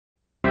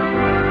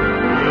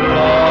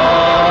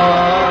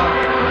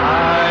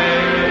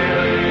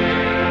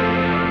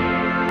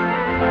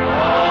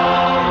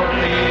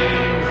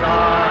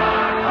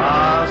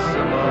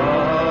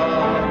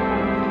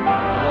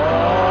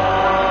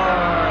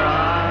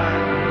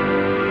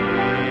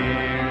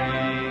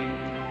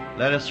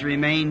let us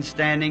remain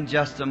standing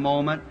just a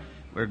moment.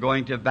 We're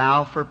going to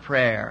bow for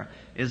prayer.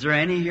 Is there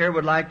any here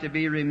would like to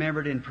be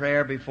remembered in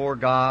prayer before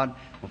God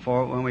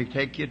when we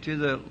take you to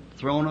the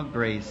throne of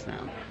grace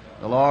now?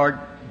 The Lord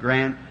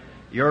grant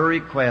your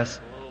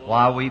request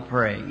while we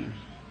pray.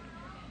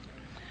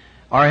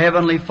 Our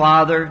Heavenly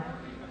Father,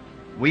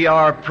 we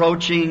are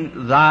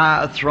approaching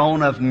Thy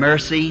throne of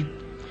mercy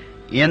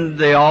in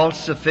the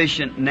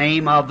all-sufficient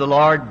name of the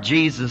Lord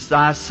Jesus,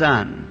 Thy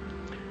Son.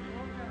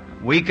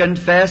 We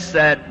confess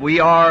that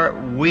we are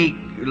weak,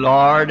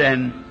 Lord,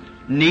 and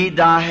need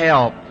Thy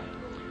help.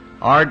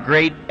 Our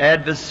great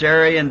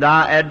adversary and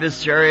Thy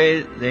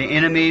adversary, the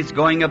enemy, is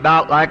going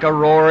about like a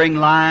roaring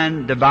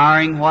lion,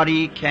 devouring what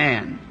he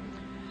can.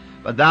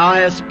 But Thou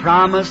hast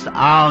promised,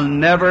 I'll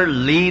never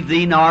leave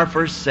Thee nor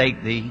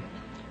forsake Thee.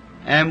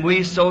 And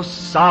we so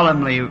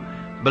solemnly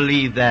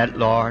believe that,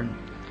 Lord,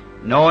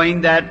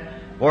 knowing that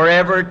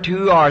wherever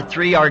 2 or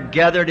 3 are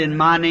gathered in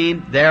My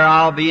name, there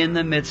I'll be in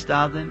the midst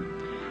of them.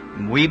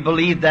 And we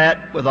believe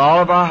that with all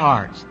of our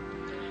hearts.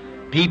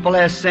 People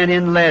have sent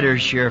in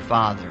letters here,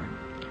 Father.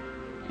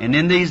 And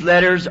in these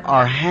letters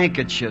are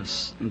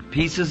handkerchiefs and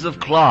pieces of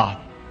cloth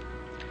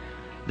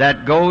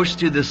that goes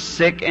to the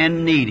sick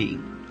and needy.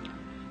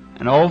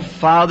 And oh,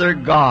 Father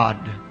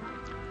God,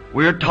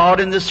 we're taught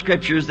in the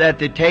Scriptures that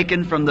they're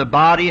taken from the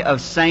body of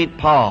St.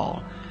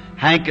 Paul.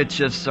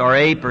 Handkerchiefs or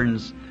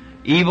aprons,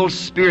 evil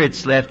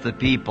spirits left the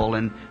people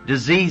and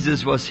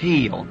diseases was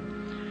healed.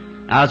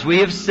 Now, as we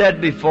have said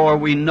before,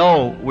 we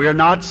know we're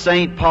not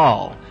St.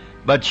 Paul,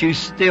 but you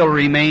still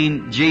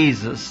remain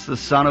Jesus, the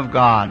Son of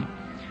God.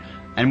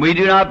 And we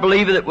do not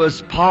believe that it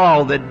was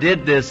Paul that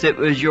did this. It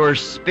was your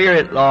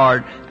Spirit,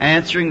 Lord,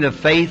 answering the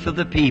faith of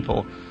the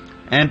people.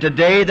 And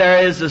today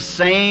there is the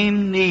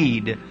same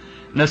need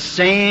and the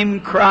same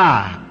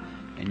cry.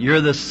 And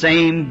you're the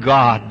same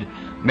God.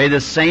 May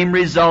the same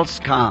results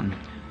come,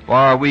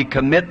 for we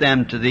commit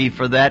them to Thee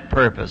for that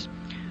purpose.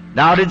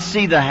 Thou didst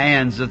see the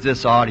hands of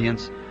this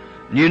audience.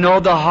 And you know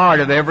the heart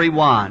of every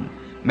one.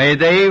 May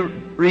they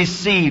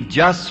receive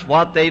just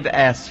what they've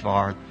asked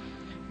for.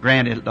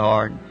 Grant it,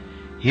 Lord.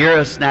 Hear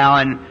us now,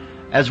 and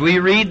as we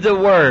read the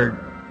Word,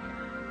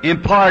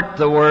 impart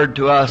the Word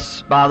to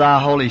us by Thy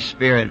Holy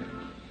Spirit.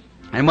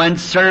 And when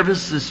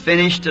service is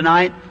finished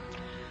tonight,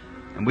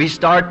 and we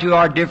start to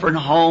our different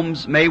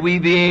homes, may we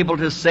be able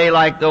to say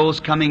like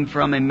those coming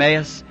from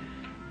Emmaus,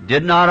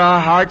 did not our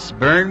hearts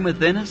burn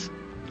within us?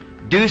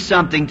 Do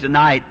something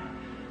tonight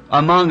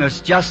among us,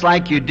 just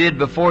like you did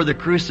before the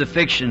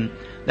crucifixion,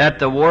 that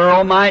the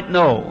world might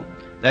know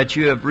that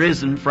you have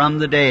risen from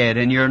the dead,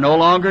 and you're no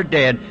longer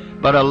dead,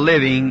 but a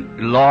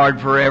living Lord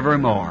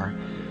forevermore.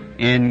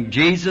 In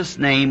Jesus'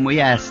 name we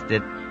asked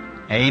it.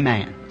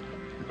 Amen.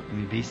 Let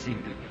me be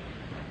seated.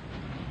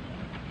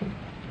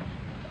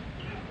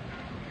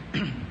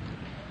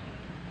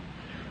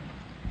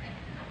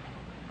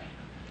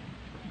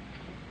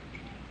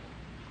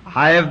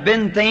 I have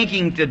been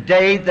thinking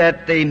today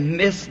that they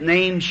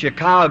misnamed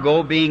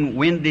Chicago being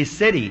Windy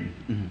City.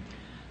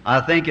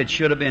 I think it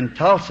should have been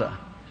Tulsa.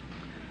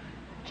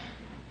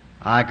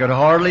 I could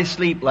hardly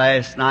sleep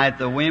last night.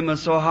 The wind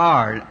was so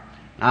hard.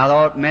 I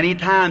thought many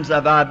times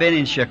have I been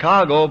in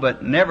Chicago,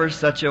 but never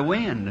such a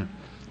wind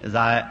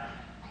as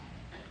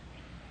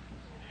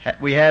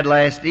we had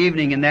last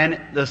evening. And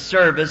then the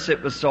service,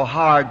 it was so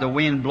hard, the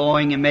wind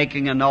blowing and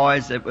making a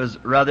noise, it was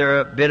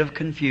rather a bit of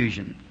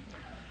confusion.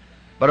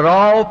 But it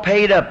all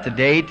paid up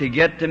today to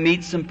get to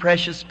meet some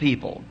precious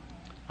people.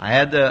 I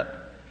had the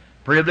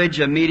privilege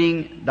of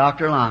meeting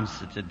Dr.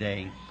 Lamsa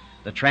today,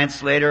 the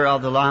translator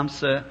of the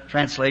Lamsa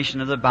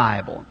translation of the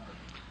Bible.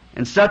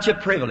 And such a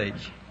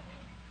privilege.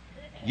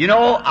 You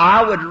know,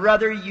 I would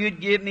rather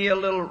you'd give me a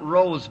little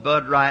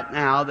rosebud right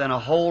now than a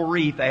whole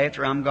wreath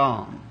after I'm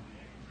gone.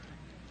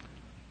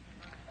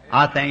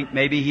 I think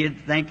maybe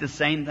he'd think the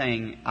same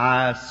thing.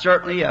 I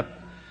certainly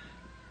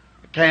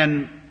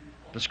can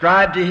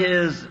prescribe to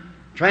his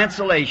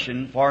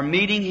translation for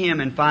meeting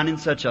him and finding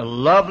such a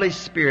lovely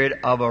spirit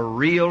of a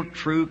real,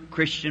 true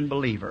Christian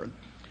believer.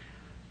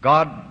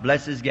 God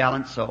bless his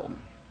gallant soul.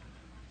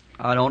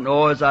 I don't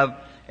know as I've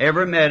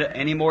ever met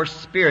any more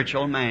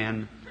spiritual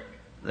man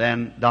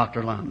than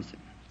Dr. Lumsey.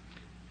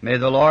 May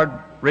the Lord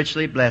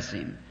richly bless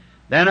him.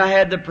 Then I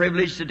had the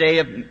privilege today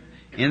of,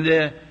 in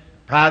the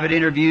private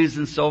interviews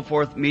and so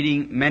forth,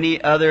 meeting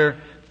many other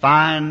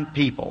fine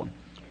people.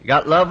 We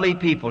got lovely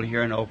people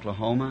here in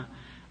Oklahoma.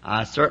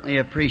 I certainly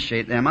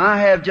appreciate them. I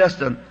have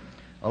just a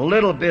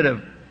little bit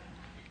of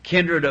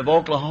kindred of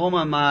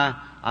Oklahoma.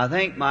 I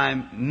think my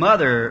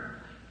mother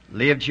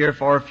lived here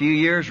for a few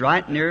years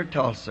right near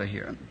Tulsa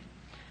here.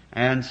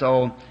 And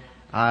so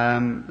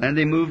then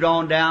they moved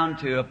on down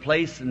to a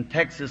place in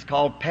Texas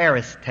called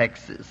Paris,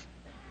 Texas.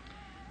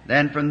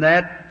 Then from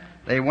that,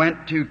 they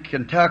went to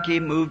Kentucky,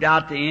 moved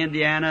out to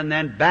Indiana, and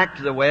then back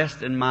to the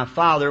West, and my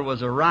father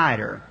was a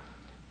writer.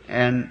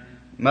 And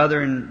Mother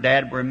and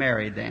Dad were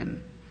married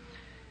then.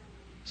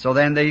 So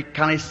then they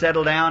kind of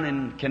settled down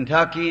in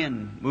Kentucky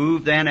and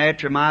moved then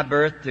after my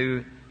birth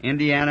to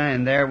Indiana,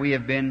 and there we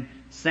have been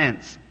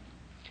since.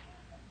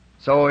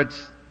 So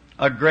it's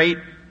a great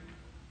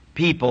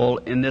people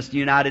in this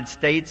United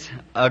States,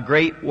 a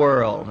great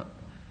world,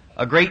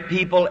 a great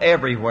people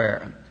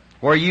everywhere,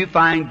 where you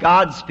find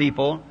God's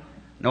people,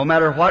 no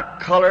matter what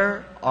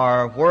color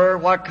or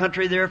what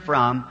country they're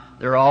from,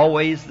 they're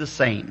always the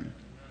same.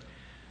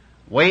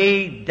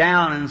 Way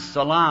down in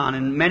Ceylon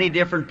and many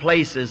different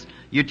places,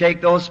 you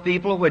take those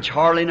people which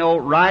hardly know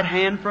right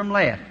hand from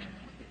left.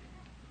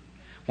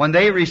 When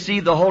they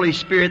receive the Holy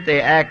Spirit,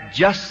 they act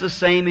just the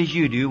same as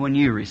you do when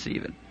you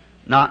receive it,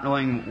 not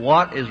knowing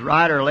what is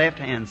right or left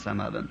hand, some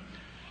of them.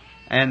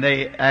 And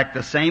they act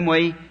the same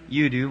way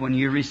you do when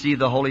you receive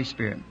the Holy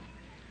Spirit.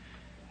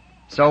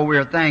 So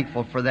we're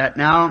thankful for that.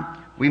 Now,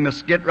 we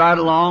must get right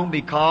along,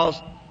 because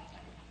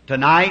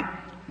tonight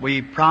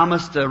we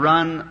promised to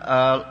run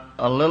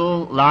a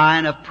little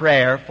line of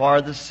prayer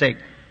for the sick.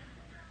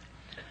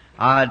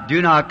 I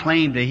do not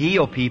claim to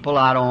heal people.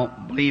 I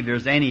don't believe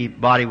there's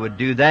anybody would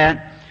do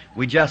that.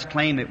 We just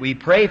claim that we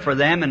pray for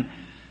them. And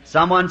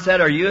someone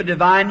said, "Are you a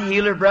divine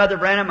healer, Brother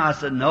Branham?" I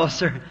said, "No,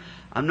 sir.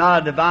 I'm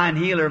not a divine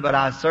healer, but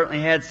I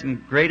certainly had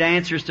some great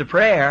answers to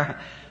prayer."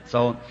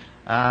 So,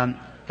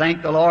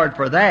 thank the Lord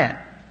for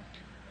that.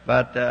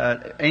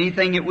 But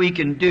anything that we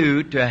can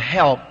do to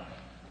help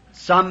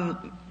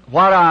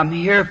what I'm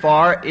here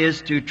for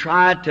is to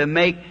try to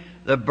make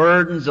the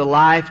burdens of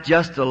life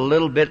just a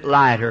little bit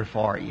lighter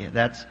for you.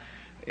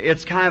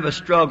 It's kind of a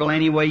struggle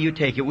any way you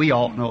take it. We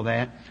all know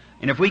that.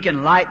 And if we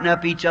can lighten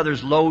up each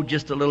other's load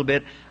just a little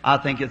bit, I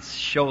think it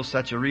shows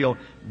such a real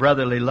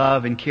brotherly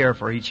love and care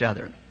for each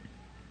other.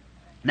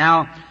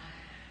 Now,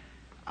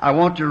 I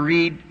want to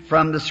read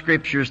from the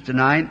Scriptures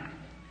tonight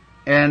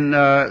in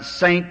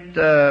St.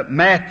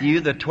 Matthew,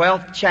 the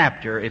 12th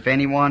chapter, if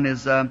anyone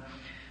is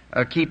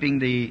keeping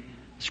the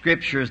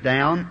Scriptures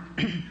down.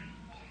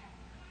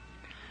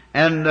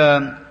 And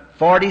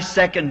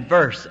 42nd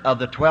verse of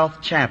the 12th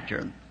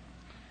chapter.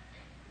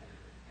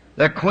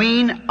 "The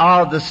Queen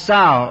of the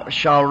South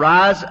shall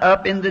rise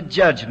up in the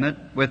judgment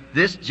with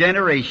this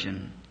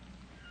generation,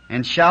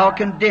 and shall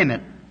condemn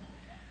it.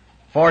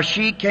 For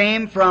she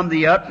came from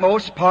the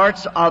utmost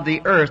parts of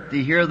the earth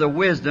to hear the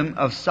wisdom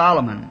of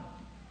Solomon.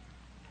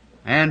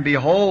 And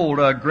behold,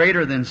 a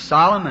greater than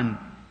Solomon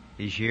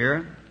is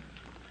here."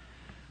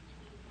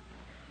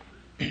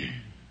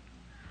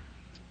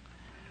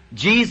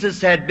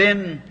 Jesus had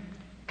been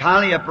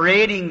kindly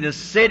upbraiding the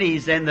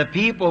cities and the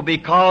people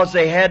because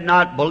they had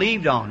not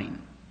believed on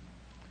Him.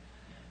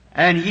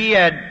 And He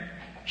had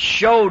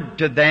showed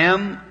to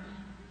them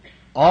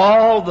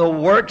all the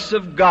works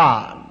of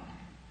God.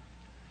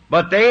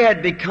 But they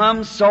had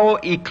become so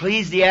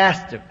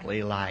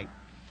ecclesiastically like,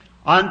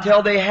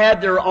 until they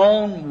had their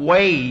own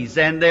ways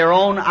and their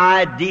own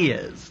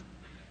ideas.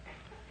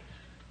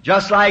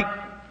 Just like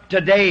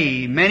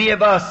today, many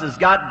of us has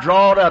got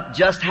drawn up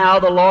just how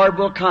the Lord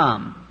will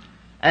come.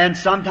 And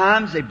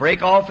sometimes they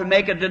break off and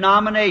make a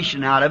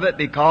denomination out of it,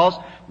 because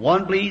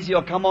one believes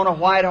He'll come on a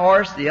white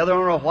horse, the other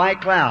on a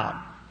white cloud.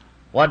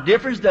 What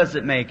difference does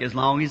it make as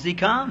long as He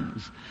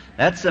comes?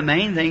 That's the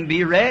main thing,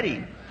 be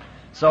ready.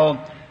 So,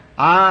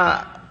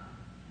 I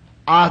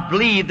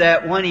believe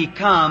that when He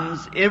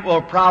comes, it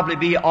will probably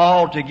be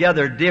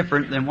altogether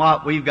different than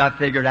what we've got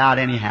figured out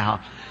anyhow.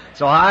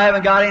 So I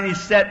haven't got any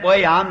set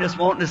way. I'm just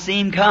wanting to see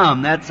Him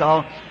come. That's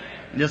all.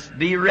 Just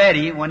be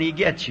ready when He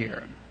gets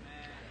here.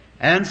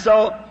 And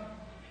so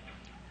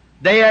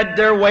they had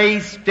their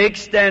ways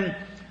fixed, and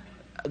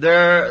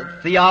their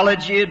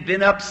theology had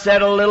been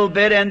upset a little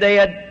bit, and they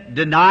had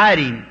denied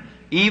Him.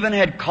 Even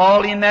had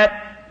called Him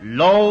that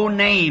low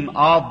name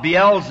of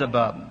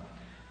Beelzebub,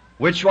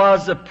 which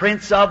was the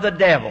prince of the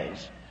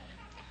devils.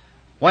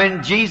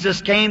 When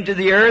Jesus came to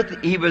the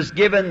earth, He was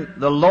given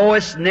the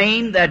lowest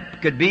name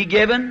that could be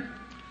given.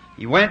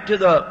 He went to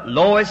the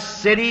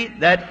lowest city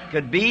that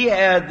could be,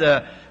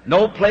 had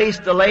no place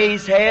to lay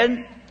His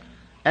head.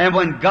 And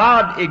when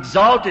God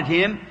exalted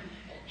Him,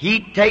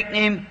 He'd taken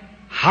Him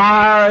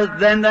higher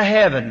than the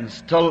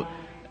heavens. Till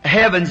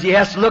heavens, He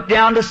has to look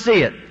down to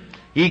see it.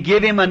 He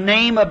give Him a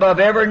name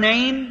above every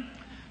name,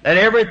 that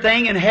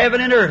everything in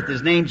heaven and earth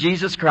is named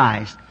Jesus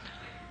Christ.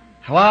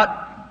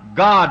 What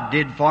God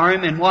did for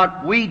Him and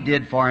what we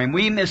did for Him.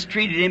 We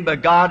mistreated Him,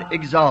 but God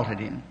exalted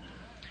Him.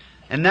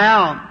 And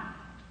now,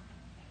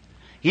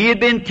 He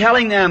had been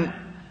telling them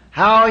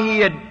how He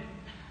had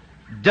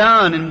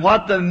done and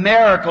what the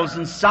miracles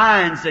and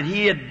signs that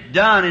He had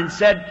done, and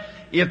said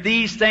if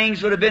these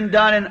things would have been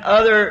done in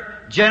other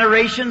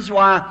generations,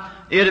 why,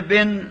 it would have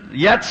been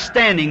yet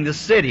standing, the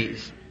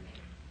cities.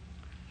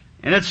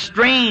 And it's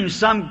strange,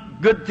 some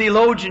good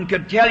theologian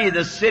could tell you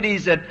the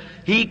cities that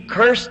He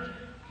cursed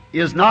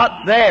is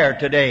not there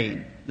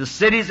today. The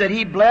cities that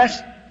He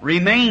blessed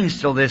remains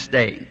till this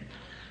day.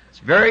 It's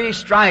very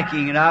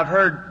striking, and I've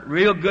heard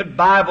real good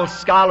Bible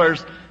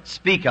scholars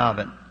speak of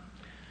it.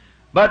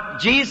 But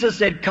Jesus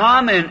had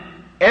come in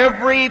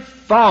every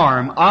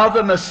form of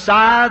the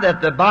Messiah that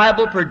the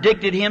Bible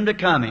predicted Him to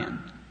come in.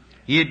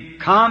 He had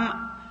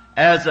come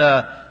as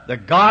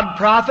the God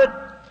prophet.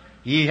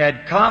 He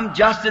had come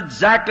just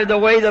exactly the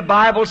way the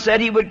Bible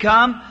said He would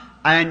come,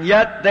 and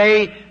yet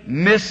they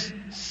missed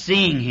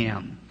seeing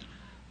Him.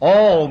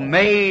 Oh,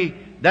 may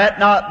that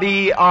not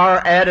be our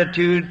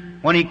attitude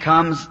when He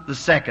comes the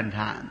second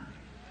time.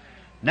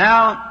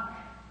 Now,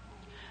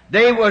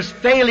 they was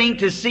failing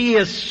to see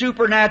His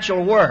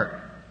supernatural work.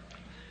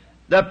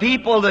 The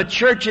people, the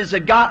churches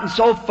had gotten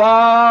so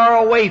far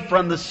away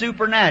from the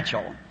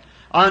supernatural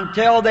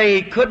until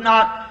they could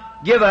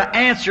not give an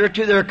answer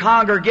to their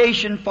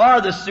congregation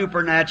for the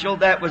supernatural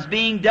that was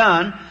being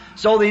done,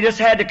 so they just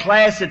had to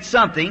class it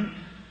something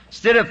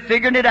instead of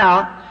figuring it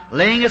out,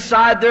 laying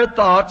aside their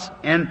thoughts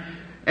and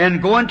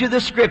going to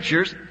the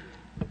Scriptures.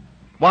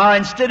 Why,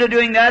 instead of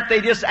doing that,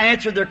 they just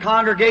answered their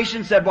congregation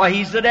and said, "Why,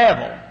 he's the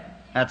devil.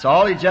 That's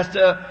all. He's just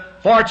a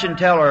fortune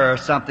teller or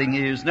something.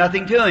 There's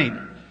nothing to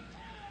him."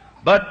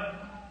 But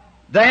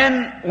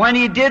then, when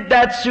he did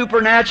that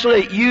supernatural,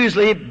 it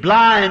usually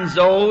blinds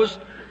those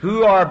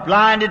who are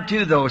blinded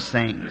to those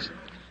things.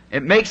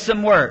 It makes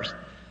them worse.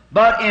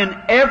 But in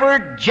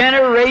every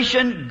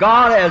generation,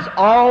 God has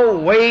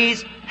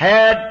always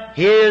had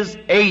His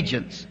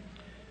agents.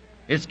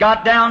 It's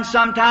got down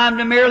sometime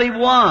to merely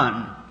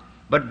one.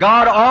 But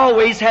God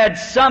always had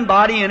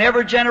somebody in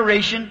every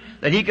generation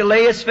that He could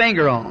lay His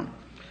finger on.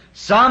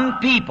 Some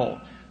people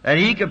that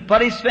He could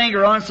put His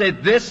finger on and say,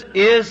 "This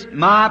is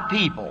my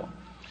people."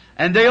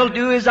 And they'll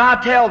do as I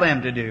tell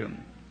them to do.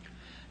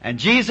 And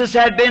Jesus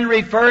had been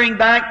referring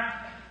back,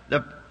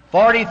 the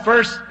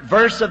 41st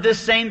verse of this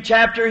same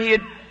chapter, He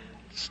had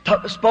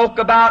spoke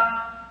about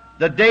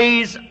the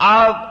days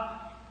of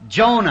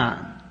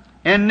Jonah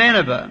and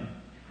Nineveh.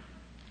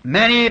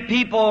 Many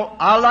people,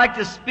 I'd like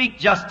to speak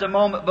just a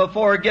moment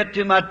before I get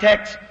to my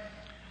text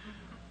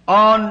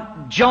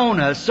on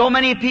Jonah. So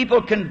many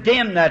people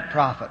condemn that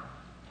prophet.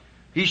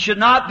 He should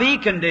not be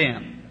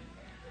condemned.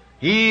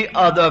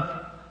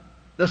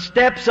 The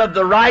steps of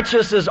the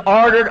righteous is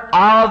ordered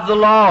of the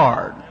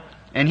Lord,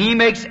 and He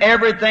makes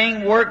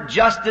everything work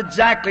just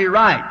exactly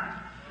right.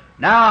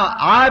 Now,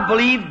 I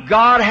believe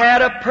God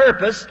had a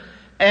purpose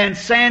in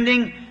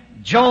sending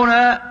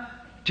Jonah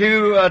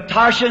to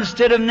Tarshish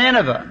instead of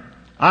Nineveh.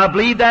 I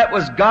believe that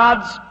was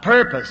God's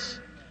purpose,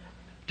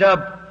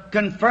 to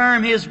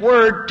confirm His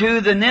word to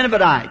the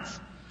Ninevites.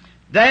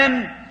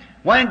 Then,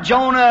 when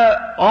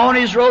Jonah, on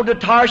his road to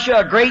Tarshish,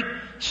 a great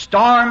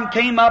storm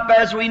came up,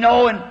 as we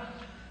know, and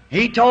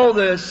he told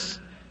the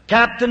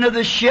captain of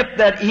the ship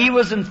that he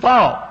was in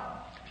fault.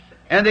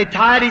 And they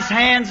tied his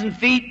hands and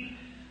feet,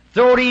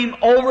 throwed him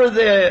over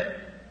the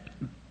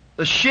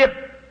ship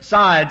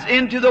sides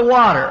into the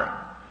water.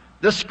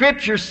 The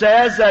Scripture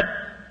says that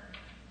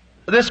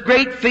this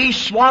great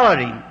fish swallowed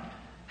him.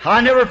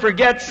 I never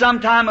forget, some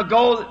time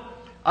ago,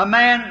 a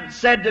man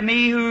said to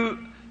me who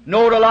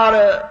knowed a lot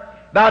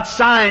about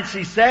science,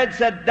 he said,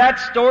 "That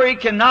story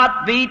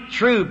cannot be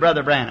true,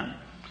 Brother Branham."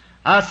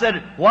 I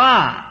said,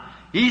 "Why?"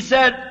 He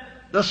said,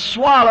 "The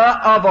swallow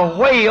of a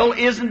whale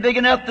isn't big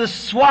enough to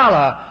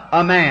swallow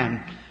a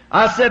man."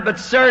 I said, "But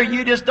sir,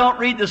 you just don't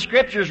read the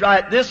Scriptures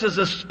right. This is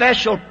a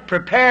special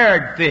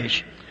prepared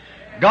fish.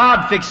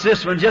 God fixed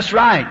this one just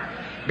right.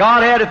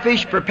 God had a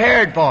fish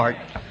prepared for it.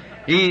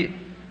 He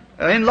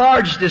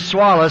enlarged this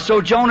swallow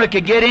so Jonah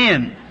could get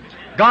in.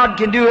 God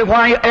can do it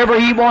whenever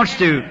He wants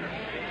to.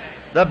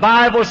 The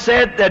Bible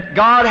said that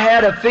God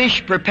had a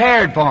fish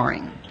prepared for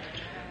him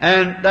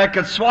and that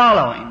could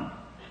swallow him.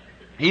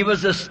 He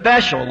was a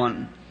special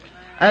one.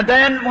 And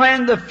then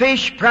when the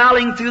fish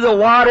prowling through the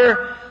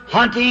water,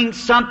 hunting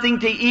something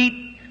to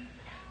eat,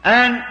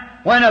 and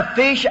when a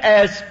fish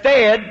is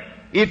fed,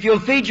 if you'll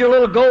feed your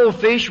little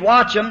goldfish,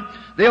 watch them,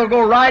 they'll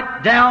go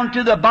right down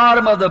to the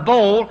bottom of the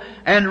bowl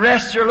and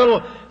rest their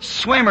little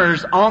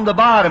swimmers on the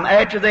bottom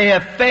after they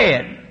have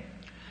fed.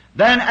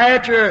 Then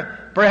after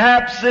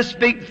perhaps this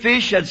big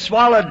fish had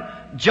swallowed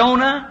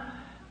Jonah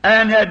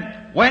and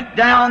had went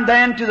down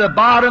then to the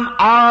bottom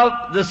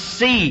of the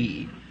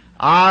sea.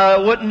 I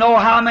wouldn't know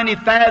how many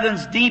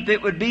fathoms deep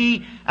it would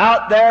be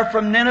out there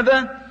from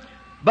Nineveh,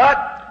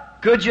 but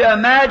could you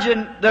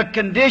imagine the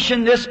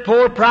condition this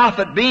poor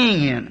prophet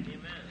being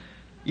in?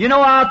 You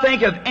know, I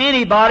think if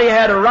anybody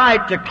had a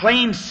right to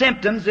claim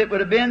symptoms, it would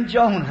have been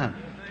Jonah.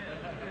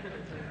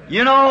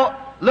 You know,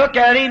 look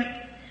at him.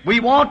 We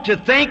want to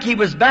think he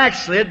was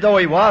backslid, though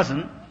he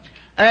wasn't.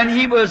 And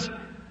he was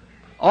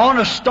on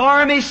a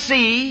stormy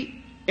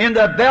sea, in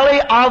the belly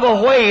of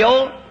a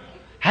whale,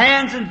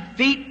 hands and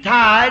feet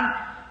tied,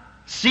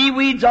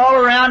 seaweeds all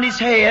around his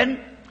head,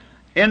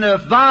 in the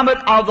vomit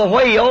of the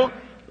whale,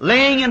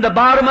 laying in the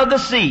bottom of the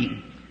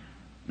sea.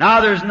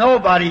 Now there's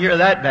nobody here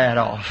that bad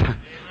off.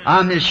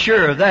 I'm as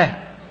sure of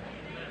that.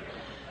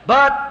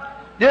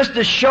 But just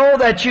to show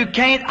that you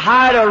can't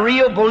hide a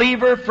real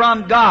believer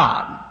from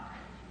God.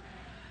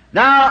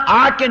 Now,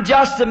 I can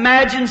just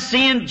imagine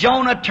seeing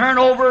Jonah turn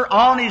over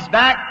on his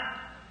back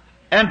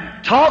and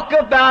talk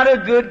about a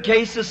good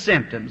case of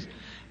symptoms.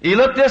 He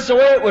looked this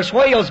way, it was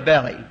whale's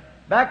belly.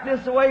 Back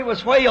this way, it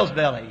was whale's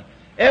belly.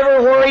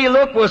 Everywhere he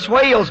looked was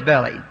whale's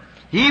belly.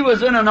 He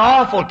was in an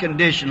awful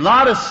condition, a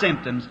lot of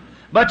symptoms.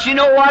 But you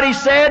know what he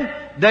said?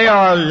 They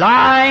are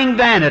lying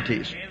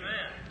vanities.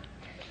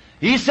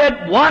 He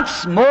said,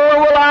 "Once more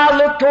will I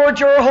look toward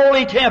your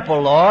holy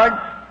temple, Lord.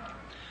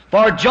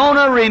 For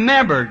Jonah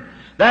remembered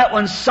that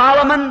when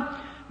Solomon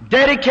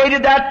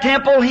dedicated that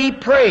temple, he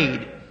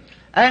prayed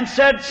and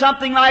said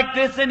something like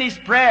this in his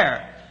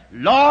prayer: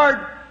 Lord,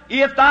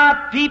 if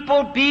thy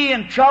people be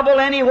in trouble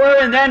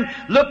anywhere, and then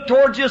look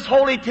towards this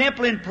holy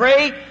temple and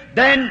pray,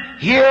 then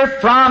hear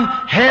from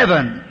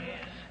heaven.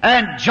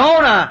 And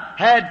Jonah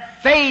had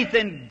faith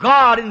in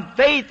God and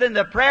faith in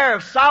the prayer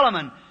of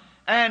Solomon,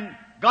 and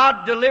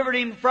God delivered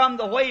him from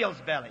the whale's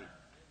belly.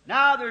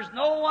 Now there's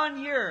no one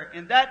here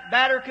in that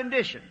battered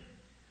condition.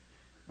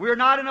 We're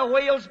not in a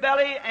whale's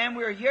belly, and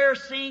we're here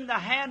seeing the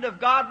hand of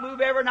God move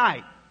every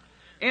night.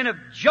 And if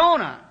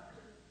Jonah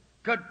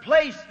could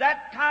place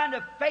that kind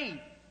of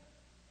faith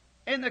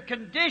in the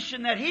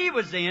condition that he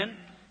was in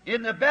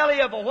the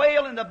belly of a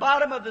whale in the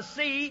bottom of the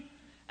sea,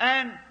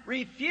 and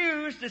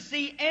refused to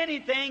see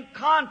anything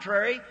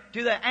contrary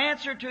to the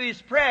answer to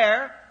his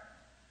prayer,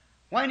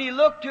 when he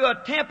looked to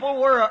a temple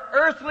where an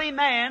earthly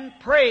man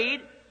prayed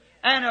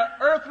and an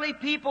earthly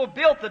people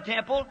built the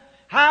temple,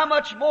 how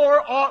much more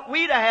ought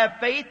we to have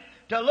faith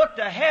to look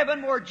to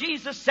heaven where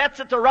Jesus sits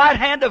at the right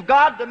hand of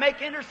God to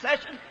make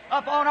intercession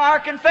upon our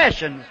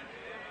confessions?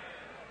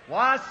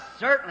 Why,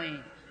 certainly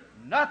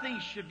nothing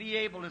should be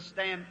able to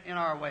stand in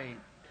our way.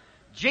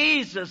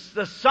 Jesus,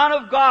 the Son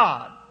of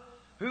God,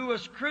 who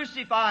was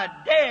crucified,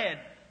 dead,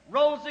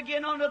 rose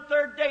again on the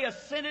third day,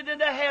 ascended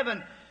into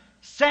heaven,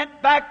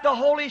 sent back the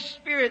Holy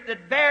Spirit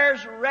that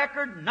bears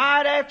record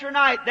night after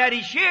night that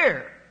He's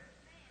here.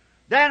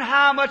 Then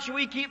how much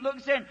we keep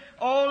looking, saying,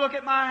 oh, look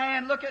at my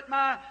hand, look at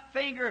my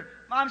finger,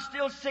 I'm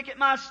still sick at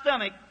my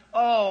stomach.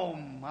 Oh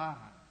my,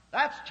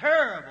 that's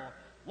terrible.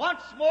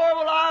 Once more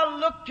will I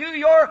look to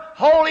your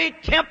holy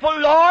temple,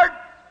 Lord,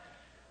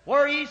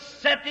 where He's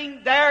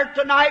sitting there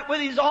tonight with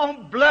His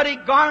own bloody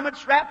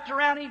garments wrapped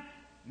around Him,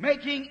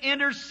 making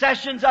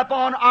intercessions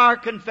upon our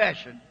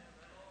confession.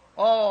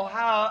 Oh,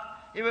 how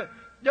it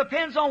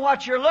depends on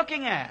what you're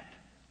looking at.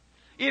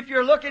 If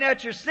you're looking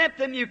at your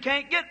symptom, you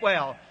can't get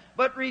well.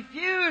 But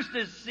refuse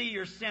to see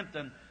your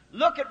symptom.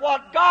 Look at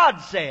what God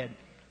said.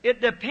 It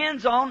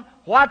depends on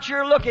what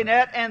you're looking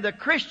at, and the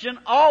Christian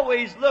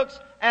always looks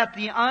at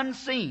the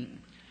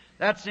unseen.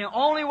 That's the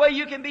only way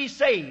you can be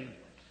saved,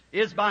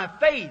 is by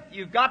faith.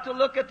 You've got to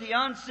look at the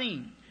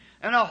unseen.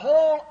 And the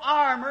whole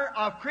armor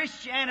of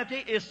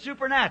Christianity is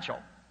supernatural.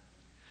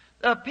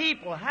 The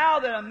people, how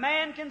that a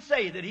man can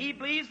say that he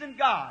believes in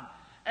God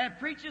and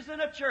preaches in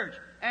a church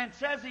and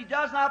says he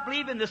does not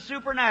believe in the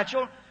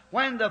supernatural,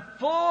 when the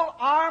full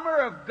armor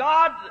of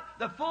God,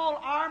 the full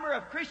armor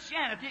of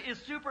Christianity is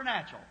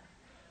supernatural.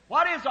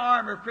 What is the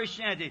armor of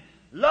Christianity?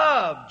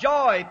 Love,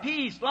 joy,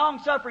 peace,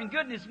 long-suffering,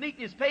 goodness,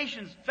 meekness,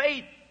 patience,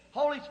 faith,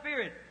 Holy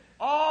Spirit.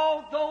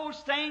 All those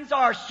things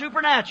are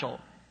supernatural.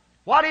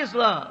 What is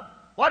love?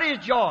 What is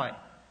joy?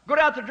 Go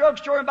down to the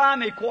drugstore and buy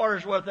me a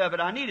quarter's worth of it.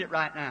 I need it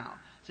right now.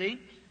 See?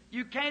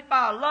 You can't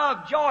buy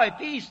love, joy,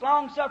 peace,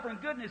 long-suffering,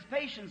 goodness,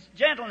 patience,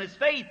 gentleness,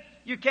 faith.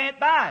 You can't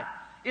buy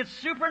it. It's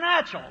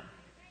supernatural.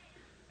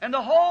 And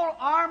the whole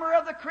armor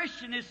of the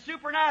Christian is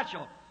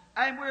supernatural.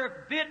 And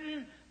we're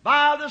bidden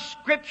by the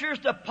Scriptures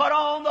to put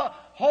on the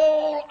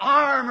whole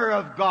armor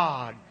of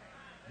God.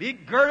 Be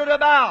girded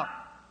about.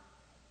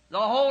 The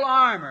whole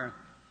armor.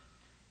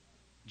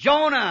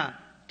 Jonah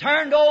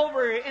turned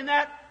over in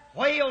that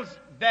whale's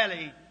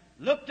belly,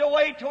 looked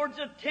away towards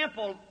the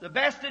temple, the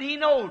best that he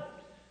knowed,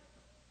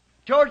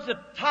 towards the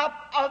top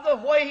of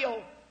the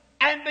whale,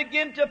 and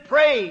began to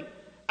pray.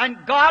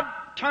 And God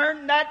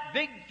turned that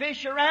big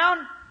fish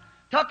around,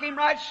 took him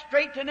right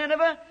straight to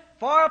Nineveh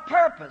for a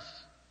purpose.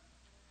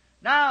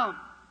 Now,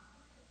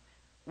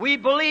 we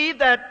believe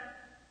that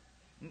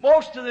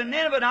most of the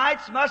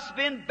Ninevites must have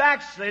been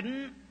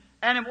backslidden,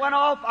 and it went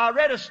off. I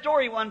read a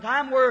story one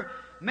time where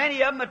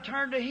many of them had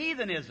turned to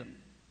heathenism,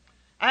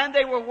 and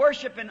they were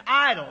worshiping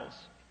idols,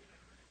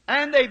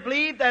 and they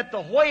believed that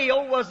the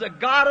whale was the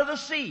god of the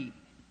sea.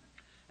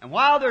 And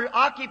while their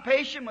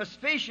occupation was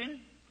fishing,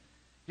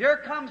 here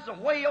comes the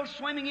whale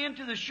swimming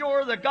into the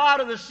shore. The god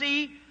of the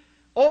sea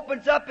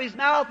opens up his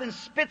mouth and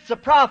spits the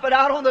prophet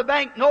out on the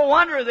bank. No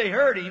wonder they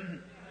heard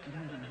him.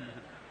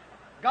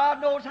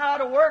 God knows how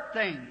to work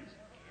things.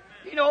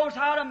 He knows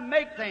how to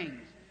make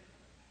things.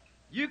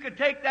 You could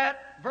take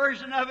that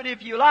version of it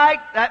if you like.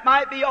 That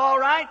might be all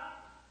right.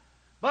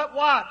 But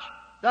watch.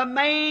 The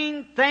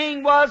main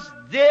thing was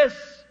this,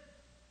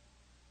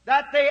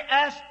 that they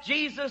asked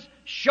Jesus,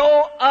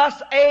 show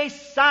us a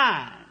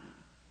sign.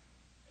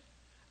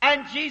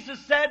 And Jesus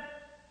said,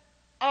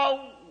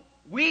 a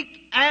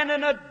weak and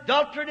an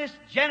adulterous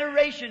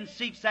generation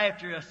seeks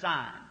after a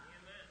sign.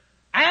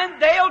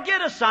 And they'll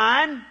get a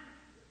sign.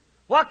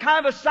 What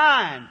kind of a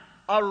sign?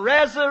 A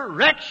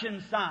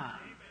resurrection sign.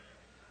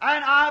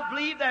 And I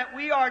believe that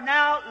we are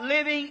now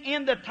living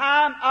in the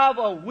time of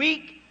a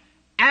weak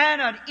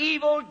and an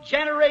evil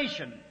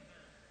generation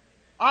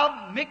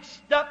of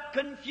mixed up,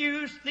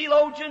 confused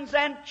theologians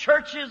and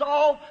churches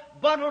all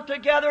bundled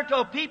together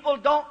till people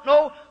don't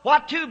know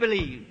what to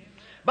believe.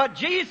 But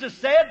Jesus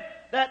said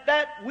that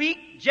that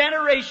weak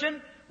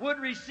generation would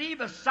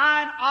receive a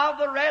sign of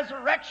the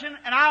resurrection,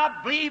 and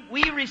I believe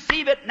we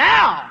receive it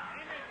now.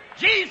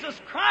 Jesus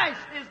Christ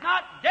is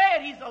not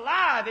dead. He's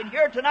alive and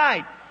here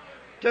tonight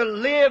to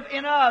live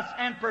in us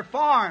and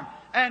perform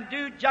and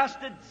do just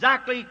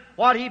exactly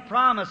what He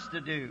promised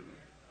to do.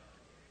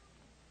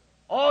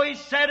 Oh, He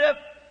said of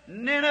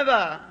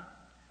Nineveh,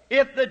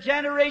 if the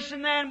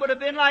generation then would have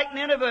been like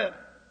Nineveh.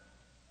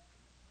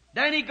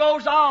 Then He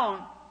goes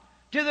on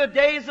to the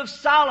days of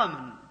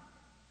Solomon.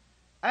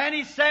 And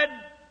He said,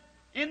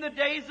 in the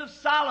days of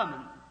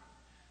Solomon.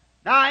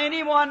 Now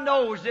anyone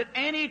knows that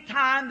any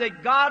time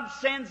that God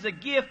sends a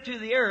gift to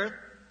the earth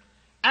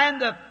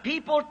and the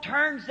people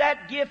turns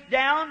that gift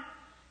down,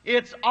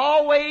 it's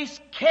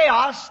always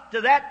chaos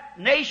to that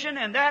nation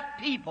and that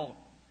people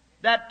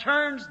that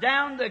turns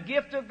down the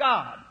gift of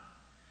God.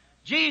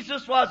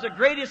 Jesus was the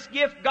greatest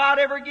gift God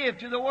ever gave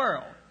to the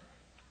world.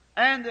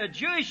 And the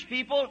Jewish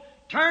people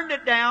turned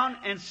it down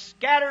and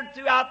scattered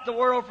throughout the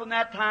world from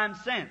that time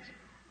since.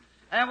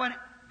 And when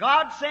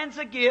God sends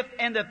a gift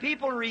and the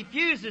people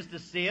refuses to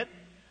see it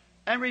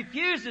and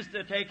refuses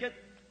to take it,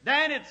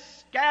 then it's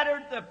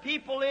scattered the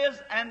people is,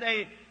 and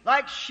they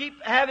like sheep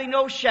having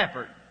no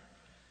shepherd.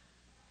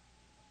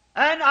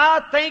 And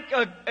I think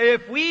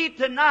if we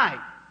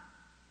tonight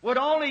would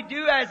only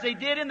do as they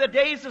did in the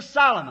days of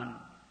Solomon,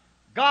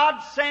 God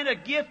sent a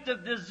gift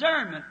of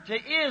discernment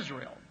to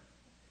Israel.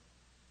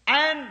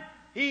 And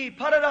He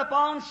put it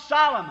upon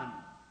Solomon.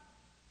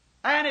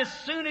 And as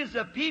soon as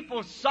the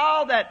people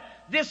saw that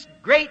this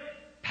great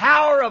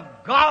power of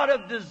God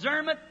of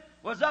discernment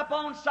was up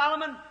on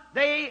Solomon,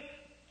 they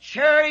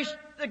cherished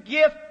the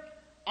gift,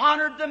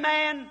 honored the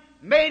man,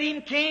 made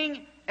him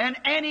king, and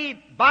any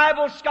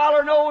Bible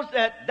scholar knows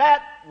that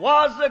that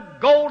was the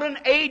golden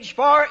age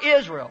for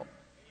Israel.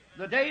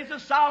 The days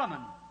of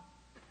Solomon.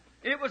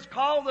 It was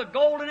called the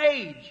golden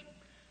age.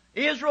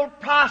 Israel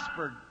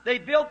prospered. They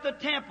built the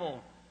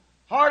temple.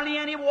 Hardly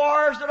any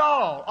wars at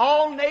all.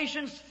 All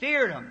nations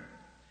feared them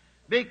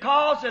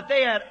because that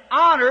they had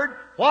honored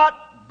what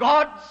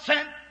God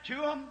sent to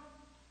them.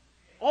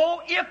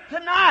 Oh, if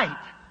tonight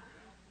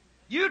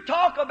you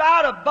talk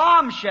about a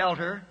bomb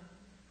shelter,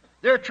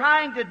 they're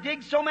trying to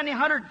dig so many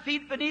 100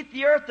 feet beneath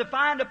the earth to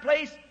find a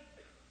place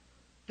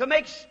to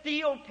make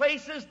steel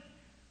places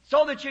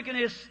so that you can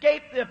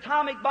escape the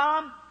atomic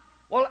bomb.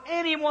 Well,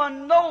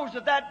 anyone knows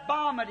that that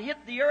bomb had hit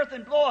the earth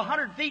and blow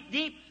 100 feet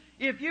deep.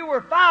 If you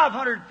were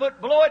 500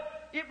 foot below it,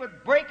 it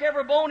would break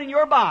every bone in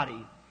your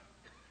body.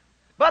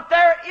 But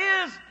there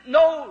is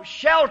no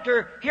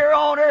shelter here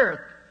on earth.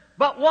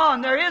 But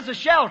one, there is a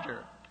shelter.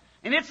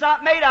 And it's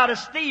not made out of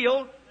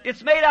steel.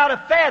 It's made out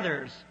of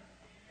feathers.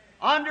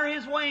 Under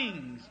His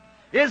wings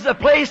is the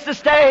place to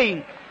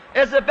stay.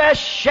 Is the best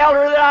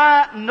shelter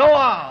that I know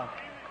of.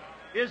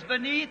 Is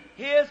beneath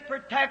His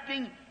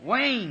protecting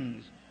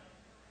wings.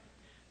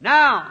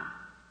 Now,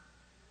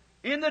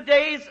 in the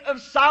days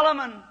of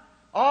Solomon,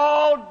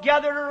 all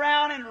gathered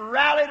around and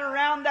rallied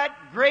around that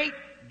great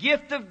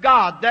gift of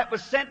God that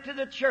was sent to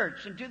the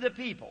church and to the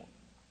people.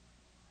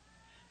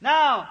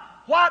 Now,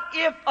 what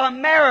if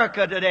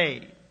America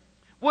today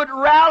would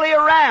rally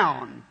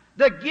around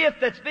the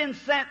gift that's been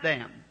sent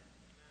them?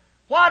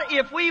 What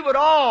if we would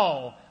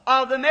all,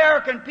 of the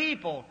American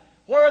people,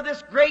 where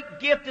this great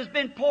gift has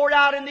been poured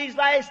out in these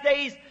last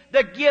days,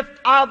 the gift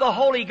of the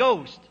Holy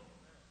Ghost?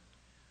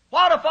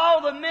 What if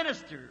all the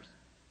ministers,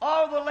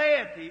 all the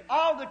laity,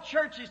 all the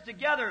churches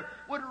together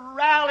would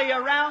rally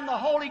around the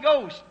Holy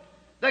Ghost,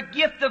 the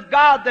gift of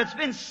God that's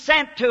been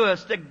sent to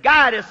us to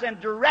guide us and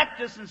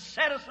direct us and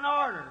set us in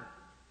order?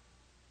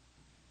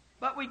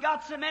 But we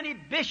got so many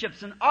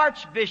bishops and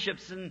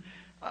archbishops and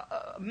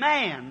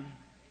man.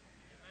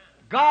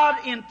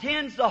 God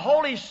intends the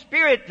Holy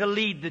Spirit to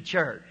lead the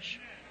church.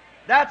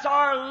 That's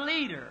our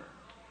leader.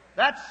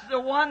 That's the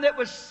one that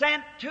was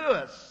sent to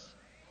us.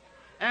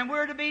 And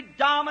we're to be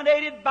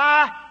dominated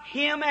by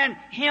Him and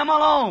Him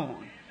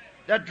alone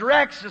that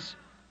directs us.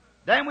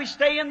 Then we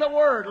stay in the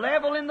Word,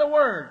 level in the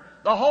Word.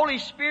 The Holy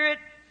Spirit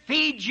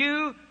feeds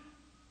you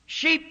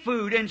sheep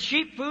food, and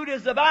sheep food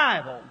is the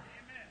Bible.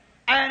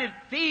 And it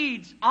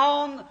feeds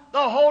on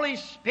the Holy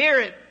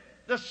Spirit.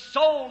 The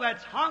soul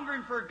that's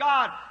hungering for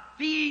God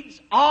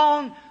feeds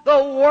on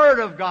the Word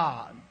of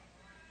God.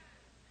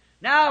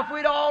 Now, if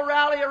we'd all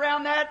rally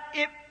around that,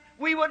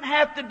 we wouldn't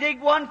have to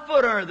dig 1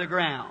 foot under the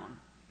ground.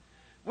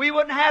 We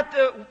wouldn't have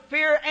to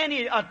fear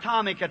any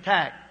atomic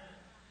attack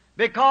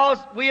because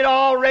we'd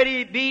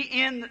already be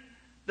in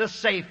the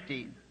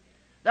safety.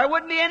 There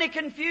wouldn't be any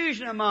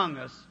confusion among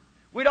us.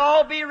 We'd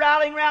all be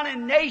rallying around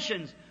in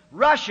nations.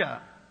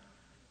 Russia.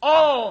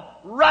 Oh,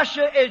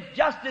 Russia is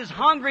just as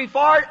hungry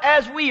for it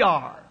as we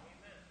are.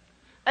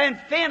 And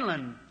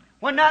Finland,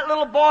 when that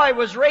little boy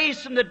was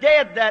raised from the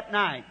dead that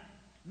night,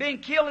 being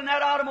killed in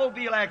that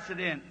automobile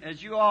accident,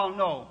 as you all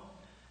know.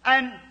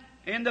 And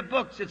in the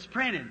books it's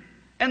printed.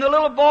 And the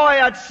little boy,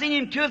 I'd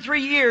seen him 2 or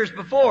 3 years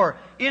before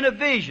in a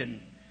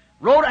vision.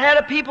 Had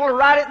a people to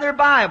write it in their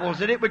Bibles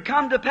that it would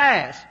come to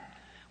pass.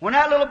 When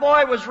that little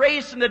boy was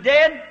raised from the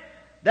dead,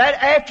 that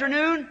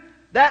afternoon,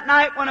 that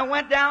night when I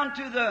went down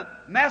to the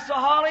Mesa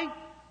Holly,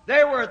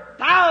 there were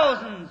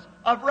thousands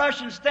of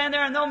Russians standing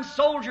there, and those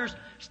soldiers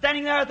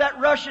standing there at that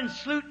Russian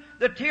salute,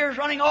 the tears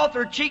running off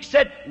her cheeks,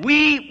 said,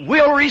 "We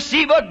will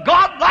receive a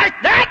God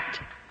like that."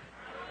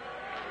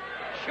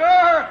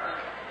 Sure.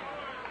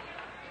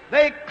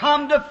 They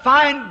come to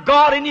find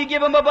God and you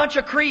give them a bunch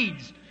of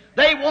creeds.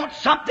 They want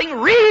something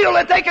real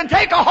that they can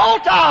take a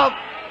hold of.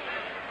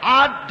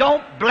 I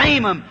don't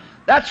blame them.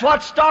 That's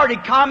what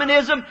started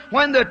communism,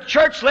 when the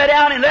church let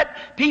down and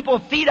let people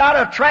feed out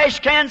of trash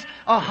cans.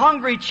 A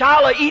hungry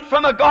child will eat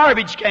from a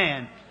garbage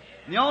can.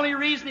 And the only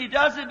reason he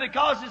does it is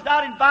because he's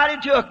not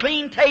invited to a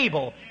clean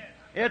table.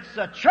 It's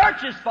the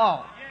church's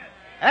fault.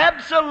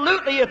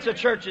 Absolutely it's the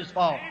church's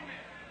fault.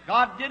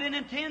 God didn't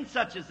intend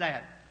such as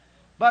that.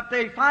 But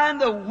they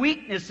find the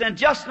weakness in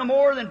just no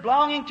more than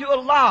belonging to a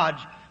lodge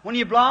when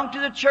you belong to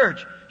the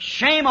church.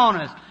 Shame on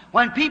us.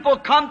 When people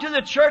come to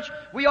the church,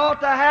 we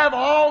ought to have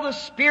all the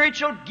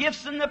spiritual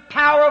gifts and the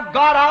power of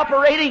God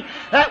operating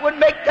that would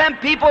make them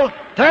people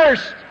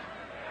thirst.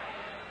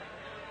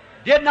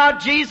 Did not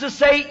Jesus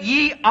say,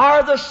 "Ye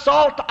are the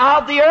salt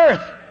of the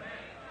earth"?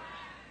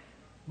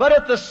 But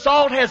if the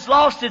salt has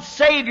lost its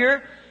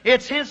Savior,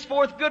 it's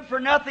henceforth good for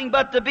nothing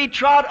but to be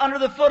trod under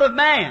the foot of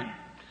man.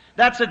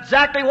 That's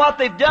exactly what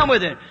they've done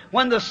with it.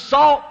 When the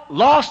salt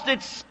lost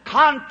its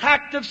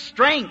contact of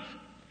strength,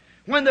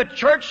 when the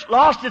church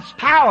lost its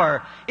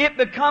power, it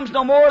becomes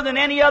no more than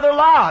any other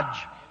lodge.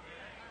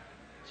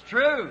 It's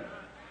true.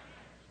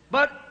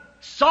 But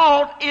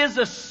salt is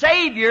a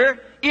Savior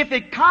if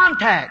it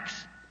contacts.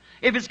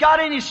 If it's got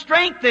any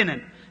strength in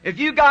it. If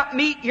you got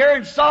meat here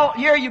and salt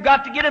here, you've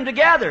got to get them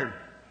together.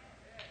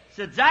 It's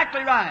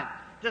exactly right.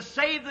 To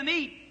save the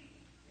meat.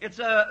 It's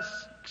a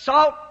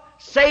salt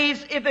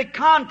saves if it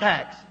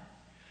contacts.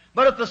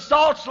 But if the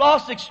salt's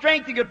lost its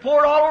strength, you could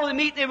pour it all over the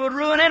meat and it would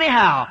ruin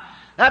anyhow.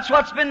 That's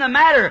what's been the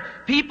matter.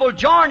 People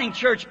joining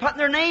church, putting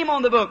their name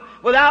on the book,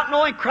 without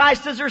knowing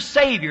Christ as their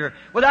Savior,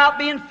 without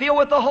being filled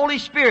with the Holy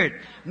Spirit.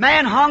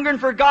 Man hungering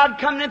for God,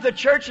 coming into the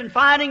church and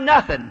finding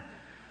nothing.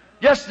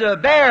 Just to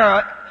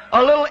bear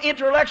a little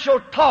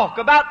intellectual talk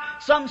about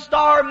some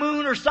star,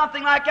 moon, or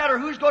something like that, or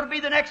who's going to be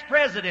the next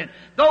president.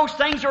 Those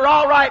things are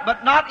all right,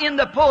 but not in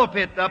the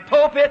pulpit. The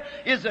pulpit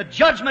is a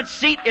judgment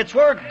seat. It's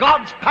where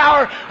God's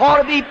power ought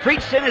to be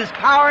preached in His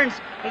power. And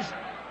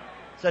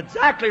it's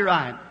exactly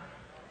right.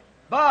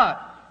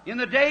 But in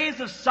the days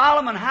of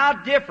Solomon, how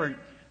different.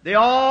 They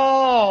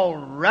all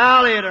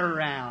rallied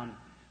around.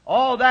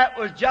 Oh, that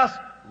was just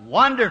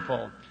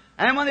wonderful.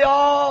 And when they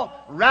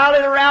all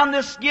rallied around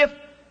this gift,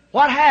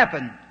 what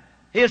happened?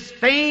 His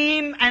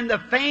fame and the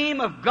fame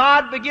of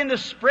God began to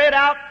spread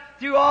out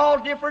through all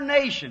different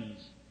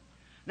nations.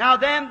 Now,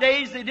 them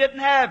days they didn't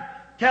have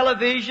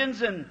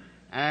televisions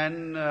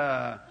and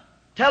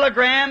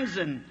telegrams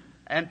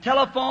and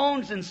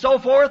telephones and so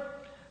forth.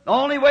 The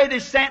only way they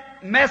sent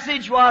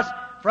message was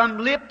from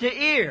lip to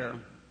ear.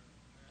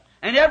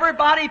 And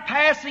everybody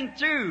passing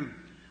through,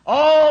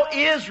 all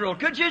Israel.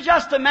 Could you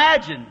just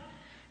imagine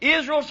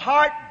Israel's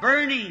heart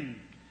burning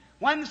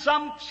when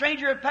some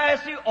stranger had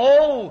passed through?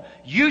 Oh,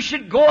 you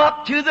should go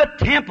up to the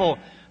temple.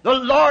 The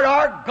Lord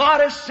our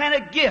God has sent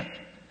a gift.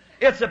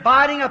 It's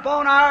abiding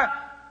upon our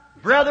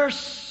brother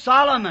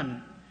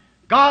Solomon.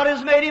 God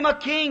has made him a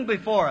king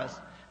before us.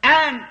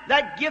 And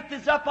that gift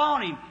is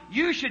upon him.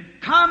 You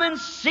should come and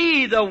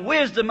see the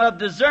wisdom of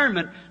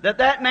discernment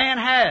that man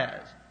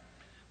has.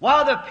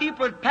 While the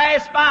people would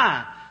pass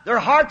by, their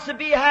hearts would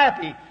be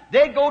happy.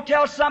 They'd go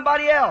tell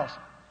somebody else.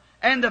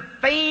 And the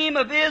fame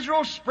of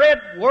Israel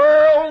spread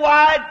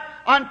worldwide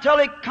until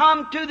it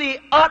come to the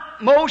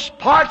utmost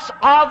parts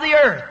of the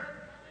earth.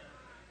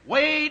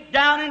 Way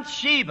down in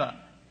Sheba.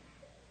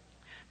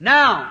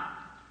 Now,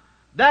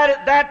 that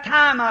at that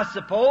time, I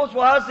suppose,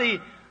 was the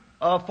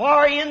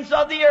far ends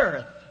of the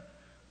earth,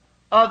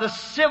 of the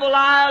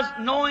civilized,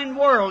 knowing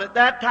world at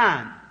that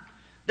time.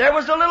 There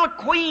was a little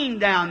queen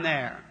down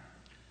there.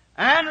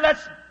 And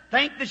let's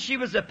think that she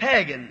was a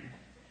pagan.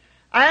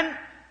 And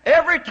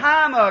every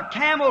time a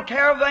camel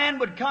caravan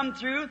would come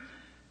through,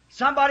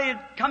 somebody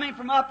coming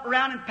from up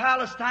around in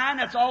Palestine,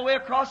 that's all the way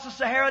across the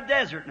Sahara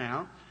Desert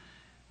now,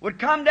 would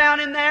come down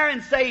in there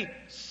and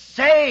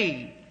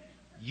say,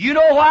 you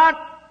know what?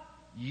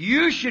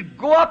 You should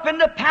go up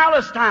into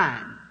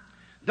Palestine.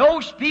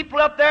 Those people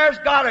up there's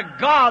got a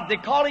God. They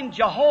call Him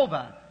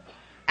Jehovah.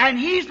 And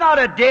He's not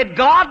a dead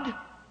God.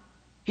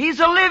 He's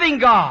a living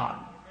God.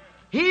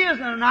 He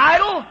isn't an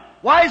idol.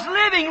 Why, He's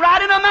living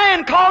right in a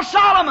man called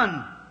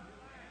Solomon.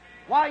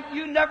 Why,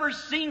 you never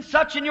seen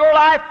such in your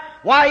life.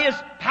 Why, His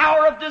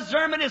power of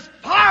discernment is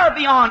far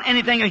beyond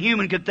anything a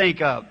human could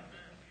think of.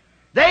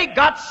 They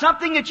got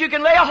something that you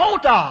can lay a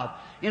hold of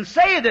and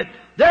say that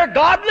their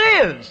God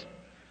lives.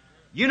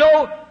 You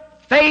know,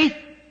 faith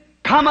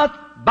cometh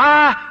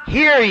by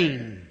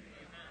hearing.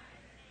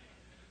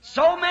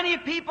 So many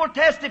people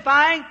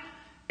testifying,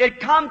 it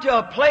come to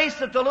a place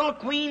that the little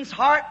queen's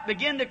heart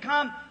began to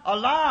come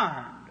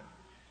alarmed.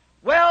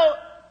 Well,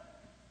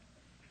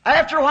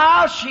 after a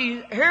while,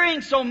 she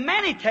hearing so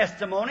many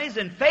testimonies,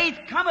 and faith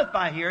cometh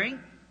by hearing.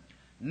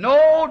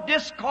 No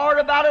discord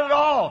about it at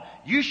all.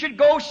 You should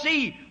go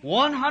see.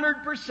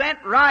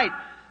 100% right.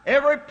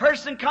 Every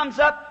person comes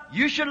up,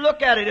 You should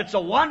look at it. It's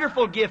a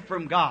wonderful gift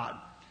from God.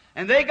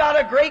 And they got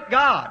a great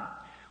God.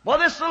 Well,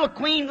 this little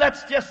queen,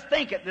 let's just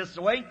think it this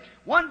way.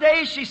 One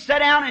day she sat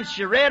down and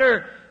she read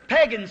her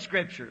pagan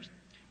scriptures.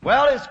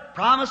 Well, it's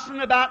promising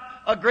about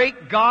a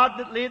great God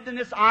that lived in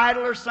this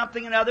idol or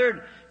something or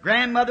another.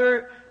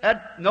 Grandmother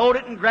had known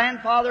it and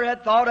grandfather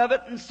had thought of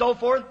it and so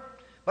forth.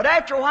 But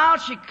after a while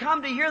she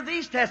come to hear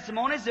these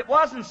testimonies. It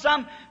wasn't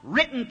some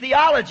written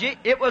theology.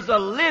 It was a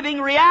living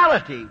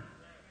reality.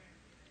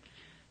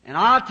 And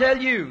I'll tell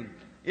you,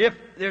 if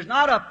there's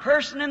not a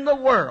person in the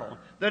world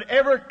that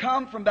ever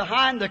come from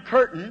behind the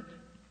curtain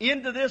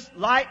into this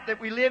light that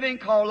we live in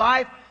called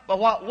life, but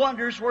what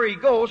wonders where he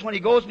goes when he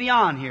goes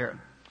beyond here.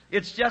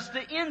 It's just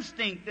the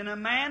instinct in a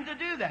man to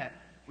do that.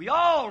 We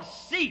all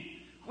seek.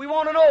 We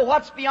want to know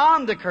what's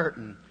beyond the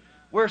curtain.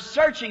 We're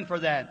searching for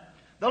that.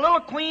 The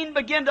little queen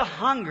began to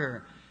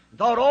hunger.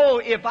 Thought, oh,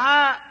 if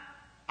I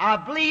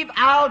believe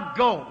I'll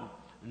go.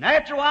 And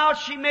after a while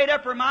she made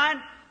up her mind,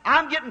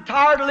 I'm getting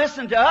tired of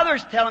listening to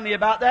others telling me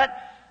about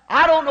that.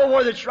 I don't know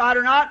whether it's right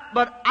or not,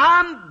 but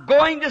I'm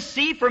going to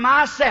see for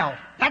myself.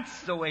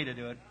 That's the way to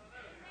do it.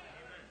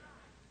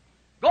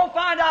 Go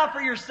find out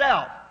for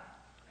yourself.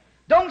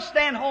 Don't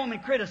stand home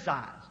and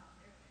criticize.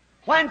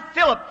 When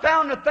Philip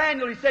found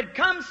Nathanael, he said,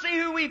 come see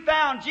who we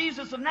found,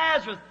 Jesus of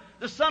Nazareth,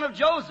 the son of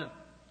Joseph.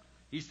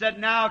 He said,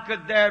 now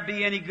could there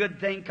be any good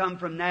thing come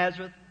from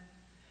Nazareth?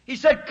 He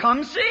said,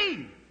 come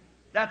see.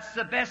 That's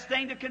the best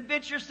thing to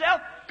convince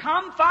yourself.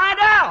 Come find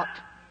out.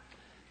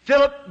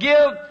 Philip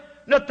gave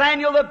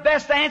Nathanael the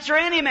best answer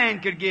any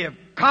man could give.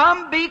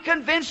 Come be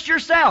convinced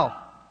yourself.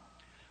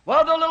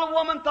 Well, the little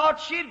woman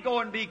thought she'd go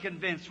and be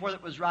convinced whether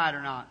it was right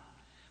or not.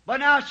 But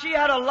now she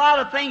had a lot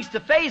of things to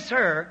face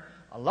her,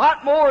 a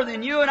lot more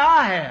than you and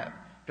I have,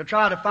 to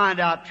try to find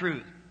out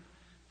truth.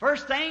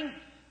 First thing,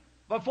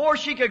 before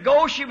she could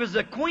go, she was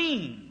a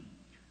queen,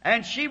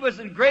 and she was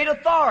in great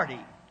authority.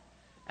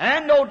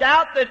 And no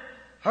doubt that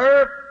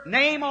her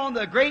name on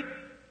the great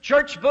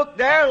church book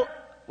there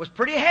was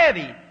pretty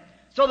heavy.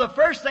 So the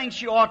first thing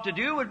she ought to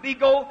do would be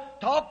go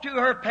talk to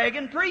her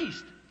pagan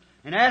priest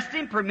and ask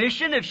him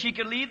permission if she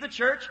could leave the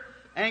church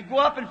and go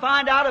up and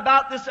find out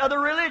about this other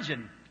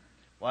religion.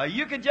 Well,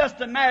 you can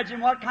just imagine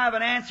what kind of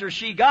an answer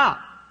she got.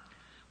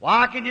 Well,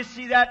 I can just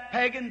see that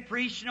pagan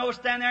priest,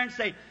 stand there and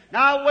say,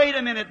 now wait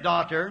a minute,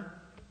 daughter.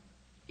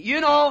 You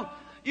don't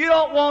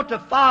want to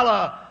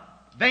follow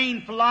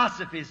vain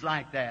philosophies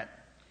like that.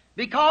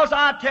 Because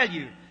I tell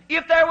you,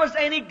 if there was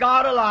any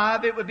God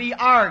alive, it would be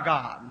our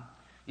God.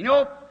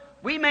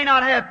 We may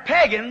not have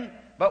pagan,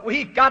 but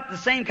we've got the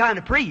same kind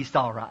of priest,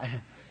 all right.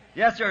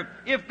 Yes, sir.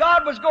 If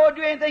God was going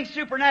to do anything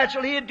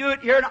supernatural, He'd do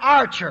it here in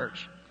our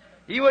church.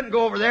 He wouldn't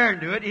go over there and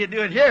do it. He'd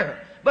do it here.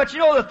 But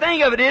the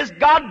thing of it is,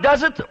 God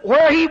does it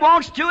where He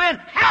wants to and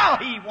how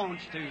He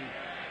wants to.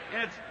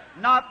 And it's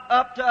not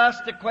up to us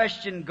to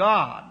question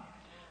God.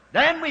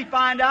 Then we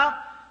find out,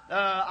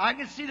 I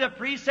can see the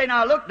priest say,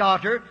 now look,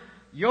 daughter,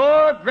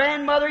 your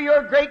grandmother,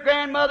 your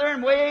great-grandmother,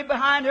 and way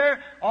behind her,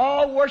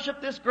 all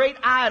worship this great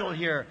idol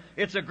here.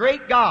 It's a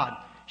great God.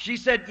 She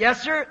said,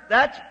 yes, sir,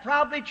 that's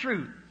probably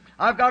true.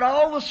 I've got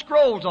all the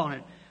scrolls on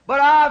it. But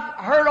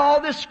I've heard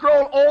all this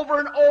scroll over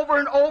and over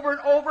and over and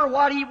over,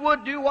 what he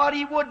would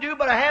do,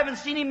 but I haven't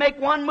seen him make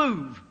one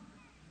move.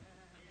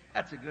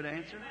 That's a good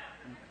answer.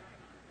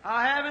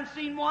 I haven't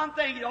seen one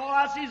thing. All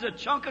I see is a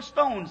chunk of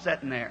stone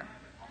sitting there.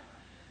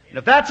 And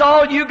if that's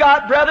all you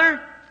got,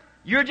 brother,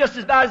 you're just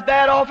about as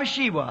bad off as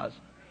she was.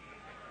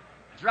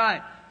 That's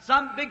right.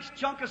 Some big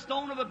chunk of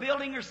stone of a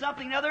building or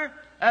something other,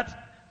 that's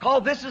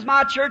called this is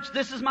my church,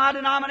 this is my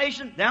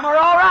denomination. Them are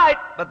all right,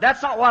 but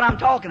that's not what I'm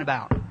talking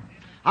about.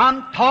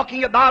 I'm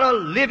talking about a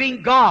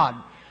living God.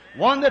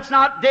 One that's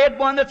not dead,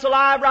 one that's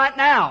alive right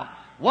now.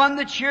 One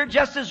that's here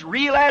just as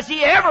real as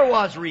He ever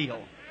was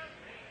real.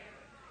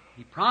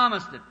 He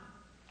promised it.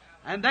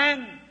 And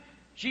then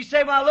she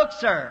said, well, look,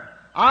 sir,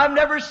 I've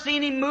never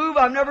seen Him move.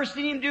 I've never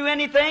seen Him do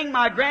anything.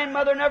 My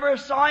grandmother never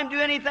saw Him do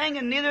anything,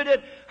 and neither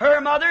did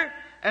her mother.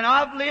 And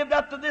I've lived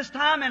up to this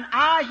time, and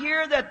I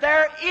hear that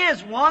there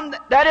is one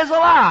that is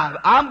alive.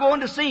 I'm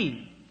going to see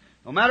Him.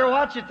 No matter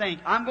what you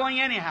think, I'm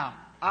going anyhow.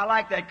 I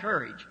like that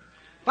courage.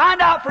 Find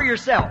out for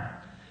yourself.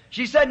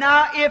 She said,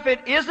 now, if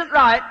it isn't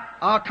right,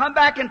 I'll come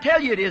back and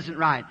tell you it isn't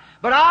right.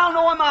 But I'll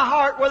know in my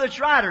heart whether it's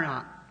right or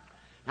not.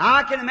 Now,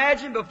 I can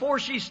imagine before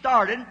she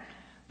started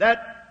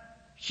that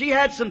she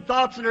had some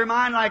thoughts in her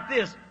mind like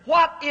this.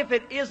 What if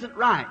it isn't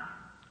right?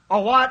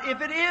 Or what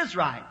if it is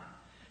right?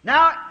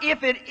 Now,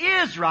 if it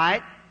is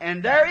right,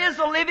 and there is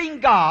a living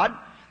God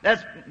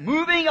that's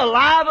moving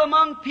alive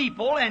among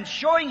people and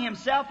showing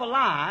Himself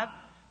alive,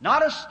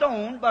 not a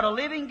stone, but a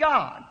living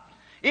God.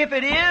 If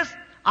it is,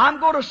 I'm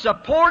going to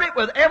support it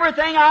with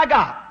everything I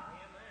got.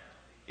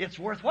 It's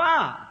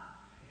worthwhile.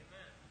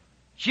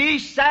 She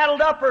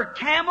saddled up her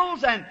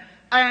camels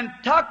and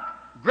took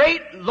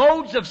great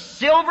loads of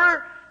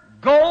silver,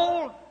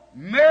 gold,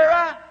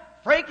 myrrh,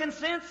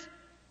 frankincense.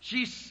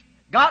 She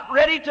got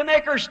ready to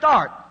make her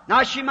start.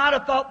 Now she might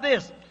have thought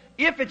this,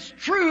 if it's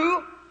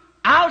true,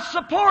 I'll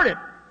support it.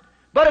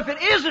 But if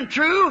it isn't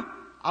true,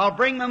 I'll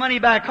bring my money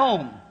back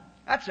home.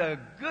 That's a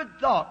good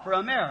thought for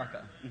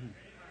America.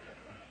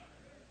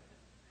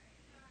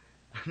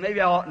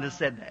 Maybe I oughtn't have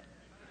said that.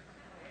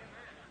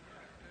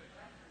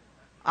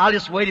 I'll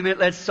just wait a minute,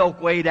 let's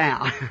soak way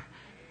down.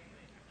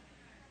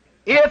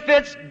 If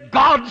it's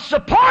God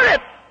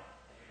supported,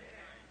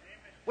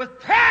 with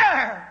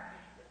prayer,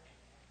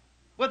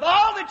 with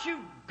all that you've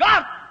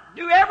got,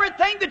 do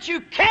everything that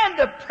you can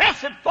to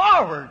press it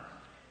forward.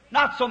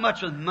 Not so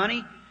much with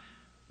money.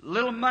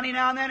 Little money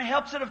now and then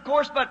helps it, of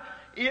course, but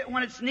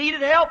when it's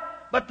needed help.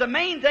 But the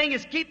main thing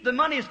is keep the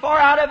money as far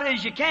out of it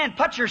as you can.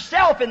 Put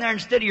yourself in there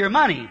instead of your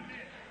money.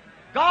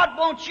 God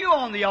wants you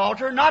on the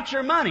altar, not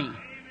your money.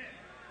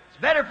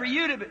 It's better for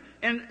you to be.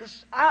 And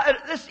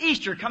this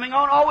Easter coming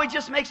on always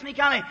just makes me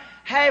kind of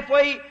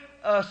halfway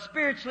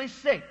spiritually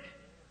sick.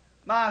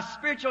 My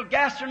spiritual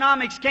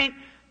gastronomics can't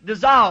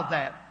dissolve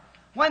that.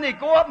 When they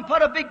go up and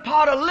put a big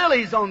pot of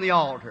lilies on the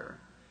altar.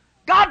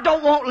 God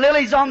don't want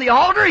lilies on the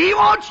altar. He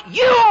wants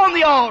you on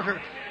the altar.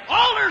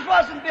 Altars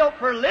wasn't built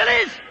for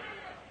lilies.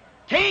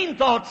 Cain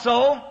thought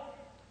so.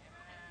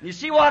 You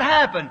see what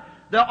happened?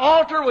 The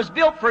altar was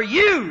built for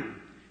you.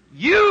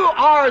 You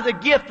are the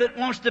gift that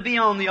wants to be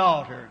on the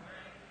altar.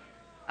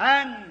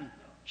 And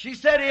she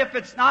said, if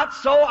it's not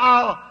so,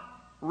 I'll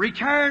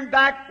return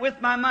back with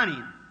my money.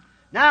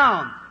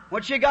 Now,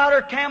 when she got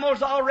her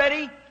camels all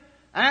ready,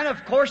 and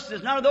of course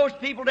there's none of those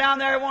people down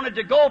there wanted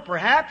to go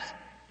perhaps.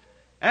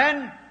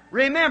 And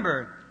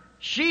remember,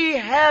 she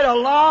had a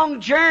long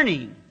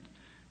journey.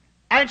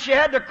 And she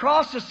had to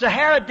cross the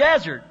Sahara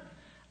Desert.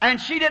 And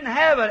she didn't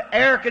have an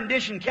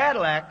air-conditioned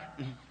Cadillac.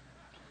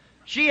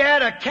 She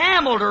had a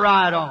camel to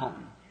ride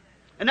on.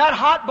 And that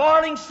hot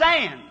boiling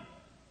sand.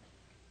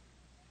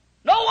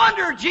 No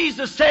wonder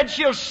Jesus said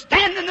she'll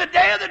stand in the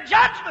day of the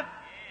judgment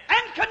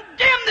and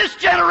condemn this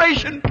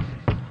generation.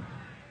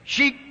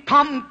 She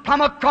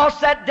come across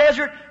that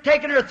desert,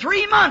 taking her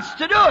 3 months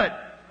to do it.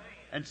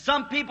 And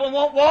some people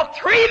won't walk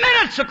 3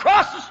 minutes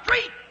across the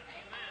street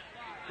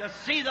to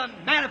see the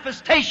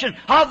manifestation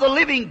of the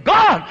living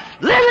God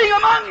living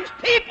among His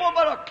people,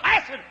 but will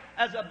class it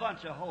as a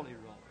bunch of holy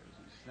rollers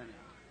and sinners.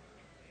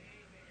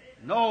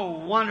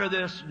 No wonder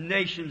this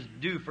nation's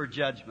due for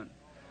judgment.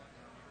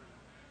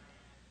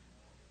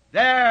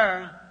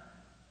 There,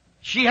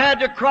 she had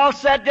to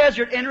cross that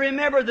desert. And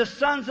remember, the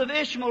sons of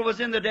Ishmael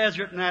was in the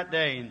desert in that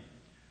day.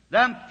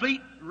 Them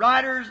fleet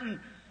riders and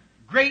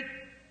great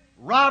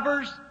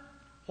robbers.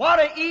 What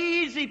an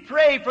easy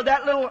prey for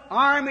that little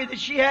army that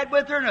she had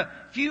with her and a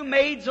few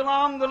maids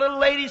along, the little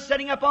lady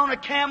sitting up on a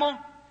camel.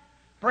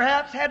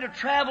 Perhaps had to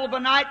travel by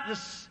night.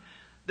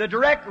 The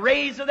direct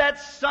rays of that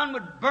sun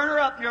would burn her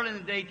up nearly in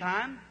the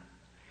daytime.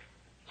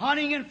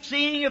 Hunting and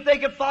seeing if they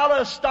could follow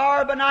a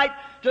star by night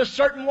to a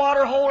certain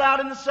water hole out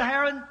in the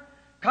Sahara,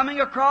 coming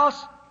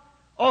across.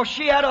 Oh,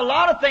 she had a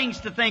lot of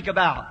things to think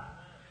about.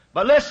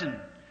 But listen,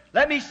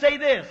 let me say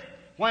this.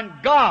 When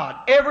God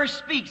ever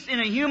speaks in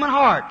a human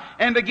heart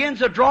and begins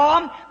to draw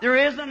them, there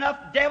isn't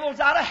enough devils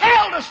out of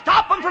hell to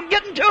stop them from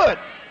getting to it.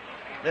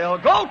 They'll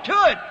go to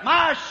it.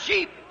 My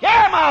sheep,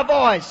 hear my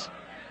voice.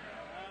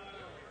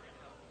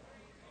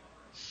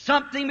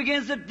 Something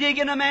begins to dig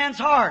in a man's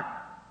heart.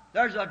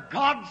 There's a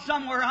God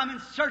somewhere. I'm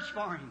in search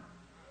for Him.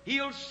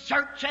 He'll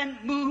search and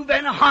move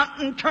and hunt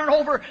and turn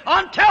over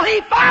until He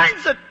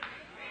finds it.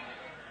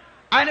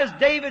 And as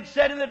David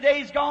said in the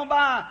days gone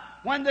by,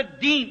 when the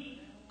deep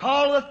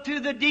calleth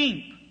to the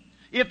deep.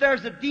 If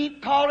there's a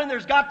deep calling,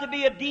 there's got to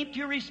be a deep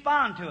to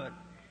respond to it.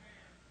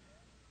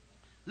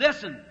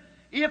 Listen,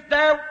 if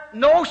there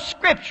no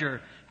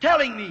Scripture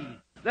telling me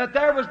that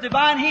there was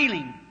divine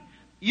healing,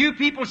 you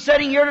people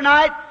sitting here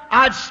tonight,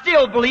 I'd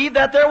still believe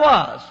that there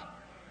was.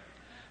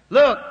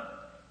 Look,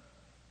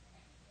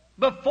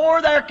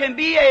 before there can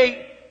be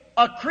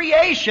a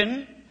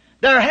creation,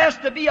 there has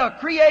to be a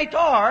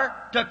creator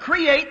to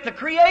create the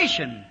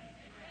creation.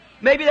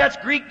 Maybe that's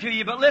Greek to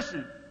you, but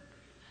listen.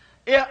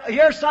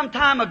 Here some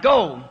time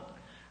ago,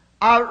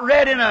 I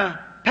read in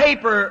a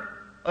paper,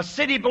 a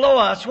city below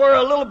us, where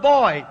a little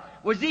boy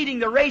was eating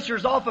the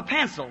erasers off of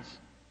pencils.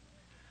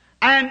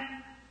 And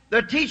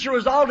the teacher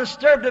was all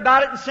disturbed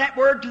about it and sent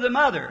word to the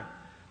mother.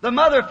 The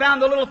mother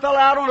found the little fellow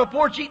out on the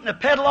porch eating a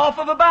pedal off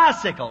of a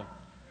bicycle.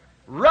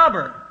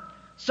 Rubber.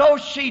 So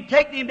she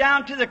taken him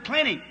down to the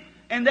clinic,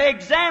 and they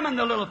examined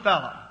the little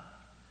fellow.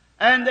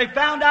 And they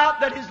found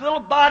out that his little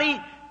body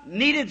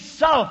needed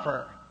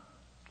sulfur.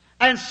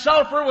 And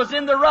sulfur was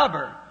in the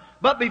rubber.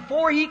 But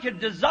before he could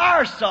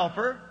desire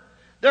sulfur,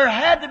 there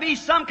had to be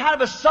some kind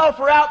of a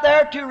sulfur out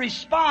there to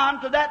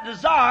respond to that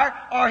desire,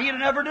 or he'd have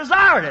never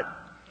desired it.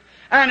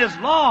 And as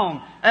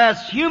long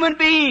as human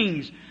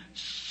beings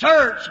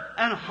search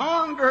and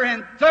hunger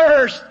and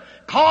thirst,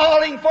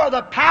 calling for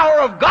the power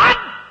of God,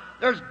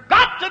 there's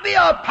got to be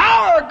a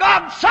power of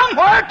God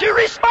somewhere to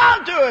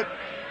respond to it.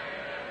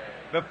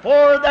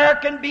 Before there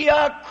can be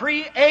a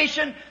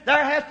creation,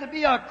 there has to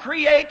be a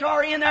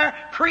creator in there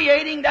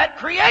creating that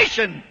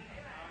creation.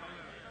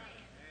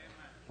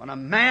 When a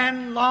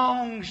man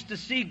longs to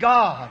see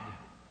God,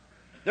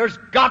 there's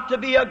got to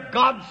be a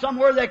God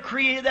somewhere that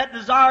created that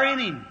desire in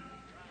him.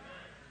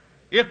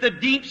 If the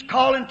deep's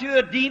calling to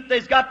a deep,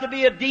 there's got to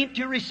be a deep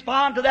to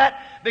respond to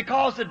that,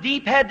 because the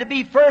deep had to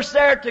be first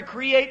there to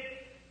create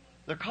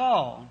the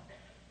call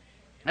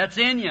that's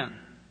in you.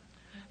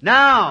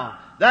 Now,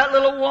 that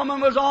little woman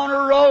was on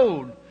her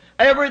road,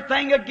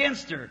 everything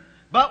against her.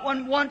 But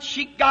when once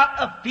she got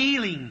a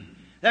feeling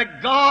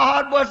that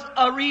God was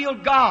a real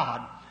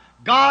God,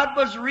 God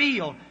was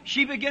real,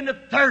 she began to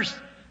thirst.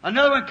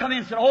 Another one come in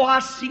and said, oh, I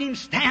seen him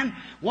stand.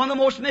 One of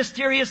the most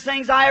mysterious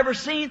things I ever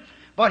seen.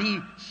 But he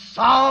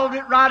solved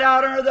it right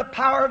out under the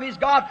power of his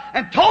God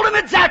and told him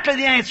exactly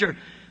the answer.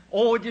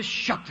 Oh, it just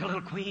shook the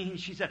little queen.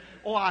 She said,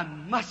 oh, I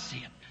must see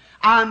it.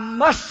 I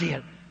must see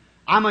it.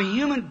 I'm a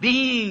human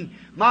being.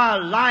 My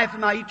life and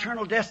my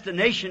eternal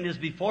destination is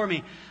before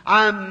me.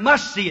 I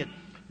must see it.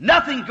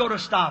 Nothing's going to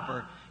stop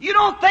her. You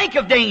don't think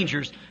of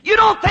dangers. You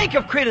don't think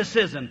of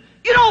criticism.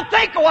 You don't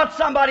think of what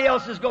somebody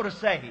else is going to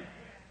say.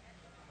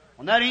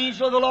 When that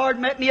angel of the Lord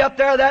met me up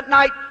there that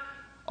night,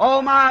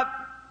 all my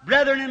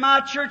brethren in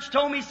my church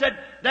told me, said,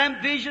 them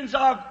visions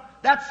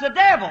that's the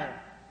devil.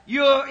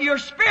 You're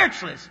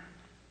spiritualist.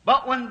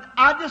 But when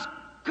I just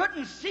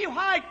couldn't see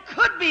why it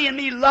could be in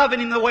me loving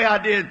him the way I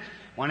did.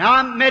 When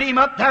I met him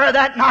up there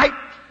that night,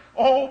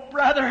 oh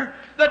brother,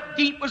 the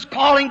deep was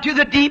calling to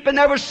the deep, and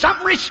there was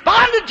something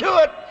responded to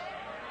it.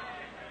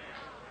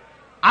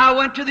 I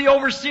went to the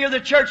overseer of the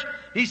church.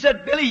 He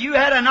said, Billy, you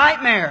had a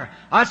nightmare.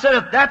 I said,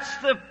 if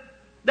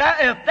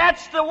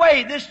that's the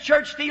way this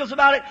church feels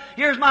about it,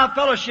 here's my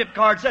fellowship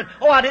card. Said,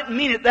 oh, I didn't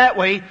mean it that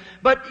way,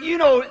 but you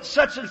know,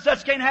 such and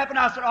such can't happen.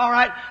 I said, all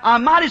right, I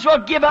might as well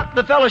give up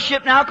the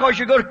fellowship now, because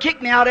you're going to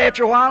kick me out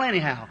after a while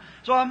anyhow.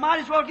 So I might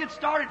as well get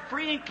started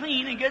free and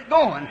clean and get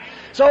going.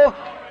 So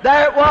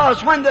there it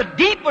was. When the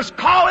deep was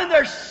calling,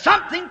 there's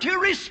something to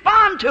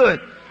respond to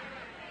it.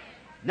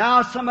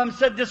 Now some of them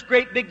said, this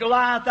great big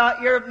Goliath out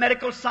here of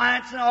medical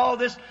science and all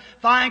this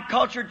fine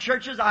cultured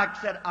churches. I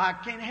said, I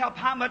can't help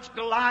how much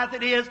Goliath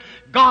it is.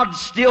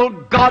 God's still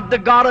God. The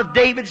God of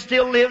David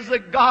still lives. The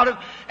God of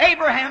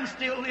Abraham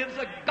still lives.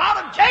 The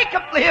God of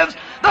Jacob lives.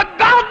 The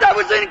God that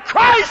was in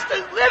Christ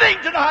is living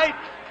tonight.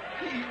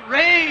 He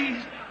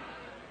raised.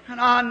 And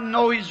I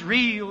know He's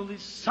real.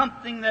 He's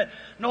something that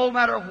no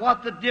matter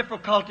what the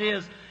difficulty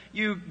is,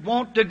 you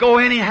want to go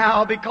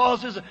anyhow,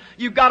 because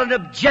you've got an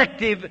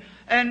objective.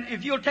 And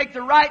if you'll take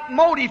the right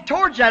motive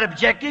towards that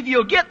objective,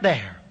 you'll get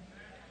there.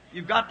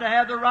 You've got to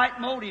have the right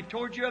motive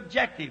towards your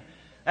objective.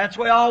 That's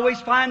where I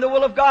always find the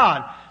will of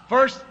God.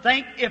 First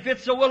think if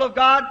it's the will of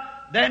God,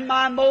 then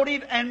my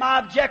motive and my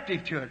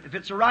objective to it. If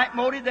it's the right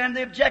motive, then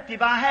the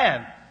objective I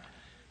have.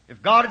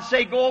 If God would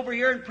say, go over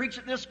here and preach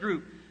at this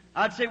group,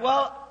 I'd say,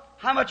 well,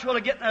 how much will I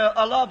get in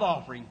a love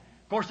offering?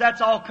 Of course, that's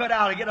all cut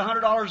out. I get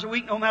 $100 a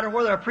week no matter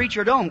whether I preach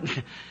or don't.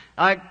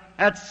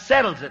 That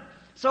settles it.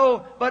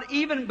 So, but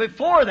even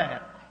before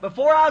that,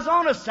 before I was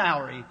on a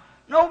salary,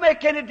 no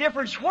make any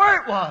difference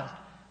where it was.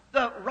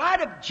 The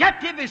right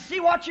objective is see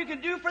what you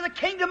can do for the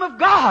kingdom of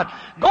God.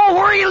 Go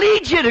where He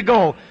leads you to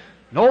go.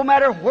 No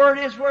matter where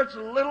it is, where it's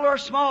little or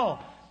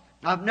small.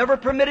 I've never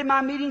permitted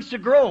my meetings to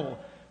grow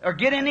or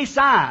get any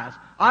size.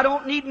 I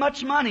don't need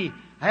much money.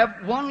 I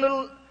have one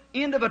little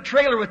end of a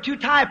trailer with 2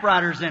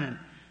 typewriters in it.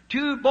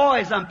 2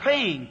 boys I'm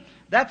paying.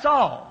 That's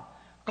all.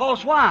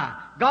 Because why?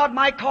 God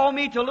might call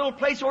me to a little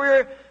place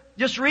where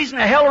just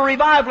recently held a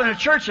revival in a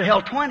church that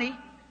held 20.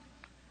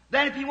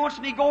 Then if He wants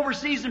me to go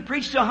overseas and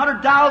preach to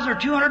 100,000 or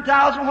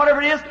 200,000,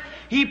 whatever it is,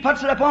 He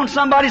puts it upon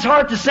somebody's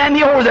heart to send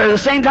me over there the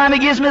same time He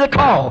gives me the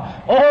call.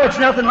 Oh, it's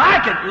nothing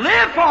like it.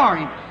 Live for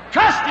Him.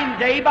 Trust Him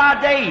day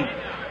by day.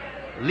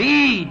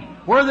 Lead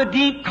where the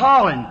deep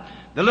calling.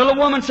 The little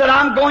woman said,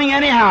 I'm going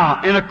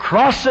anyhow, and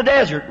across the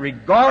desert,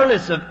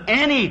 regardless of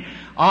any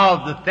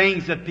of the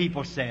things that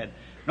people said.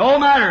 No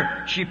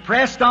matter, she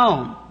pressed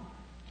on.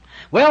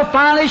 Well,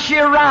 finally she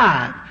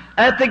arrived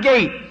at the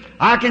gate.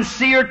 I can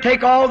see her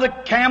take all the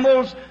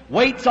camels'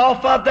 weights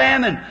off of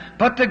them and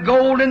put the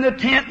gold in the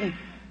tent. And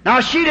now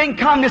she didn't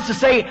come just to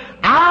say,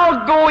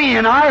 I'll go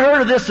in. I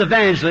heard of this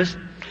evangelist.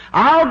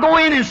 I'll go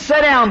in and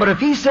sit down, but if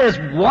he says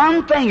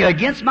one thing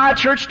against my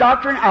church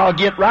doctrine, I'll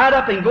get right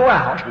up and go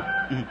out.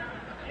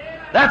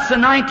 That's the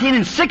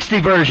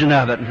 1960 version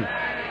of it.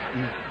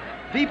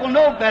 People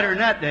know better than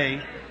that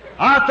day.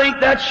 I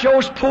think that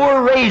shows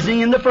poor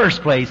raising in the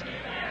first place.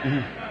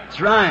 That's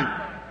right.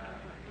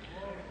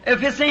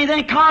 If it's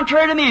anything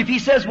contrary to me, if he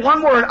says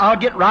one word, I'll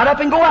get right up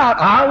and go out.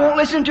 I won't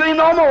listen to him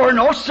no more.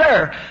 No,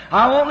 sir.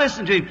 I won't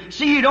listen to him.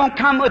 See, you don't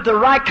come with the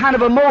right kind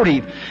of a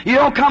motive. You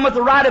don't come with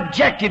the right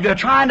objective. You're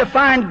trying to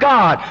find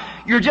God.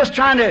 You're just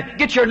trying to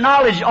get your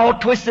knowledge all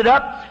twisted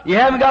up. You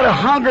haven't got a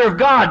hunger of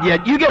God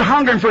yet. You get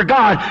hungering for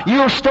God,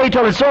 you'll stay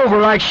till it's over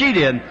like she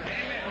did.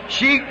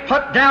 She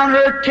put down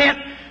her tent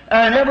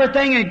and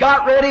everything and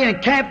got ready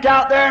and camped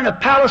out there in a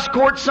palace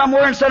court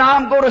somewhere and said,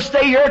 I'm going to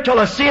stay here till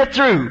I see it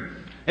through.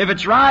 If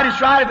it's right,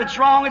 it's right. If it's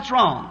wrong, it's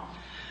wrong.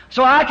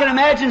 So I can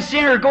imagine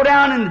seeing her go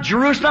down in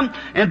Jerusalem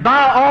and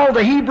buy all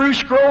the Hebrew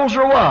scrolls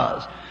there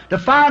was to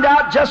find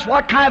out just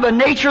what kind of a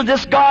nature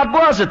this God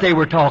was that they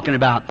were talking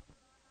about.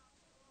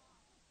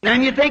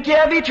 And you think you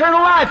have eternal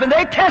life, and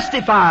they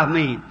testify of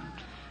me.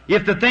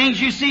 If the things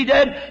you see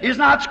dead is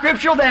not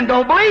scriptural, then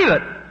don't believe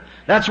it.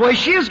 That's the way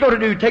she was going to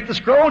do. Take the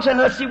scroll and say,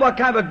 let's see what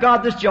kind of a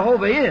God this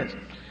Jehovah is.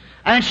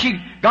 And she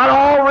got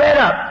all read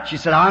up. She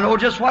said, I know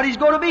just what he's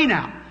going to be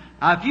now.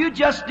 Now, if you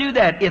just do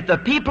that, if the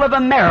people of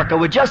America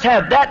would just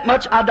have that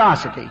much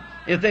audacity,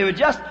 if they would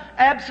just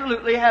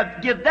absolutely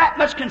give that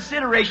much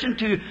consideration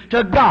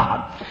to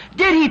God.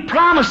 Did he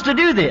promise to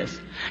do this?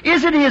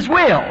 Is it his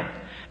will?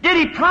 Did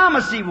he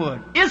promise he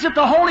would? Is it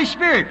the Holy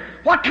Spirit?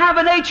 What kind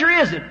of a nature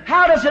is it?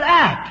 How does it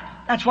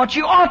act? That's what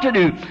you ought to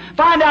do.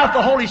 Find out if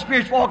the Holy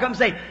Spirit's walk up and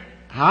say,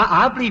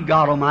 I believe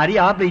God Almighty.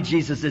 I believe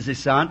Jesus is His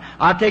Son.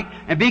 I take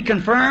and be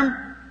confirmed.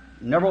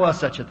 Never was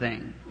such a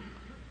thing.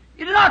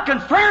 You're not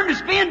confirmed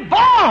as being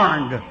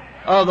born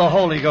of the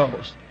Holy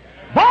Ghost.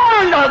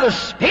 Born of the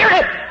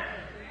Spirit.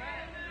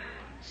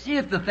 See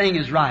if the thing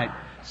is right.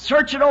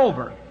 Search it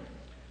over.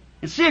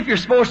 And see if you're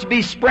supposed to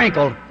be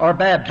sprinkled or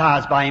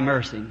baptized by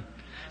immersing.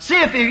 See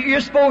if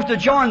you're supposed to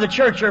join the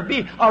church or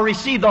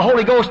receive the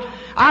Holy Ghost.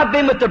 I've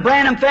been with the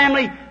Branham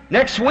family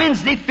next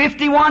Wednesday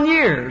 51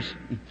 years.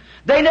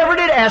 They never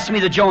did ask me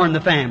to join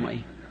the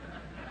family.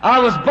 I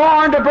was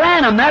born to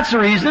Branham, that's the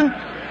reason.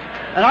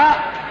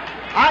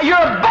 And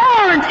you're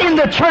born in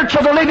the church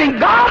of the living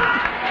God.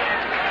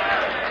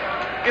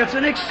 It's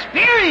an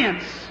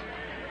experience.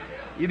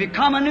 You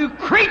become a new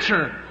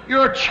creature.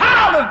 You're a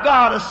child of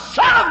God, a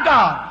son of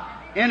God.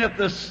 And if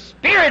the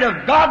Spirit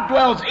of God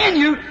dwells in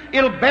you,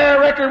 it'll bear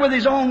record with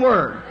His own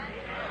Word.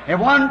 And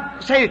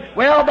one say,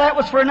 well, that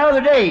was for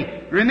another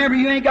day. Remember,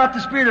 you ain't got the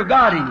Spirit of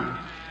God in you.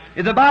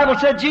 If the Bible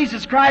said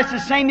Jesus Christ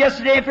is the same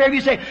yesterday and forever, you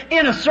say,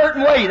 in a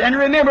certain way, then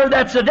remember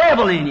that's the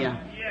devil in you.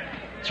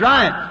 That's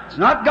right. It's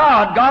not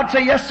God. God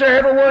say, yes, sir,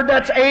 every word,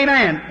 that's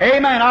amen.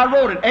 Amen. I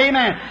wrote it.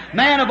 Amen.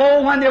 Man of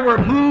old, when they were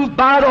moved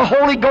by the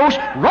Holy Ghost,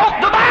 wrote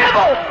the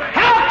Bible.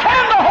 How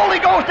can the Holy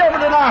Ghost ever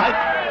deny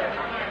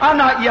it? I'm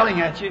not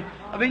yelling at you.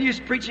 I've been used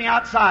to preaching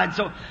outside,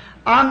 so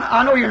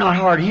I know you're not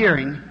hard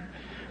hearing,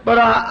 but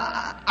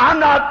I'm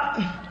not.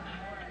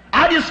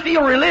 I just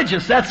feel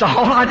religious. That's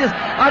all.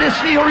 I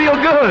just feel real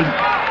good.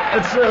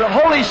 It's the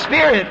Holy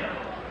Spirit,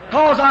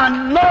 because I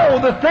know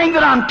the thing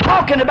that I'm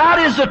talking about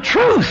is the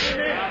truth.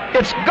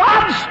 It's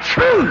God's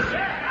truth.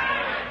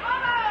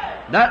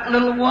 That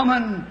little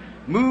woman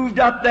moved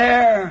up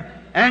there,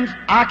 and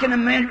I can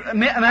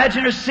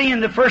imagine her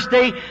seeing the first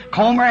day,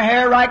 comb her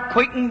hair right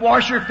quick and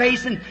wash her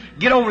face and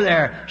get over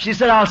there. She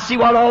said, I'll see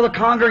what all the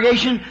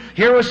congregation,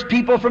 here was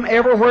people from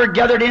everywhere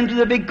gathered into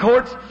the big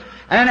courts.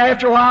 And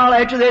after a while,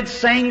 after they'd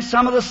sang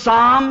some of the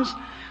Psalms,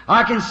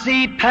 I can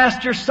see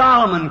Pastor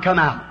Solomon come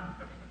out.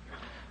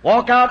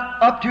 Walk out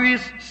up to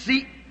his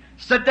seat,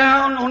 sit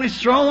down on his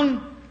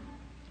throne,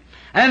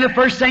 and the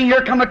first thing,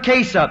 here come a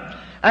case up.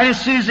 And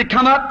as soon as it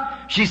come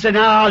up, she said,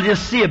 now I'll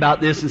just see about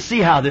this and see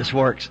how this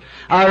works.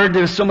 I heard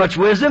there was so much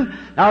wisdom.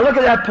 Now look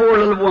at that poor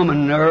little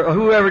woman, or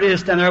whoever it is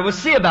standing there. We'll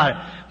see about it.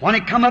 When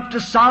it come up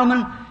to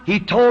Solomon, he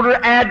told her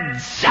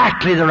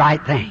exactly the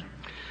right thing.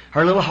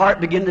 Her little heart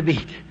began to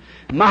beat.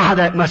 My,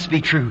 that must be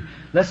true.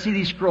 Let's see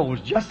these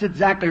scrolls. Just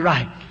exactly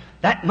right.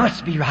 That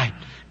must be right.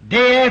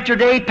 Day after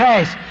day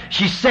passed.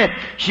 She sat.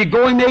 She'd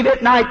go in maybe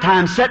at night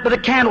time, sit by the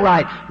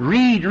candlelight,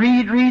 read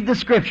the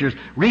Scriptures,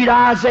 read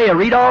Isaiah,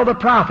 read all the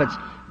prophets,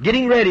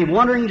 getting ready,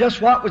 wondering just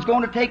what was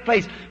going to take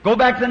place. Go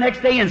back the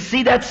next day and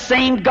see that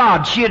same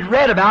God she had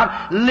read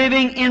about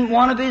living in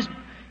one of His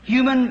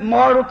human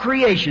mortal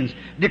creations,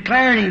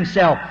 declaring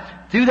Himself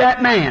through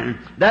that man.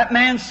 That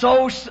man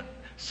so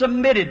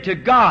submitted to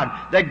God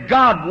that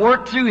God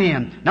worked through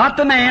him. Not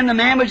the man. The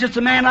man was just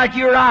a man like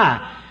you or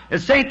I.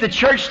 It ain't the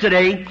church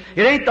today.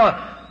 It ain't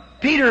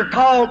Peter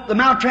called the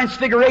Mount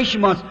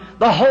Transfiguration once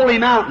the Holy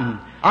Mountain.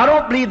 I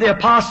don't believe the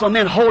apostle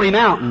meant Holy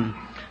Mountain,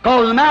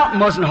 because the mountain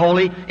wasn't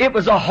holy. It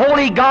was a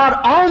holy God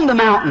on the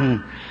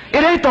mountain.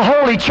 It ain't the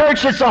holy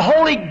church. It's the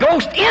Holy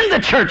Ghost in the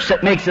church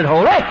that makes it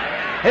holy.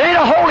 It ain't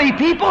a holy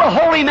people, a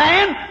holy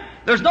man.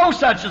 There's no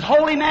such as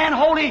holy man,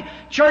 holy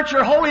church,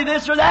 or holy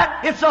this or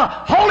that. It's a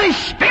Holy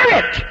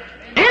Spirit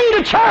in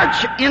the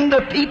church, in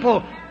the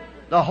people.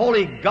 The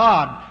Holy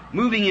God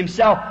moving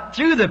Himself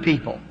through the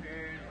people.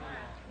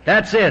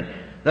 That's it.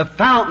 The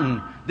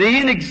fountain, the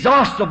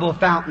inexhaustible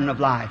fountain of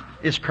life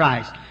is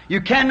Christ.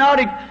 You cannot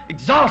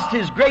exhaust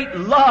His great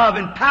love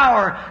and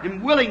power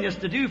and willingness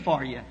to do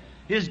for you.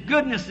 His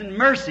goodness and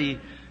mercy,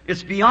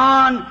 it's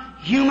beyond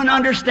human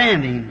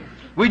understanding.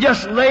 We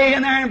just lay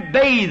in there and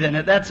bathe in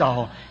it, that's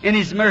all, in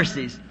His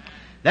mercies.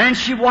 Then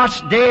she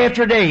watched day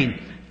after day.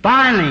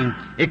 Finally,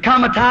 it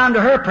come a time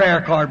to her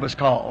prayer card was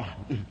called.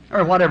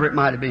 Or whatever it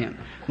might have been.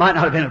 Might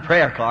not have been a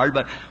prayer card,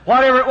 but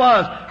whatever it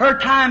was, her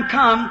time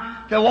come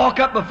to walk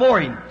up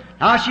before Him.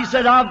 Now she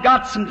said, I've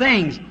got some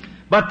things.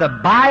 But the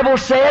Bible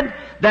said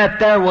that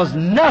there was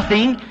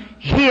nothing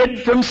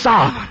hid from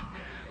Solomon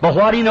but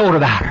what he knowed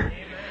about her.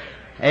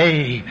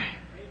 Amen.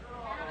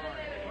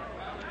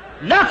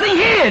 Nothing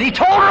hid. He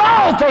told her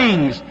all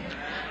things.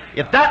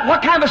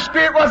 What kind of a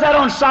spirit was that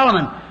on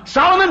Solomon?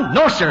 Solomon?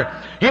 No, sir.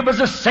 It was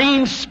the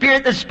same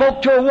spirit that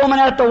spoke to a woman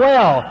at the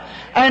well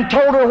and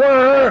told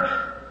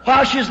her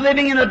while she was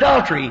living in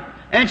adultery,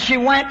 And she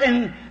went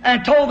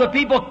and told the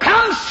people,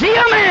 come see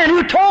a man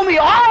who told me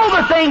all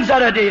the things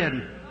that I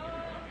did.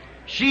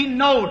 She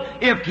knowed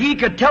if he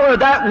could tell her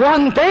that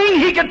one thing,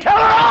 he could tell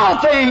her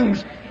all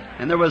things.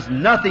 And there was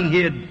nothing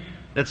hid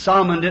that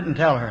Solomon didn't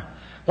tell her.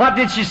 What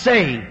did she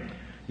say?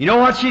 You know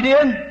what she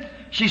did?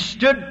 She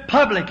stood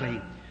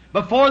publicly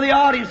before the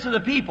audience of the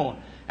people,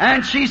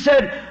 and she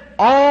said,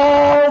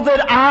 all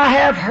that I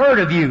have heard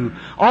of you,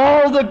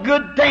 all the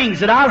good things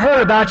that I've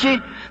heard about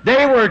you,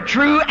 they were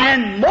true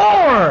and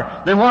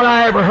more than what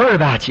I ever heard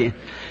about you.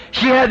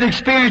 She had the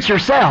experience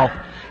herself.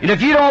 And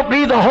if you don't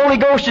believe the Holy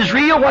Ghost is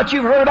real, what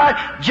you've heard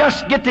about,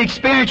 just get the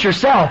experience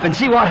yourself and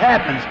see what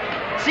happens.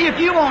 See if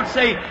you won't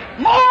say,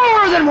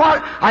 more than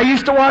what... I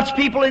used to watch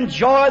people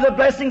enjoy the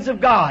blessings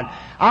of God.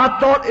 I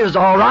thought it was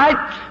all right,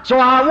 so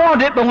I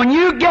wanted it, but when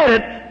you get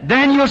it,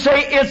 then you'll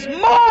say, it's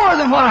more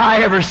than what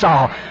I ever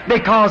saw,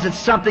 because it's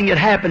something that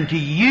happened to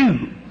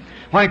you.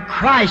 When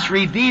Christ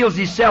reveals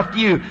Himself to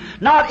you,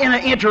 not in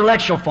an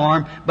intellectual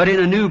form, but in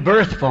a new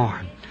birth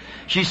form.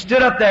 She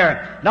stood up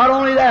there. Not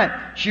only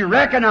that, she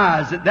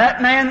recognized that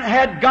that man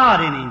had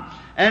God in him,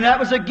 and that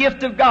was a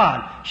gift of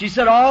God. She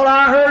said, all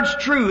I heard's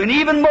true, and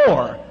even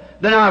more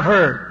than I've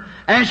heard.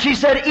 And she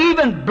said,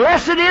 even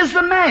blessed is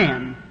the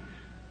man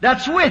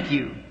that's with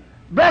you.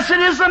 Blessed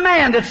is the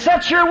man that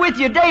sits here with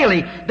you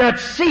daily, that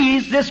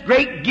sees this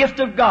great gift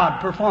of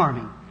God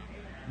performing.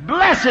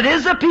 Blessed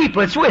is the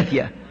people that's with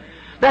you,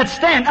 that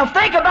stand. Now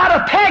think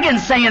about a pagan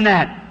saying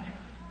that.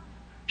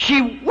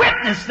 She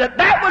witnessed that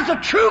that was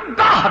a true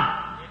God.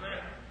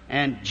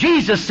 And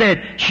Jesus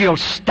said, she'll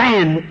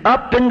stand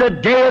up in the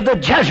day of the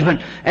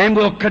judgment and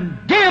will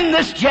condemn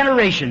this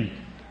generation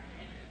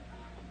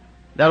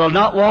that'll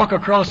not walk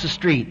across the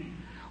street,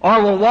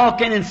 or will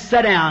walk in and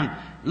sit down,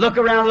 look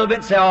around a little bit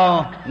and say,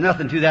 oh,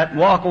 nothing to that, and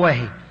walk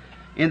away.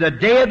 In the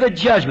day of the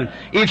judgment,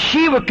 if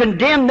she would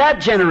condemn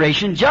that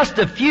generation just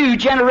a few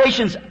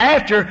generations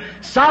after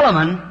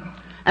Solomon,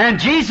 and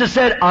Jesus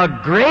said, a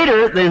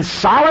greater than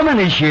Solomon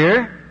is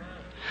here,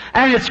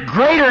 and it's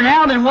greater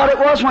now than what it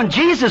was when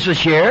Jesus was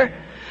here.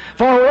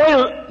 For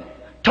we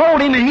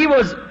told him that he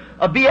was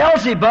a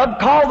Beelzebub,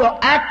 called the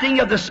acting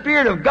of the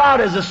Spirit of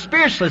God as a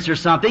spiritualist or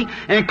something,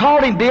 and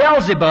called him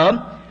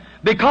Beelzebub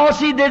because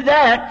he did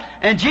that.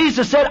 And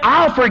Jesus said,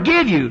 I'll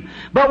forgive you.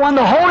 But when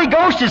the Holy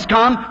Ghost has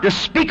come to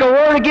speak a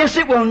word against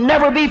it, will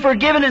never be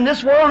forgiven in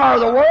this world nor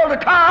the world to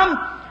come.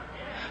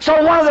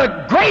 So one of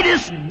the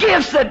greatest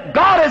gifts that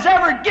God has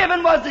ever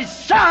given was His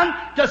Son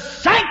to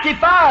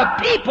sanctify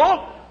a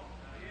people,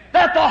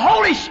 that the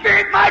Holy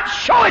Spirit might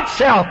show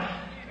itself.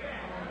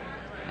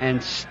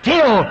 And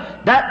still,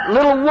 that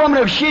little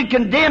woman, if she'd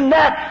condemned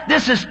that,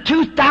 this is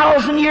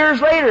 2,000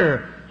 years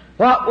later.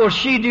 What will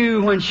she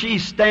do when she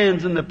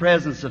stands in the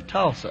presence of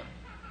Tulsa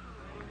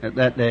at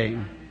that day?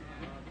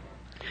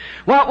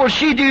 What will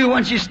she do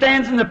when she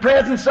stands in the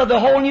presence of the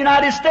whole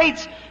United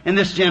States in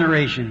this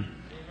generation?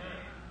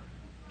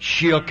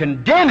 She'll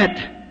condemn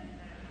it.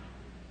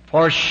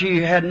 For she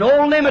had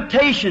no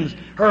limitations.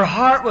 Her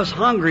heart was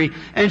hungry,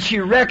 and she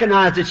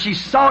recognized it. She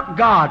sought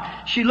God.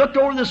 She looked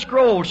over the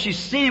scroll. She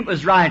seen it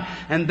was right,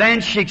 and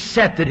then she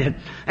accepted it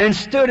and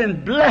stood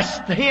and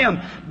blessed Him,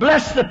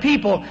 blessed the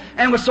people,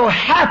 and was so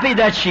happy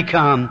that she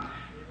come.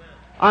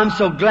 I'm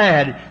so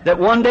glad that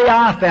one day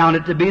I found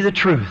it to be the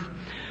truth.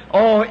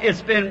 Oh,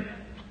 it's been,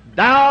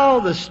 Thou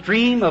the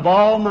stream of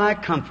all my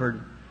comfort,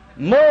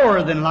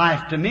 more than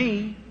life to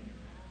me.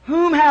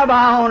 Whom have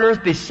I on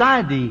earth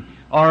beside Thee?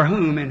 Or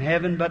whom in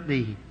heaven but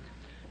Thee?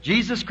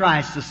 Jesus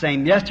Christ, the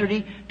same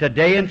yesterday,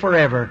 today, and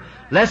forever.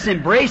 Let's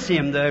embrace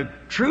Him, the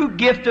true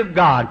gift of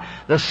God,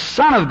 the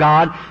Son of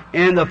God,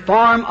 in the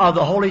form of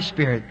the Holy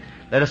Spirit.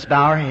 Let us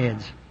bow our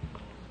heads.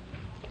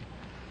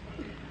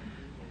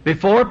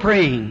 Before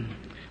praying,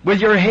 with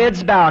your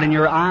heads bowed and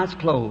your eyes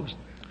closed,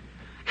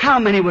 how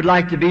many would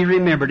like to be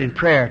remembered in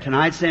prayer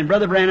tonight, saying,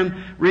 Brother Branham,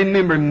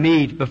 remember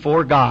me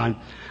before God.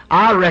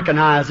 I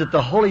recognize that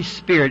the Holy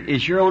Spirit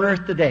is here on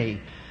earth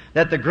today,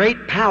 that the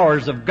great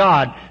powers of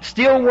God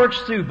still works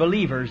through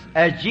believers,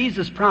 as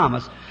Jesus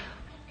promised.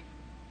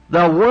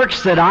 The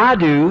works that I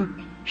do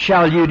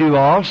shall you do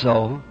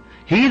also.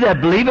 He that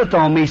believeth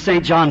on me,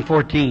 St. John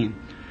 14.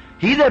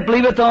 He that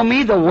believeth on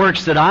me, the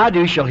works that I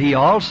do shall he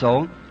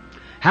also.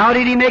 How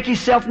did He make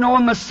Himself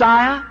known,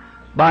 Messiah?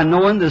 By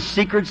knowing the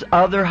secrets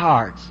of their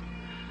hearts.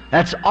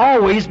 That's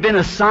always been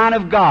a sign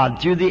of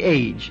God through the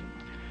age.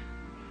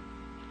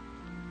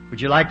 Would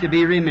you like to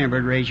be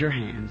remembered? Raise your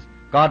hands.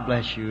 God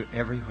bless you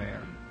everywhere.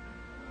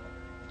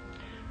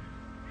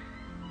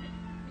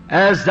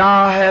 As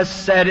Thou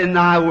hast said in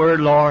Thy word,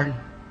 Lord,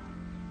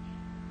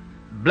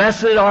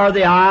 blessed are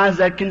the eyes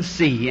that can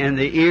see and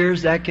the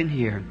ears that can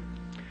hear.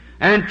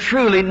 And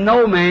truly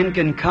no man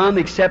can come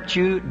except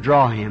You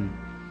draw him.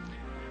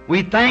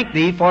 We thank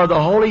Thee for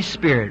the Holy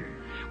Spirit.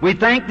 We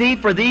thank Thee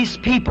for these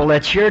people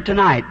that's here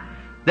tonight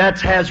that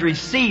has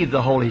received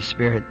the Holy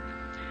Spirit.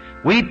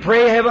 We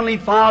pray, Heavenly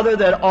Father,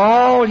 that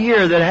all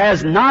here that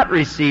has not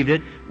received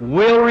it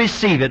will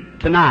receive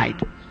it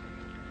tonight.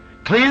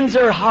 Cleanse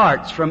their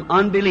hearts from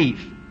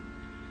unbelief.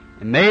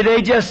 And may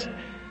they just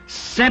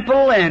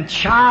simple and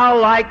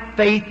childlike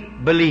faith,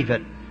 believe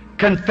it.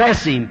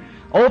 Confess Him.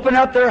 Open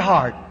up their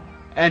heart,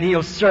 and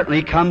He'll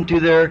certainly come to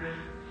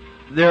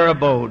their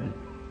abode.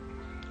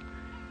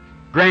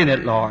 Grant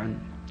it, Lord.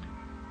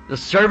 The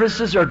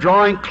services are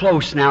drawing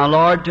close now,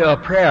 Lord, to a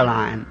prayer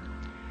line.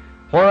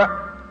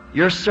 For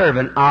your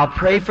servant, I'll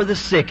pray for the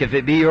sick if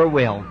it be your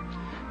will.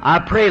 I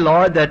pray,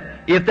 Lord,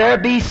 that if there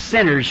be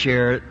sinners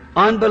here,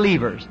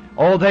 unbelievers,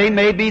 oh, they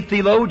may be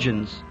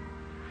theologians,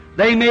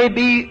 they may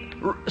be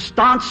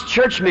staunch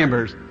church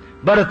members,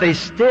 but if they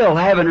still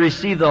haven't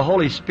received the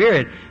Holy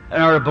Spirit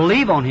or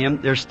believe on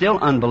Him, they're still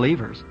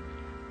unbelievers.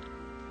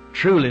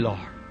 Truly, Lord.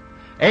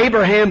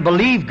 Abraham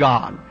believed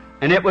God,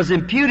 and it was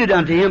imputed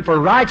unto him for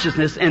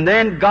righteousness, and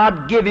then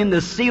God gave him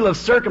the seal of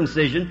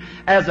circumcision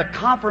as a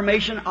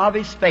confirmation of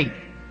his faith.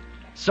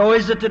 So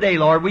is it today,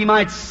 Lord. We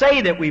might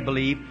say that we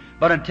believe,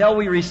 but until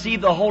we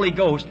receive the Holy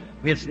Ghost,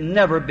 it's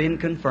never been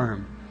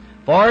confirmed.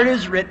 For it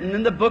is written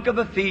in the book of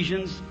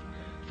Ephesians,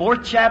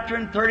 4th chapter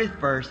and 30th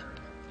verse,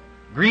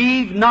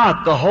 grieve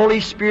not the Holy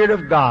Spirit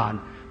of God,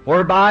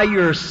 whereby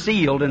you're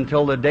sealed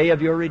until the day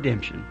of your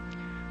redemption.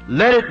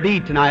 Let it be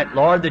tonight,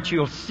 Lord, that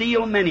you'll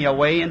seal many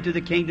away into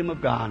the kingdom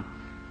of God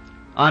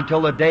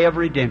until the day of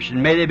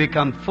redemption. May they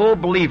become full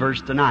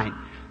believers tonight,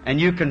 and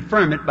you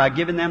confirm it by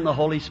giving them the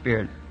Holy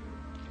Spirit.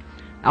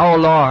 Oh,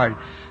 Lord,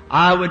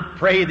 I would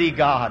pray Thee,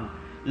 God,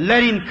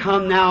 let Him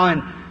come now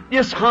and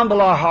just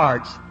humble our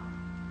hearts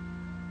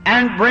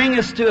and bring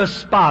us to a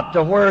spot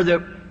to where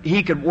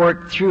He could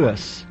work through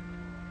us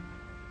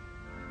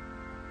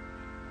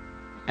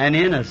and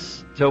in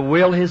us to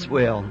will His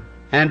will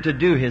and to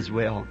do His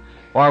will.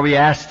 For we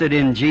asked it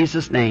in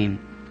Jesus' name.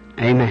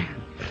 Amen.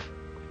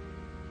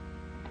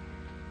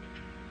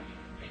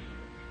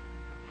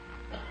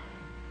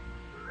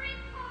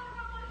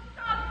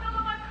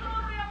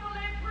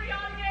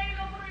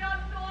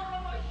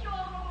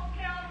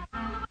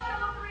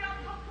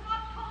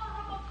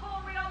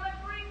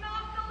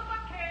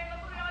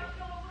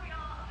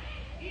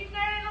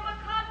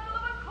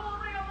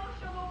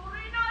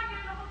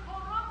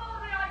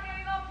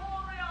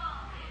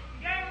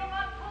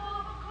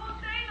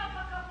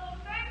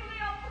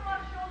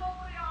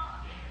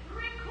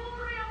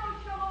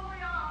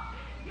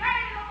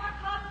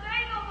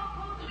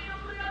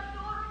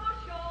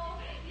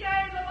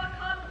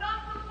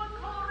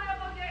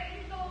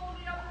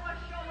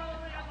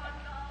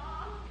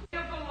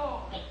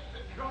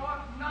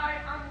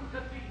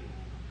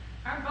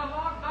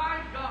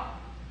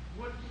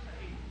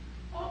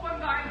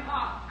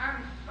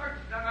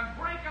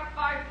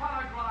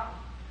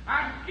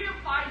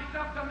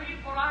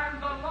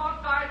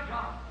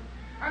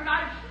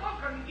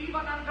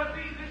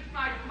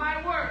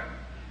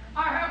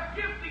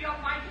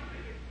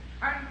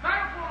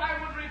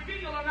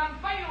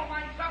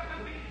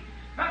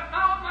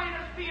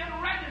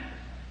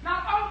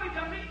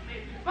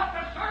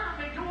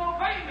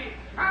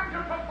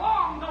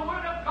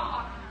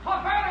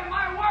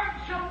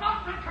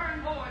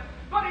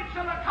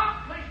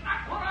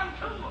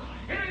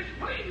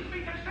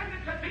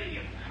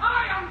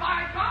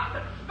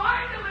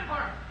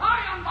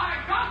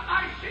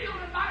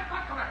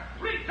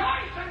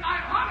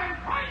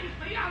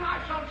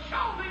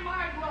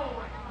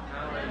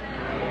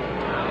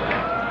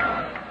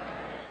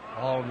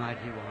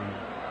 Almighty One.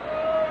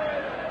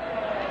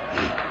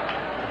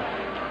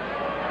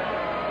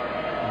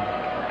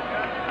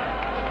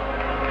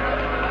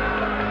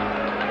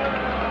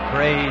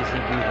 Praise be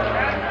the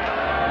Lord.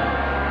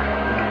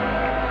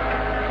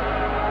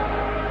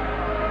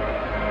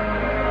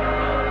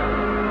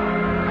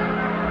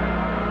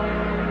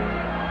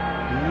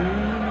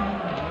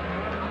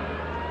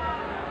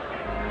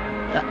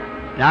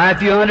 Now,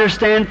 if you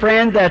understand,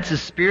 friend, that's the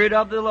Spirit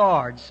of the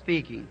Lord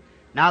speaking.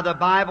 Now, the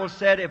Bible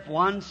said if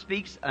one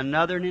speaks,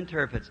 another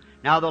interprets.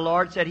 Now, the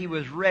Lord said He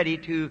was ready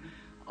to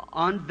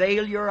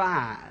unveil your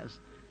eyes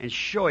and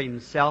show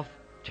Himself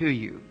to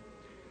you.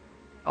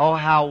 Oh,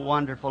 how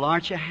wonderful.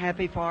 Aren't you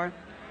happy for it?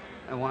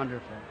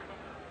 Wonderful.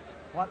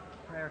 What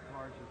prayer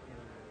cards are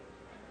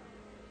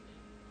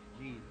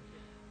given?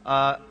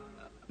 Jesus.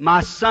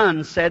 My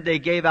son said they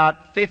gave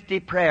out 50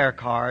 prayer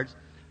cards,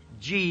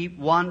 G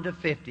 1 to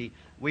 50.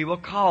 We will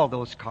call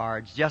those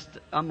cards just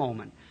a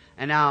moment.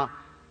 And now,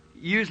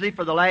 usually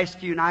for the last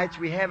few nights,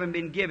 we haven't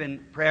been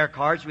given prayer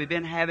cards. We've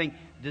been having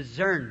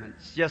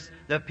discernments, just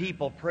the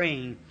people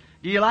praying.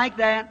 Do you like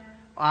that?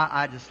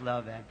 I just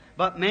love that.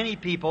 But many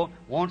people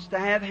wants to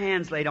have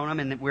hands laid on them,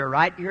 and we're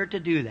right here to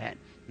do that.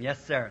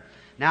 Yes, sir.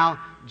 Now,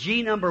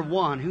 G number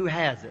 1, who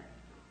has it?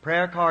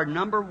 Prayer card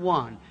number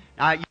 1.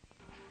 Now,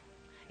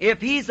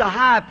 if He's a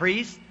high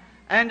priest,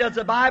 and does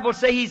the Bible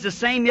say He's the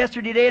same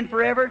yesterday, today, and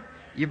forever?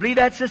 You believe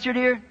that, sister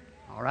dear?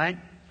 All right.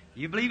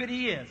 You believe it,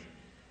 He is.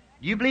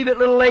 You believe it,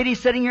 little lady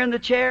sitting here in the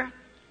chair?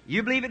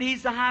 You believe it,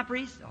 He's the high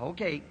priest?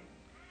 Okay.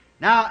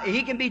 Now,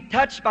 He can be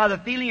touched by the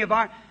feeling of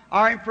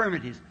our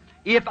infirmities.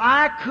 If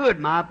I could,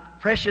 my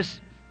precious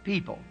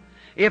people,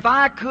 if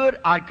I could,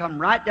 I'd come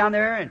right down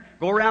there and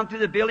go around through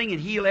the building and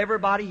heal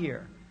everybody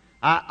here.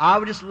 I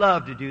would just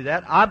love to do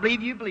that. I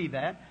believe you believe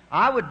that.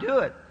 I would do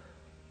it.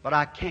 But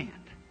I can't.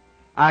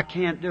 I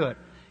can't do it.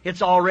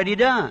 It's already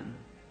done.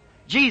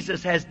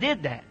 Jesus has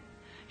did that.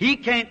 He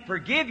can't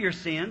forgive your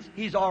sins.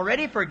 He's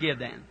already forgiven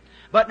them.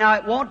 But now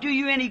it won't do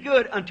you any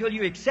good until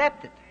you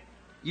accept it.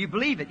 You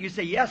believe it. You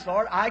say, yes,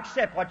 Lord, I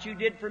accept what you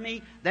did for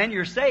me. Then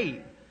you're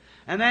saved.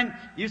 And then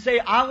you say,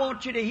 I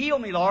want you to heal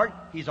me, Lord.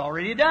 He's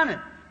already done it.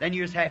 Then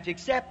you just have to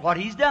accept what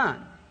He's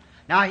done.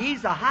 Now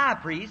He's the high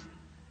priest,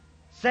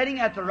 sitting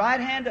at the right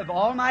hand of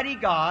Almighty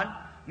God,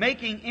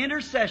 making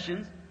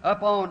intercessions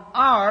upon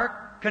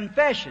our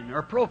confession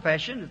or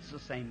profession. It's the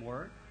same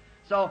word.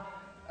 So,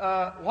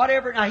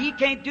 whatever. Now He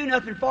can't do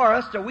nothing for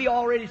us, so we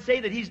already say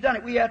that He's done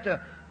it. We have to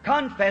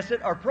confess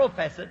it or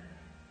profess it,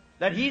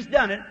 that He's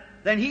done it.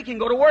 Then He can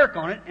go to work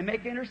on it and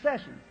make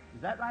intercessions.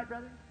 Is that right,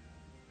 brother?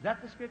 Is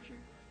that the Scripture?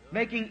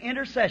 Making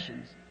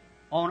intercessions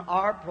on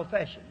our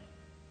profession.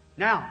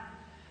 Now,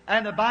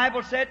 and the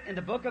Bible said in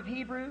the book of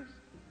Hebrews,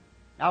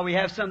 now we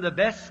have some of the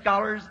best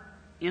scholars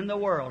in the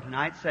world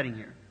tonight sitting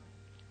here.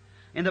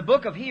 In the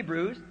book of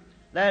Hebrews,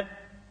 that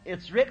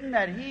it's written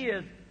that He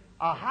is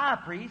a high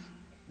priest,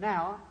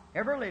 now,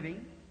 ever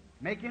living,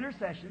 make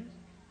intercessions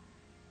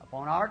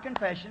upon our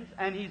confessions,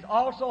 and He's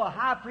also a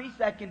high priest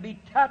that can be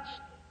touched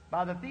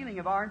by the feeling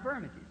of our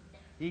infirmities.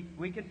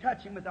 We can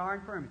touch Him with our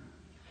infirmities.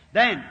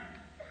 Then,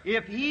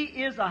 if He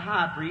is a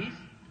high priest,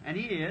 and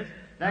He is,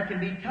 that can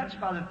be touched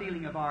by the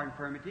feeling of our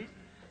infirmities,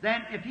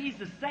 then if He's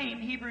the same,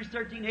 Hebrews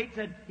 13:8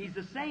 said, He's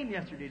the same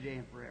yesterday, today,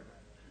 and forever.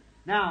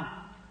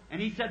 Now,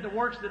 and He said, the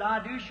works that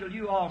I do shall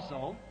you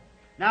also.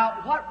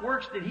 Now, what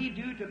works did He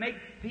do to make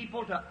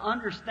people to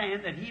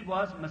understand that He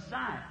was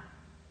Messiah?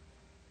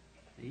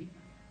 See?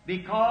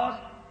 Because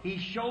He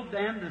showed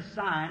them the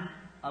sign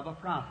of a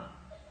prophet.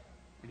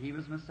 And He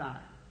was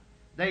Messiah.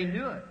 They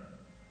knew it.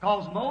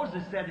 Because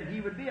Moses said that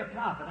He would be a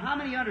prophet. How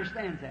many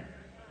understands that?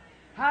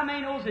 How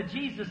many knows that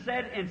Jesus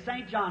said in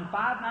St. John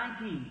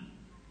 5:19,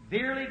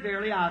 Verily,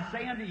 verily, I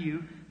say unto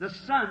you, the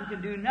Son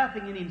can do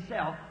nothing in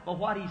Himself but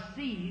what He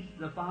sees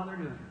the Father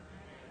doing.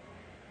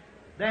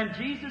 Then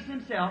Jesus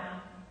Himself,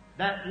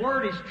 that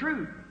Word is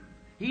true.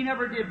 He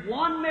never did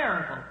one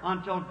miracle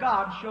until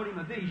God showed Him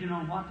a vision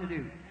on what to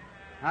do.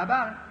 How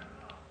about it?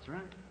 That's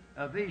right.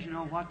 A vision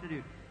on what to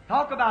do.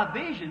 Talk about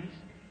visions.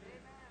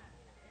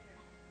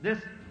 This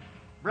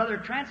brother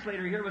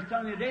translator here was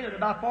telling me today that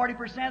about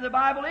 40% of the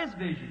Bible is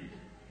visions.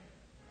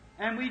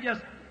 And we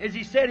just, as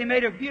he said, he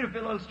made a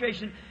beautiful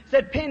illustration.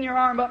 Said, pin your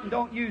arm up and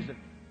don't use it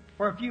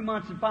for a few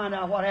months and find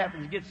out what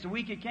happens. It gets so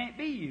weak it can't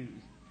be used.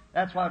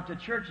 That's what the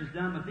church has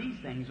done with these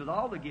things, with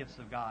all the gifts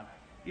of God.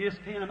 You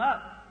just pin them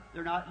up.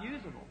 They're not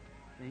usable.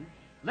 See?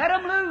 Let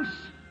them loose.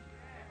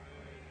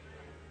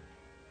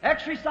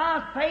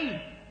 Exercise faith.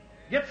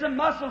 Get some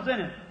muscles in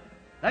it.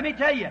 Let me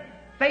tell you,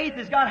 faith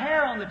has got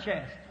hair on the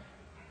chest.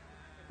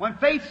 When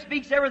faith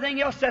speaks,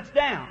 everything else sets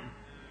down.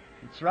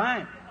 That's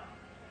right.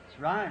 That's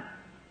right.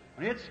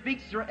 When it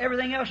speaks,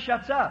 everything else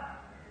shuts up.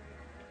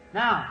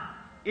 Now,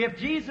 if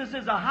Jesus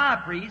is a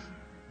high priest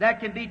that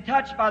can be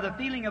touched by the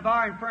feeling of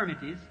our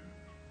infirmities,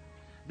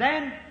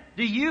 then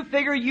do you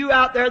figure, you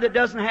out there that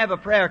doesn't have a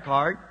prayer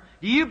card,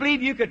 do you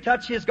believe you could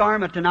touch His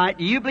garment tonight?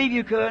 Do you believe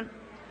you could?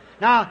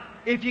 Now,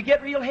 if you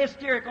get real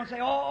hysterical and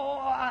say,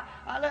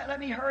 let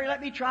me hurry, let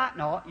me try.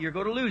 No, you're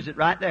going to lose it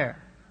right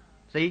there.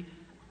 See?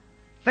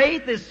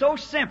 Faith is so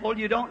simple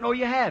you don't know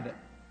you have it.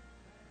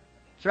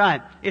 That's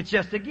right. It's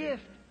just a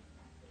gift.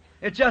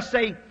 It's just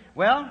saying,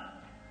 well,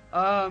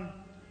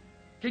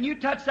 can you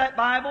touch that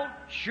Bible?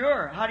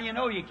 Sure. How do you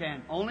know you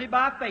can? Only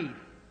by faith.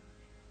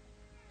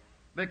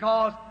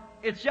 Because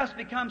it's just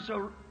become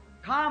so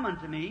common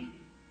to me,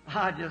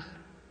 I just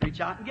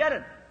reach out and get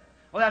it.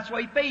 Well, that's the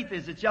way faith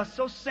is. It's just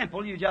so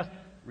simple, you just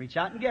reach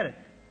out and get it.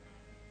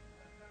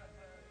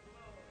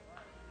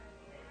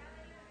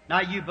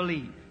 Now you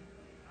believe.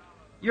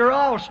 You're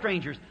all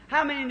strangers.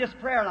 How many in this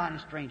prayer line are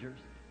strangers?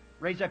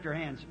 Raise up your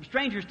hands.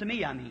 Strangers to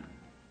me, I mean.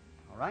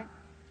 All right?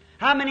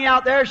 How many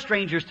out there are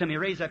strangers to me?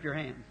 Raise up your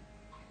hands.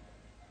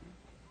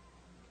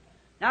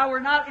 Now,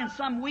 we're not in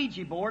some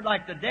Ouija board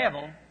like the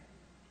devil.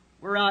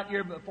 We're out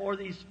here before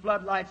these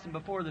floodlights and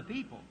before the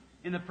people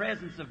in the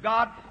presence of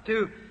God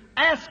to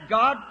ask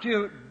God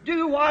to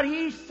do what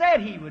He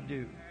said He would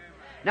do.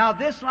 Now,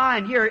 this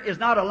line here is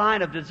not a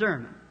line of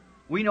discernment.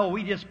 We know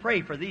we just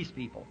pray for these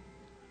people.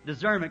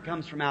 Discernment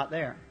comes from out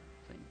there.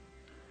 See?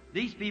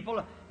 These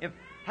people,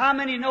 how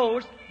many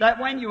knows that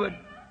when you would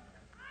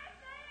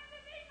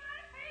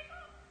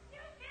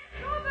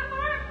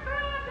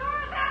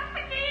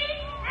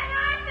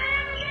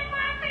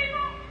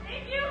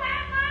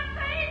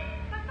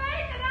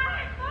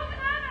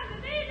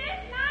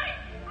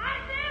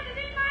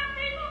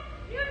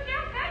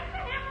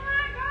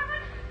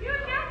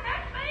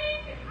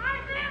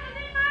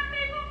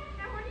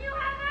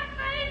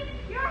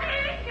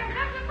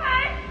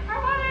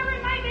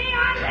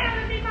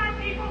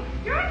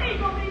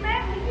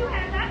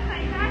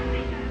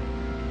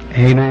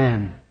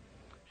Amen.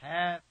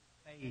 Have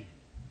faith.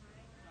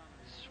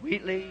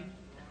 Sweetly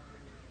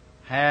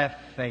have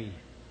faith.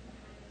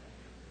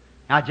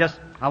 Now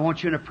I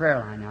want you in a prayer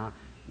line now.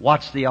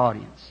 Watch the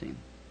audience, see?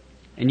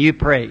 And you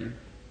pray.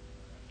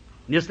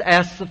 Just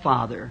ask the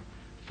Father,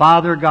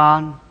 Father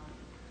God,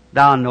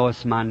 Thou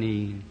knowest my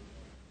need.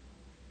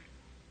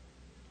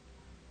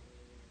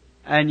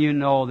 And you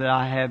know that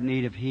I have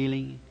need of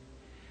healing.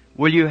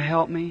 Will you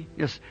help me?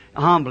 Just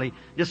humbly.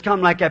 Just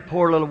come like that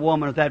poor little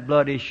woman with that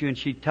blood issue, and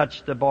she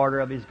touched the border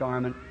of His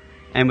garment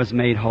and was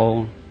made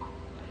whole.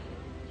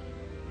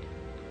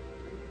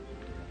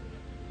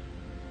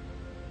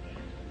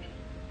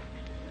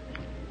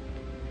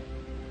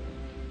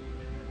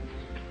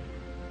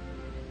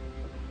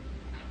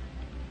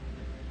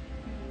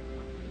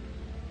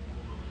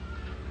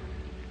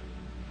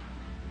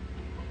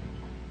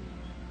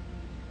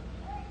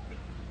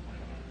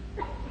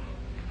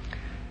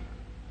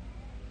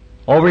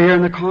 Over here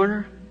in the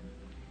corner,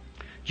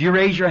 did you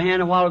raise your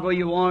hand a while ago?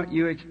 You want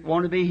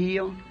to be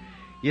healed?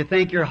 You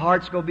think your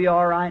heart's going to be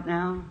all right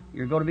now?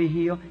 You're going to be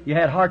healed? You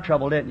had heart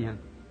trouble, didn't you?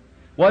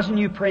 Wasn't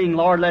you praying,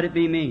 Lord, let it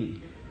be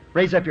me?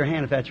 Raise up your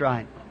hand if that's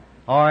right.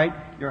 All right,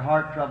 your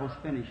heart trouble's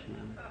finished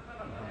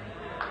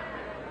now.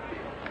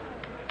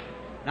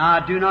 Now,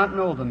 I do not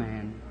know the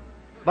man.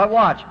 But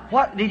watch.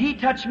 What? Did he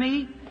touch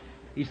me?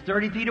 He's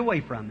 30 feet away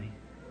from me.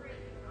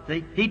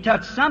 See? He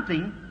touched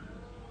something,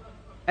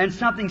 and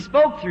something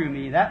spoke through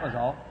me. That was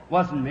all.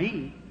 Wasn't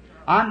me.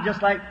 I'm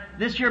just like,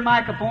 this here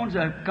microphone's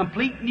a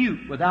complete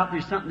mute without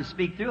there's something to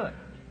speak through it.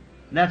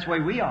 And that's the way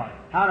we are.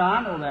 How do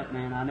I know that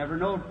man? I never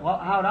know.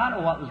 How do I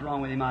know what was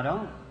wrong with him? I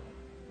don't.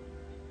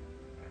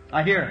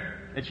 I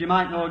hear that you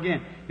might know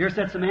again. Here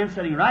sits a man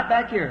sitting right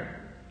back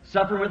here,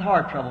 suffering with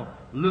heart trouble.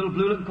 Little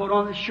blue-looking coat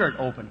on, his shirt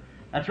open.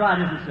 That's right,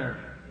 isn't it, sir?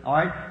 All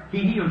right? He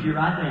healed you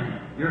right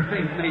then. Your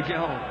faith made you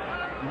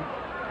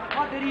whole.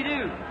 What did he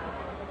do?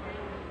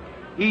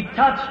 He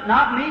touched,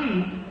 not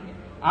me.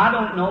 I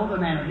don't know the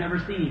man. I've never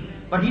seen him.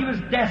 But he was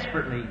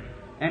desperately.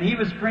 And he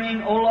was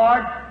praying, "Oh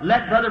Lord,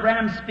 let Brother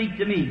Branham speak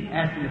to me."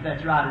 Ask him if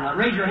that's right or not.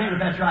 Raise your hand if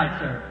that's right,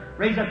 sir.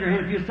 Raise up your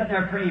hand if you're sitting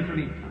there praying for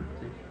me.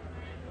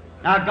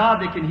 Now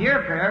God that can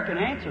hear prayer can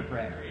answer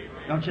prayer.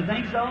 Don't you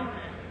think so?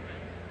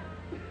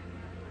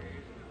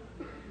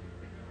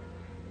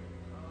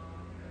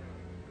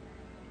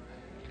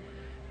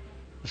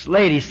 This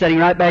lady sitting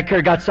right back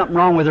here got something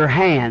wrong with her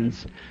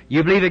hands.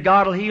 You believe that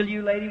God will heal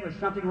you, lady, with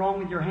something wrong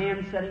with your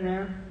hands sitting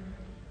there?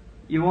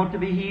 You want to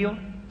be healed?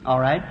 All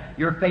right.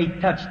 Your faith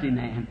touched him,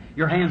 man.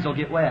 Your hands will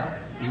get well.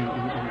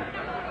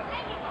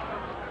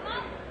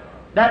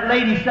 That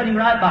lady sitting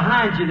right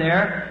behind you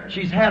there,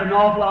 she's had an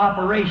awful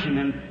operation,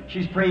 and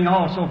she's praying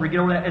also for you to get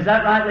over that. Is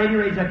that right, lady?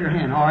 Raise up your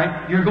hand. All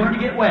right. You're going to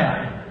get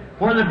well.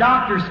 Where the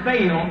doctors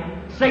fail,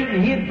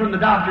 Satan hid from the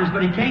doctors,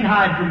 but he can't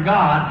hide from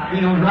God.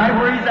 He knows right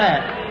where he's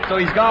at. So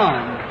he's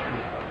gone.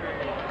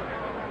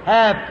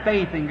 Have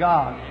faith in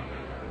God.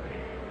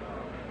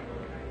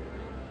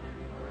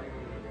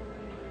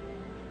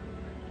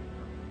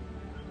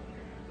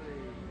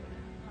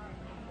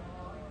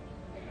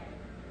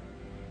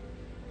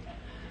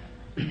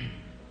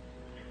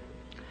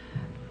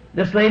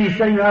 This lady's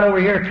sitting right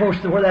over here close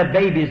to where that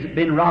baby's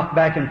been rocked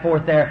back and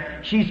forth there.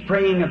 She's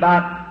praying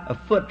about a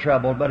foot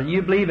trouble, but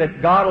you believe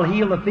that God will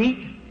heal the feet?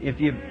 If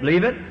you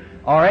believe it.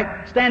 All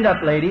right, stand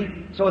up,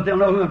 lady, so that they'll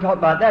know who I'm talking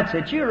about. That's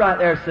it. You right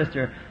there,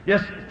 sister.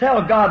 Just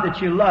tell God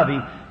that you love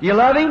Him. Do you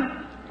love Him?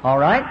 All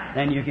right,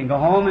 then you can go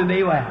home and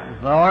be well.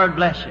 Lord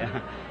bless you.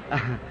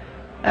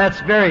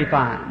 That's very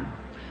fine.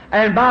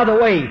 And by the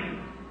way,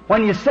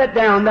 when you sit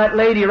down, that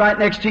lady right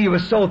next to you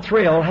was so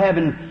thrilled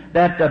having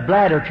that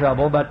bladder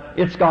trouble, but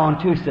it's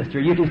gone too, sister.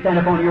 You can stand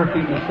up on your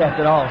feet and accept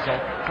it also.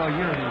 So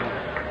you're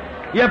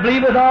healed. You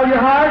believe with all your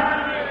heart?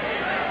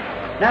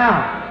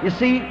 Now, you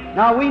see,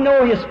 now we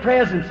know His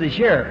presence is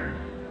here.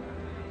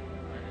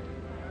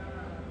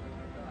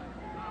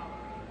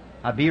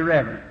 Now be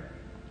reverent.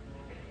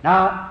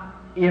 Now,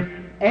 if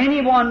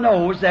anyone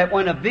knows that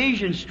when a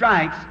vision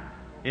strikes,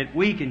 it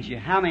weakens you.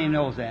 How many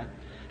knows that?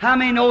 How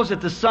many knows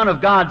that the Son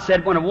of God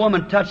said when a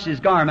woman touched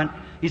His garment,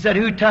 He said,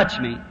 "Who touched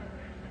me?"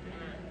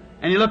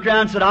 And He looked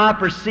around and said, "I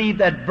perceive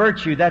that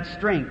virtue, that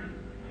strength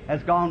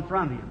has gone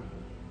from Him."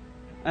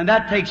 And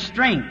that takes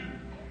strength.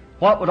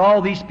 What would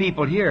all these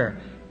people hear?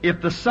 If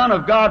the Son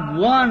of God,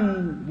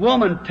 one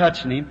woman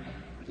touching Him,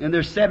 and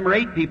there's 7 or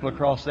 8 people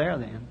across there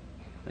then.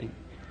 See?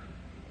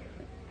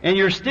 And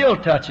you're still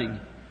touching.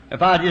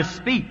 If I just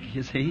speak,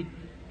 you see,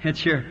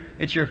 it's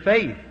your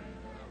faith.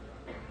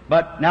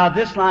 But now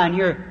this line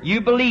here,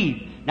 you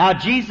believe. Now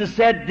Jesus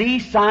said,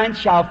 "These signs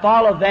shall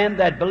follow them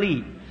that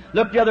believe."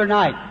 Look, the other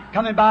night,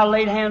 coming by,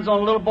 laid hands on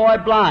a little boy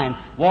blind,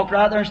 walked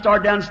right there and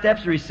started down the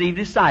steps and received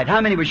his sight.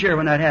 How many was here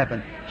when that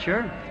happened?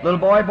 Sure. Little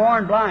boy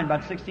born blind,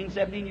 about 16,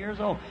 17 years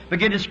old.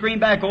 Begin to scream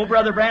back, "Oh,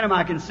 Brother Branham,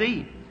 I can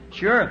see."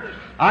 Sure.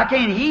 I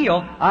can't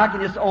heal. I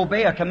can just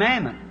obey a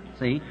commandment.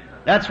 See?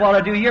 That's what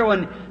I do here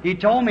when He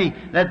told me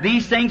that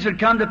these things would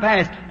come to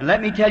pass. And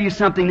let me tell you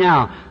something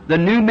now. The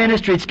new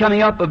ministry that's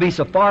coming up will be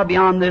so far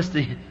beyond this.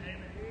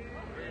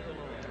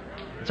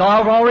 So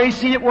I've already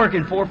seen it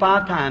working 4 or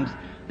 5 times.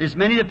 There's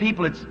many of the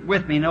people that's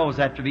with me knows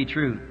that to be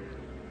true.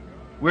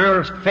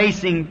 We're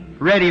facing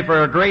ready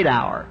for a great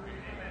hour.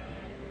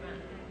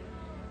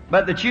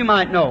 But that you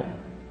might know,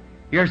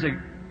 here's a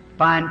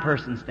fine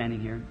person standing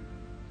here.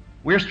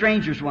 We're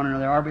strangers to one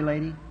another, are we,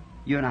 lady?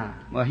 You and I.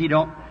 Well, he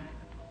don't.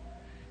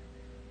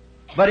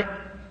 But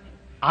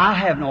I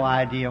have no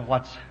idea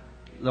what's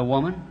the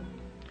woman.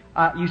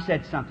 You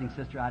said something,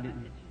 sister, I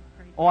didn't.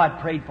 Oh, I'd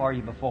prayed for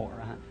you before.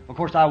 Of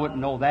course, I wouldn't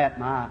know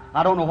that.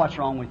 I don't know what's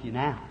wrong with you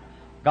now.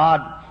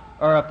 God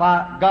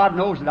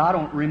knows that I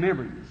don't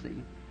remember, you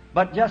see.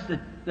 But just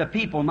that the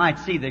people might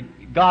see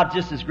that God's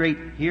just as great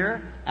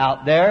here,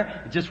 out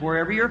there, just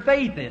wherever your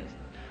faith is.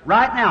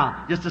 Right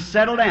now, just to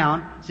settle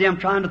down. See, I'm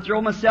trying to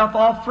throw myself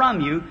off from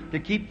you to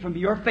keep from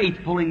your faith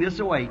pulling this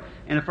away.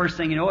 And the first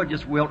thing you know, it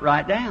just wilt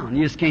right down.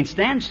 You just can't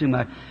stand too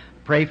much.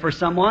 Pray for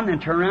someone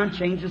and turn around,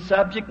 change the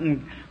subject,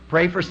 and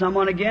pray for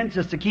someone again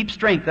just to keep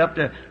strength up,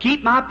 to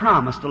keep my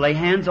promise to lay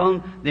hands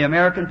on the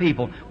American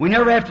people. We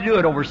never have to do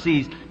it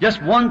overseas.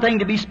 Just one thing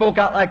to be spoke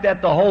out like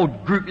that, the whole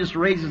group just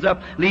raises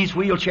up, leaves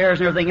wheelchairs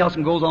and everything else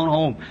and goes on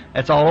home.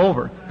 That's all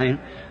over.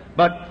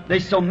 But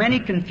there's so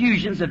many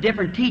confusions of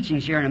different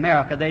teachings here in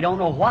America, they don't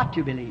know what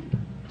to believe.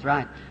 That's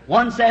right.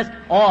 One says,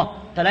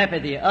 oh,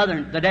 telepathy, the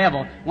other, the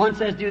devil. One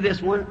says, do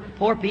this, one,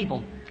 poor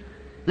people.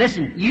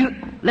 Listen, you,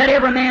 let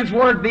every man's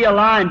word be a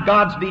lie and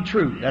God's be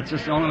true. That's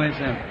just the only way to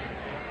say it.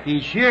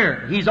 He's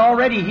here. He's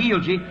already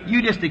healed you.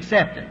 You just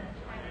accept it.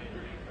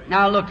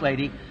 Now look,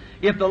 lady,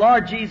 if the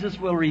Lord Jesus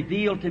will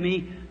reveal to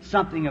me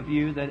something of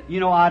you that, you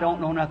know, I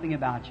don't know nothing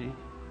about you,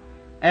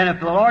 and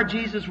if the Lord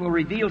Jesus will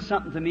reveal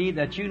something to me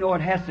that you know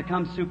it has to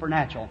come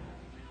supernatural,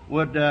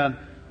 would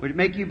it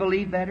make you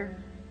believe better?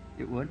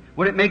 It would.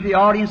 Would it make the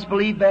audience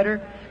believe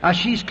better? Now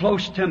she's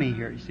close to me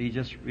here, you see,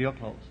 just real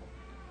close.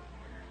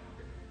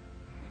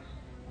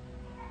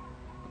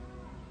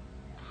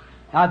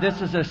 Now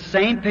this is the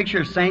same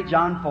picture of St.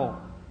 John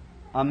 4.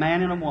 A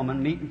man and a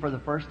woman meeting for the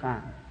first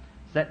time.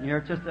 Sitting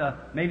here, just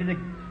maybe the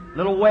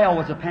little well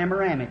was a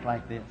panoramic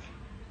like this.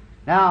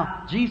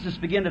 Now, Jesus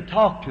began to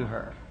talk to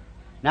her.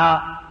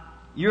 Now,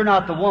 you're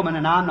not the woman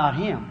and I'm not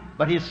him,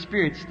 but his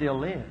spirit still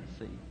lives,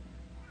 see.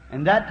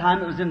 And that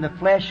time it was in the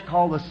flesh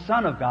called the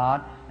Son of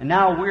God, and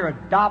now we're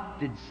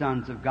adopted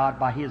sons of God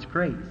by his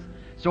grace.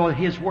 So that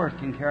his work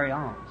can carry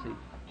on, see,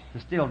 to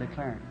still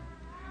declaring.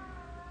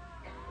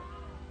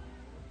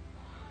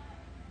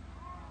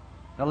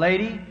 The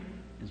lady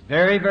is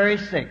very, very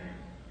sick.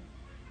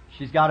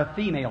 She's got a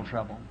female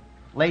trouble,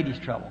 ladies'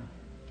 trouble.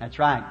 That's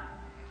right.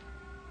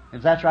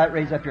 If that's right,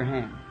 raise up your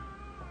hand.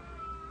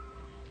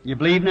 You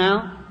believe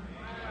now?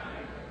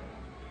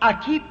 I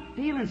keep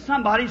feeling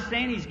somebody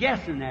saying he's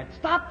guessing that.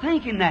 Stop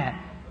thinking that.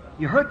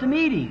 You hurt the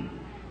meeting.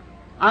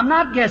 I'm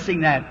not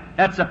guessing that.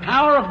 That's the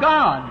power of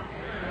God.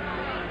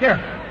 Here,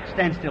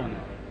 stand still a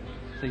minute.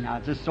 See now,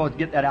 just so to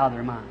get that out of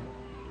their mind.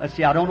 Let's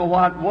see, I don't know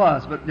what it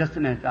was, but just a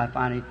minute, I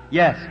finally...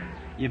 Yes,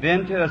 you've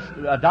been to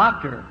a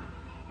doctor.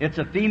 It's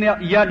a female...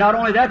 Yeah, not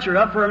only that, you're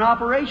up for an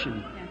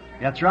operation.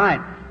 That's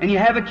right. And you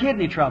have a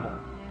kidney trouble.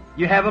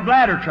 You have a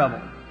bladder trouble.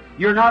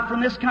 You're not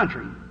from this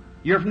country.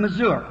 You're from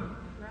Missouri.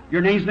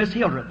 Your name's Miss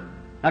Hildreth.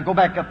 Now go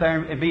back up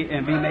there and be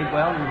made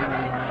well.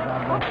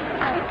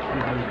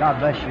 God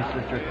bless you,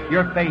 sister.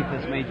 Your faith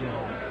has made you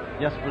whole.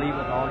 Just believe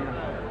with all your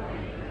heart.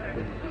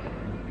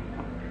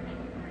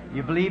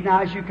 You believe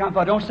now as you come.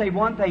 But don't say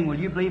one thing. Will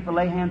you believe for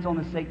lay hands on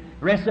the sick?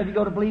 The rest of you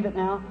go to believe it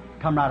now?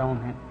 Come right on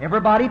then.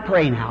 Everybody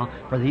pray now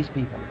for these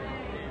people.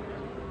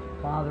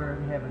 Father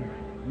in heaven,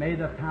 may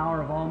the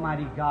power of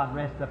Almighty God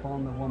rest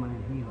upon the woman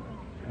and heal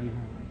her.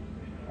 Amen.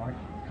 All right,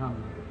 come.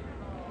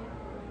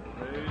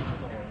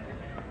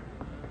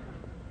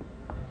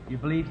 You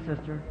believe,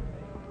 sister?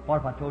 What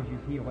if I told you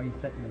he's healed while you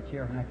sat in the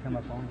chair when I come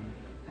up on you?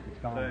 It's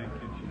gone. Thank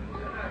you, Jesus.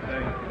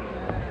 Thank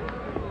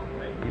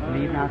you. You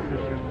believe now,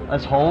 sister?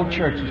 This whole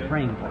church is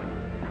praying for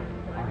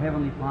you. Our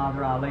Heavenly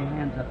Father, I'll lay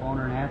hands upon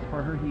her and ask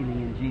for her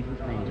healing in Jesus'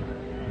 name.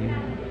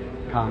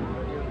 Amen. Come.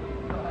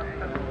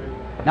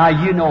 Now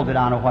you know that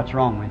I know what's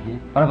wrong with you.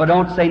 But if I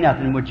don't say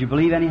nothing, would you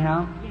believe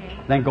anyhow?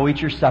 Yes. Then go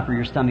eat your supper.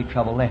 Your stomach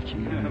trouble left you.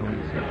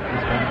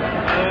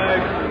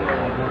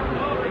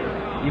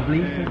 You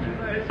believe, sister?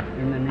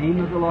 In the name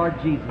of the Lord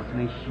Jesus,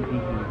 may she be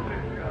healed.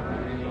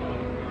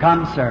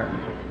 Come, sir.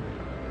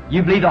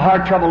 You believe the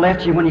heart trouble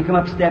left you when you come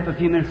up step a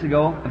few minutes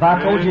ago? If I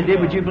told you it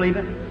did, would you believe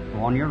it? Go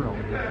on your road.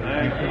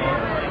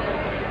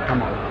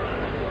 Come on.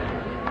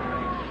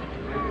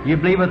 You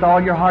believe with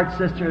all your heart,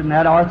 sister, and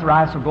that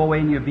arthritis will go away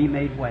and you'll be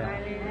made well.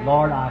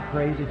 Lord, I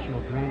pray that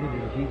you'll grant it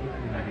in Jesus'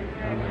 name.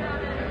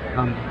 Amen.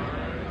 Come.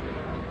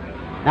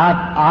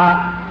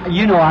 Now,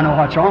 you know I know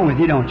what's wrong with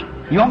you, don't you?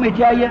 You want me to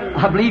tell you?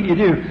 I believe you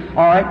do.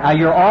 All right. Now,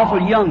 you're awful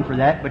young for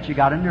that, but you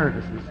got a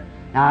nervousness.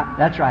 Now,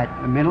 that's right.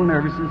 A mental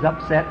nervousness,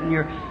 upset, and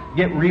you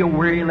get real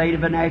weary late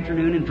of an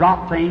afternoon and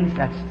drop things.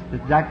 That's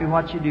exactly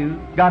what you do.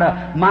 Got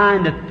a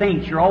mind that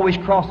thinks. You're always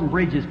crossing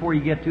bridges before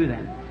you get to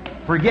them.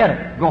 Forget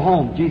it. Go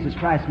home. Jesus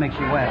Christ makes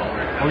you well.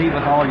 Believe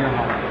with all your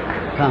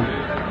heart. Come.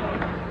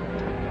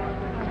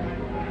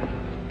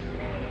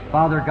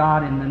 Father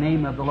God, in the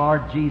name of the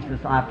Lord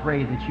Jesus, I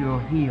pray that you'll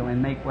heal and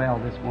make well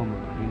this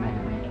woman.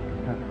 Amen.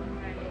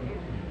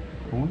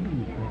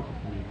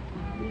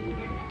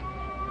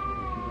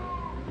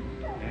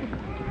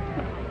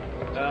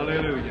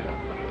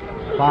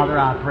 Hallelujah. Father,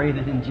 I pray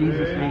that in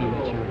Jesus' name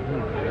that you'll heal.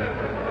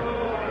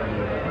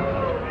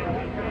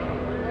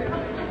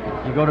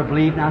 You go to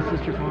believe now,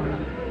 Sister Florida?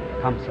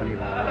 Come, Sonny.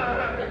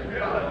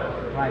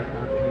 Right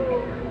now.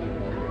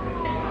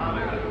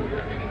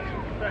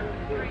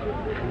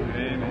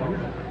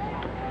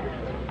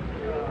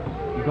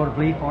 You go to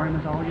believe for him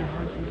with all your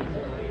heart?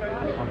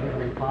 Our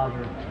Heavenly Father,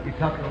 you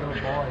took the little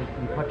boys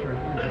and put your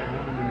hands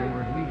upon them and they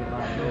were healed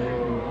by Jesus.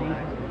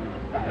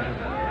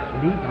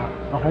 Believe now.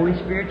 The Holy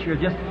Spirit, you're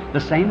just the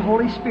same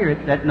Holy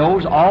Spirit that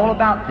knows all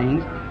about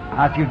things.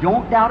 If you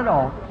don't doubt at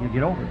all, you'll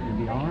get over it. You'll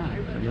be all right.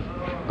 So just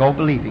go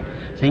believing.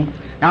 See?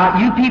 Now,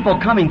 you people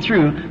coming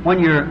through, when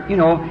you're,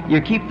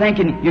 you keep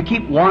thinking, you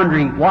keep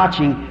wandering,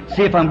 watching,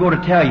 see if I'm going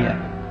to tell you.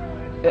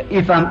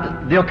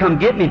 They'll come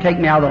get me and take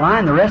me out of the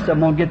line. The rest of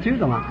them won't get through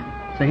the line.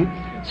 See?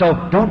 So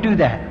don't do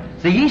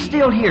that. See, He's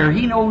still here.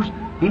 He knows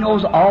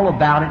all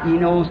about it. He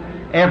knows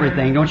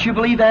everything. Don't you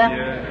believe that?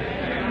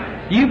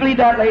 Yeah. Do you believe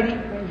that, lady?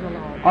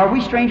 Are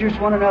we strangers to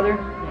one another?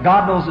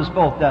 God knows us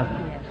both, doesn't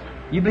He? Yes.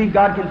 You believe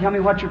God can tell me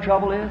what your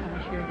trouble is?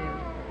 I sure do.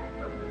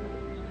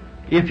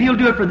 If He'll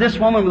do it for this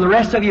woman, will the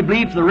rest of you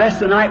believe for the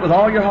rest of the night with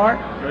all your heart?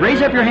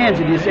 Raise up your hands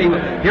if you say,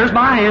 well, here's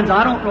my hands.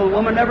 I don't know the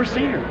woman, never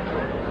seen her.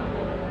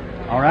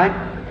 All right?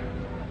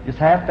 Just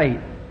have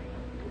faith.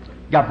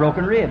 Got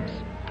broken ribs.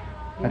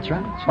 That's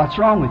right. That's what's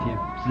wrong with you.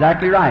 That's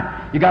exactly right.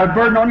 You got a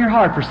burden on your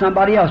heart for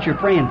somebody else you're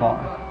praying for.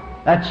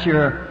 That's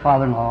your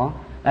father-in-law.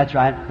 That's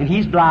right. And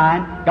he's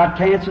blind, got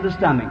cancer of the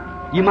stomach.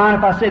 You mind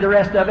if I say the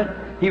rest of it?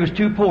 He was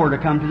too poor to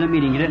come to the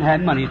meeting. He didn't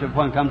have money to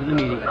come to the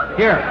meeting.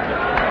 Here.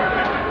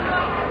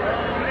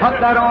 Put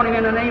that on him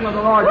in the name of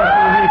the Lord.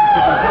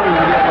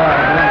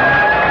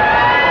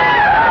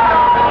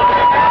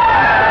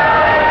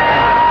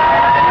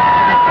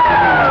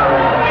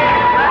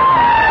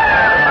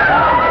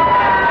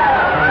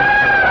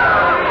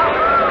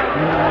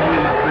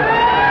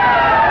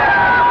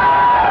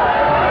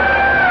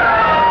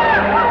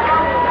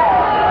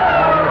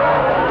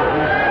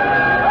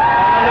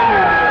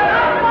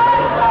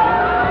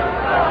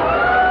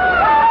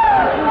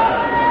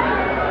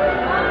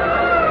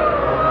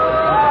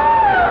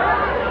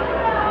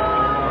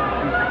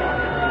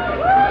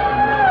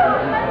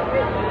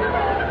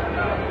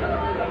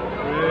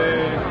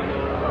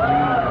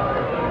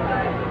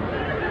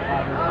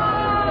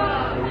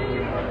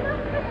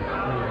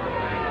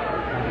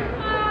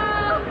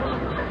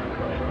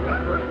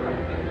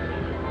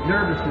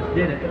 Nervousness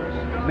did it.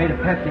 Made a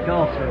peptic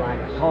ulcer like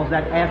it. Caused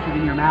that acid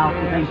in your mouth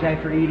and things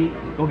after eating.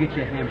 Go get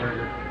you a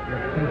hamburger.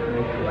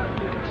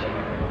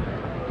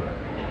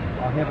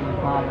 Our Heavenly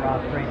Father, I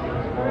pray for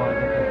this boy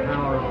that the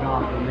power of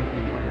God will make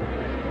him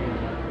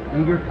well.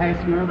 And you're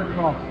passing under the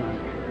cross, son.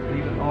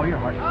 Believe with all your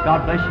heart.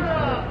 God bless you,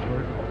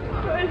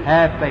 son.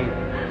 Have faith.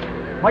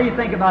 What do you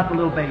think about the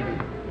little baby?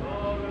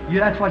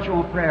 That's what you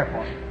want prayer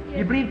for.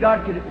 You believe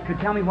God could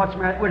tell me what's the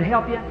matter? Would it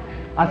help you?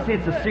 I say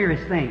it's a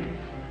serious thing.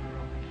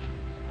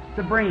 It's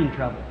a brain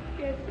trouble.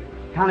 Yes.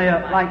 Kind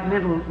of like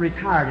mental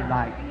retarded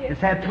like. Yes. It's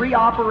had 3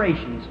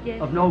 operations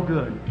Yes. of no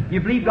good. You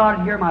believe God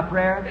would hear my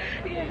prayer?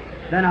 Yes.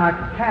 Then I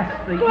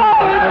cast the... Glory to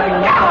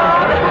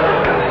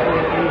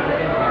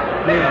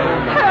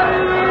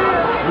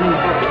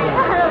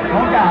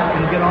Don't doubt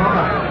and get all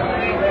right.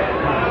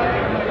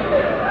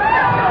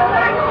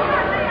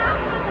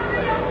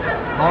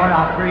 Lord,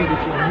 I pray that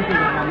you'll heal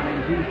the woman in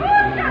Jesus' name.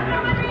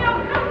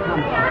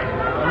 Come, Father.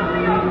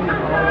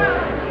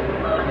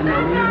 In the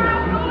name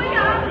of Jesus.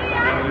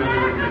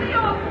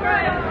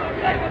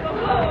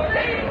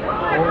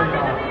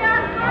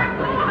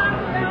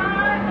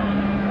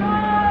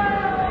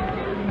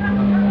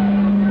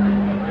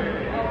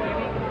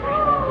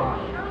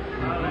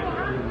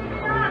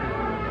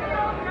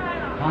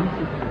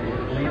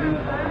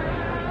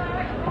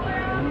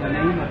 In the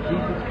name of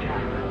Jesus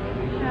Christ.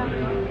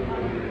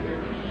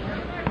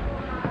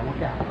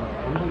 Look out.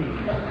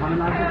 Unbelievable. Coming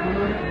like this one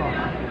on the cross.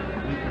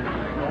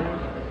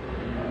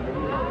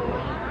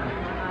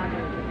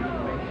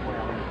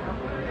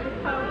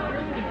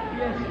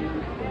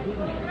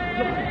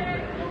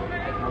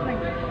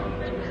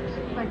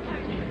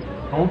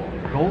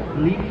 Go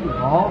believing with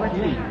all that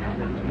you need.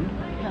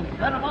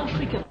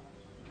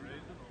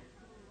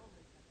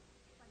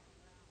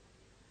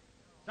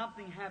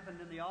 Something happened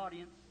in the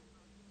audience.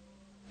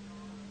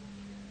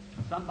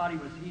 Somebody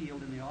was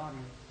healed in the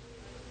audience.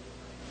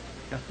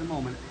 Just a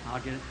moment, I'll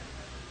get it.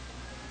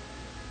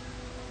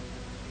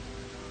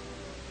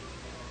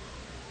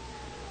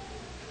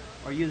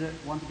 Are you the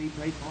one to be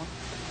prayed for?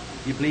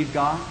 You believe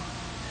God?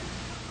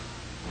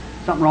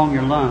 Something wrong in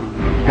your lung.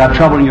 You got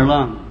trouble in your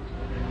lungs.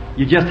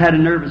 You just had a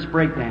nervous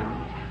breakdown.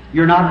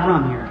 You're not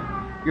from here.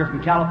 You're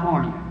from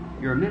California.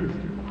 You're a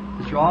minister.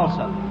 But you're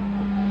also.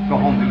 Go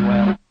home, be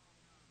well.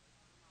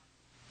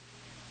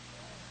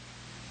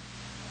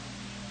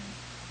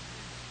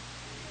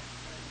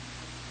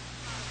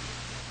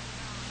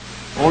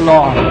 Oh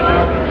Lord,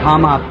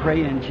 come, I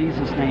pray in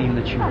Jesus' name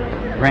that you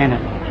grant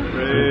it.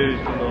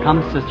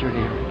 Come, sister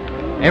dear.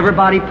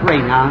 Everybody pray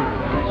now.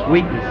 It's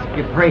weakness.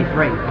 You pray.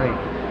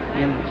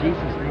 In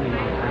Jesus' name, I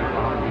pray,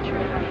 Father, that you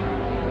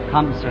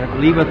come, sir.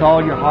 Believe with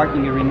all your heart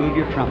and you remove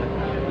your trumpet.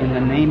 In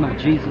the name of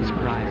Jesus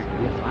Christ.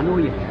 Yes, I know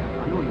you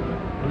have.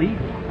 Believe.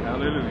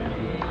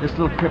 This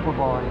little crippled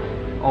boy.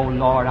 Oh,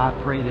 Lord, I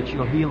pray that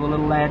you'll heal the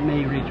little lad. May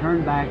he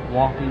return back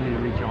walking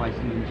and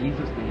rejoicing in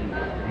Jesus' name.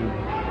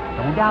 Amen.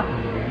 Don't doubt me.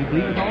 You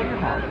believe with all your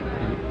heart.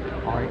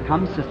 All right,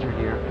 come, sister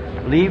dear.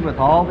 Believe with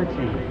all that's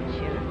in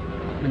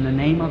you. In the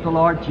name of the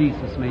Lord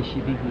Jesus, may she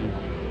be healed.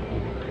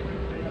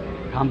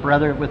 Come,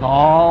 brother, with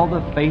all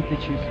the faith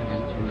that you have.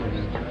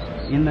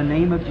 In the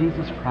name of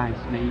Jesus Christ,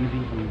 may you be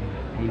healed.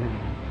 Amen.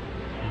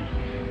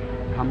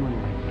 Come, little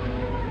lady.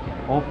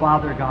 Oh,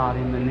 Father God,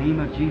 in the name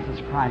of Jesus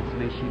Christ,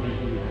 may she be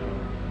healed.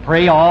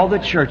 Pray all the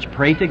church.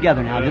 Pray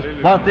together now.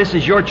 This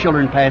is your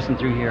children passing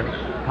through here.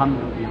 Come,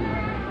 little lady.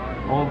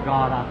 Oh,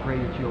 God, I pray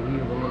that you'll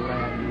heal the little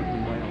lad and make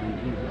him well in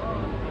Jesus'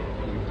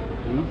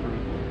 name.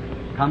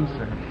 Please. Come,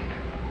 sir.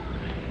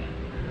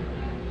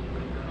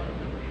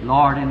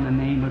 Lord, in the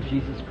name of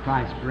Jesus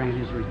Christ, grant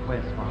his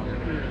request, Father.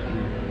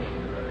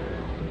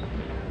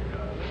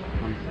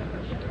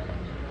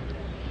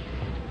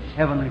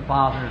 Heavenly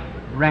Father,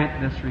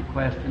 grant this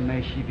request and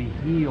may she be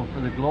healed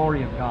for the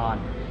glory of God.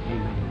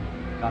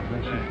 Amen. God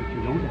bless you if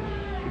you know that.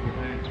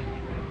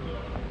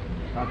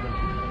 God bless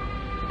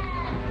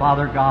you.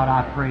 Father God,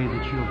 I pray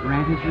that you'll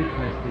grant his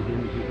request to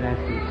him as he's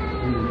asking.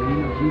 In the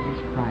name of Jesus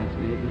Christ,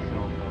 may it be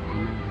so.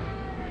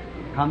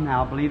 Amen. Come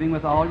now, believing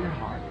with all your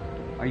heart.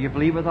 Are you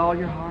believe with all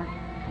your heart?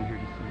 I'm here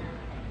to see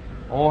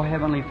you. Oh,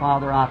 Heavenly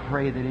Father, I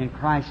pray that in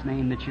Christ's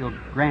name that you'll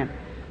grant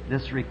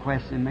this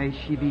request and may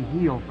she be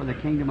healed for the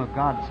kingdom of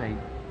God's sake.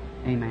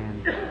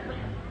 Amen.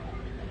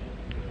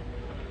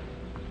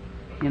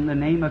 In the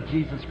name of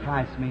Jesus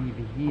Christ, may you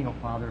be healed,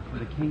 Father, for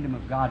the kingdom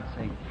of God's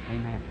sake.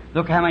 Amen.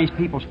 Look how many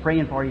people's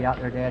praying for you out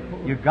there, Dad.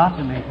 You've got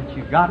to make it.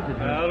 You've got to do it.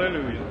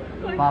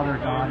 Hallelujah. Father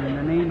God, in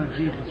the name of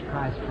Jesus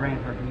Christ,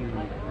 grant her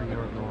healing for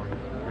your glory.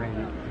 Grant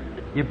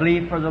it. You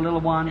believe for the little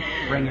one?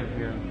 Bring it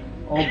here.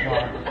 Oh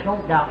God,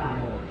 don't doubt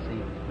the Lord.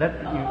 See,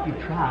 you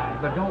try,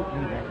 but don't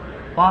do that.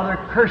 Father,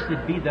 cursed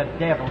be the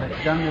devil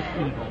that's done this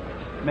evil.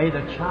 May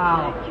the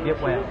child get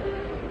well.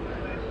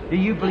 Do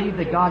you believe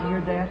that God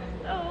heard that?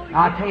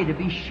 I tell you, to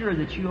be sure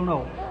that you'll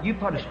know, you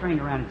put a string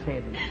around its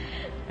head,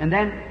 and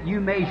then you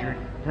measure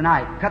it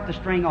tonight. Cut the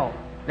string off.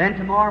 Then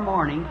tomorrow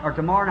morning or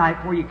tomorrow night,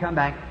 before you come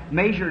back,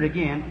 measure it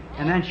again,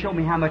 and then show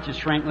me how much it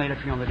shrank laid up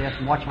here on the desk,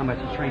 and watch how much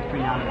it shrank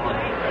between now and tomorrow.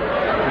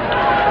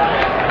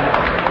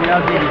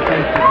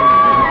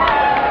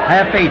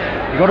 Have faith.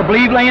 You go to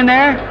believe laying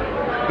there?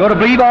 Go to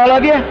believe, all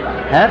of you?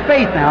 Have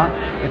faith now.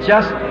 It's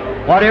just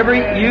whatever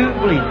you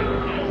believe.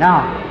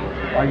 Now,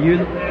 are you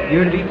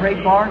to be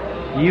prayed for?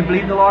 Do you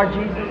believe the Lord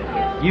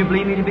Jesus? You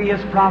believe me to be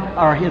his prophet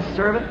or his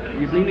servant?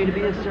 You believe me to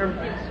be his servant?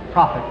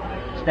 Prophet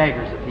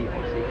staggers the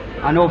people. See,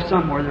 I know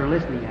somewhere they're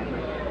listening at me,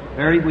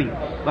 very weak.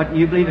 But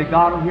you believe that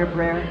God will hear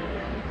prayer?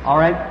 All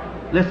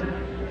right. Listen.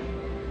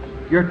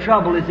 Your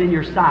trouble is in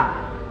your side.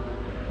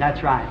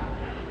 That's right.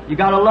 You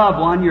got a loved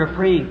one you're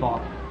praying for,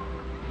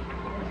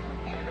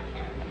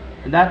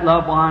 and that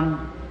loved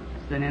one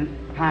is in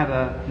kind of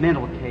a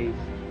mental case.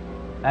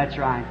 That's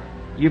right.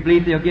 You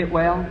believe they'll get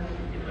well?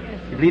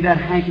 You believe that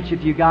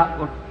handkerchief you got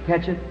will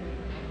catch it?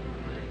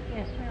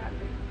 Yes, sir.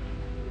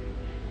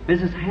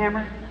 Mrs.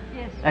 Hammer?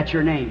 Yes. That's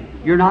your name.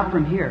 You're not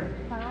from here.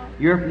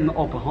 You're from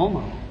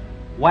Oklahoma.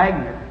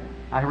 Wagner.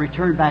 I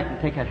return back and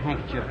take that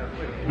handkerchief.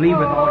 Believe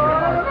with all your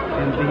heart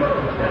and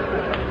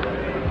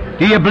believe.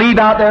 Do you believe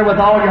out there with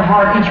all your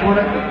heart, each one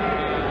of you?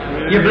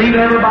 You believe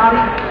everybody?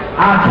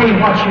 I'll tell you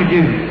what you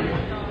do.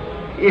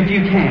 If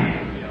you can,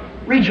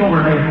 reach over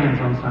and lay hands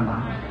on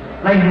somebody.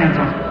 Lay hands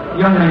on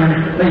young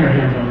man. Lay your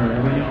hands on her.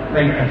 Will you?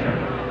 Lay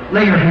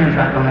your hands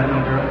right on that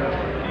little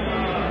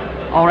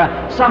girl. All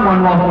right.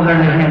 Someone walk over there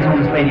and lay hands on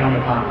this lady on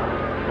the top.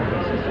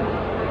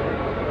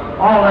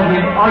 All of you,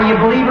 are you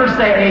believers?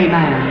 Say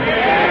amen.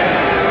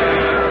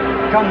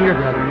 Come here,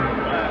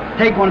 brethren.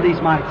 Take one of these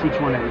mics, each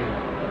one of you.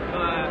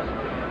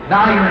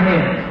 Bow your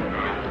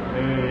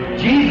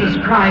heads. Jesus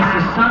Christ,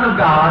 the Son of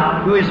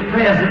God, who is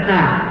present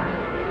now,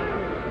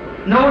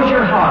 knows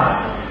your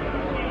heart.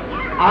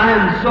 I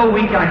am so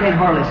weak I can't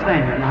hardly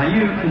stand here. Now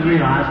you can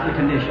realize the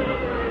condition.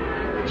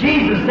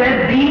 Jesus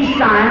said, these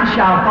signs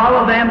shall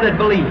follow them that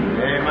believe.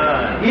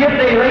 Amen. If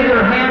they lay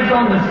their hands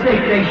on the sick,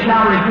 they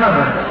shall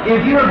recover.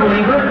 If you're a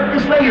believer,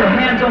 just lay your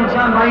hands on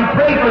somebody,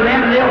 pray for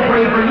them, and they'll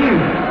pray for you.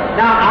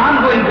 Now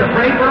I'm going to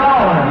pray for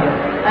all of you.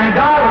 And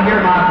God will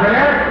hear my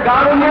prayer.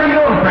 God will hear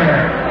your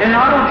prayer. And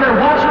I don't care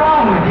what's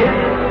wrong with you.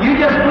 You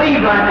just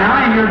believe right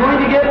now, and you're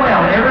going to get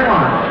well,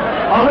 everyone.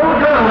 A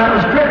little girl that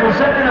was crippled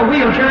sitting in a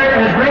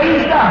wheelchair is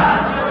raised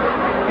up.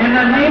 In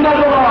the name of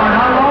the Lord,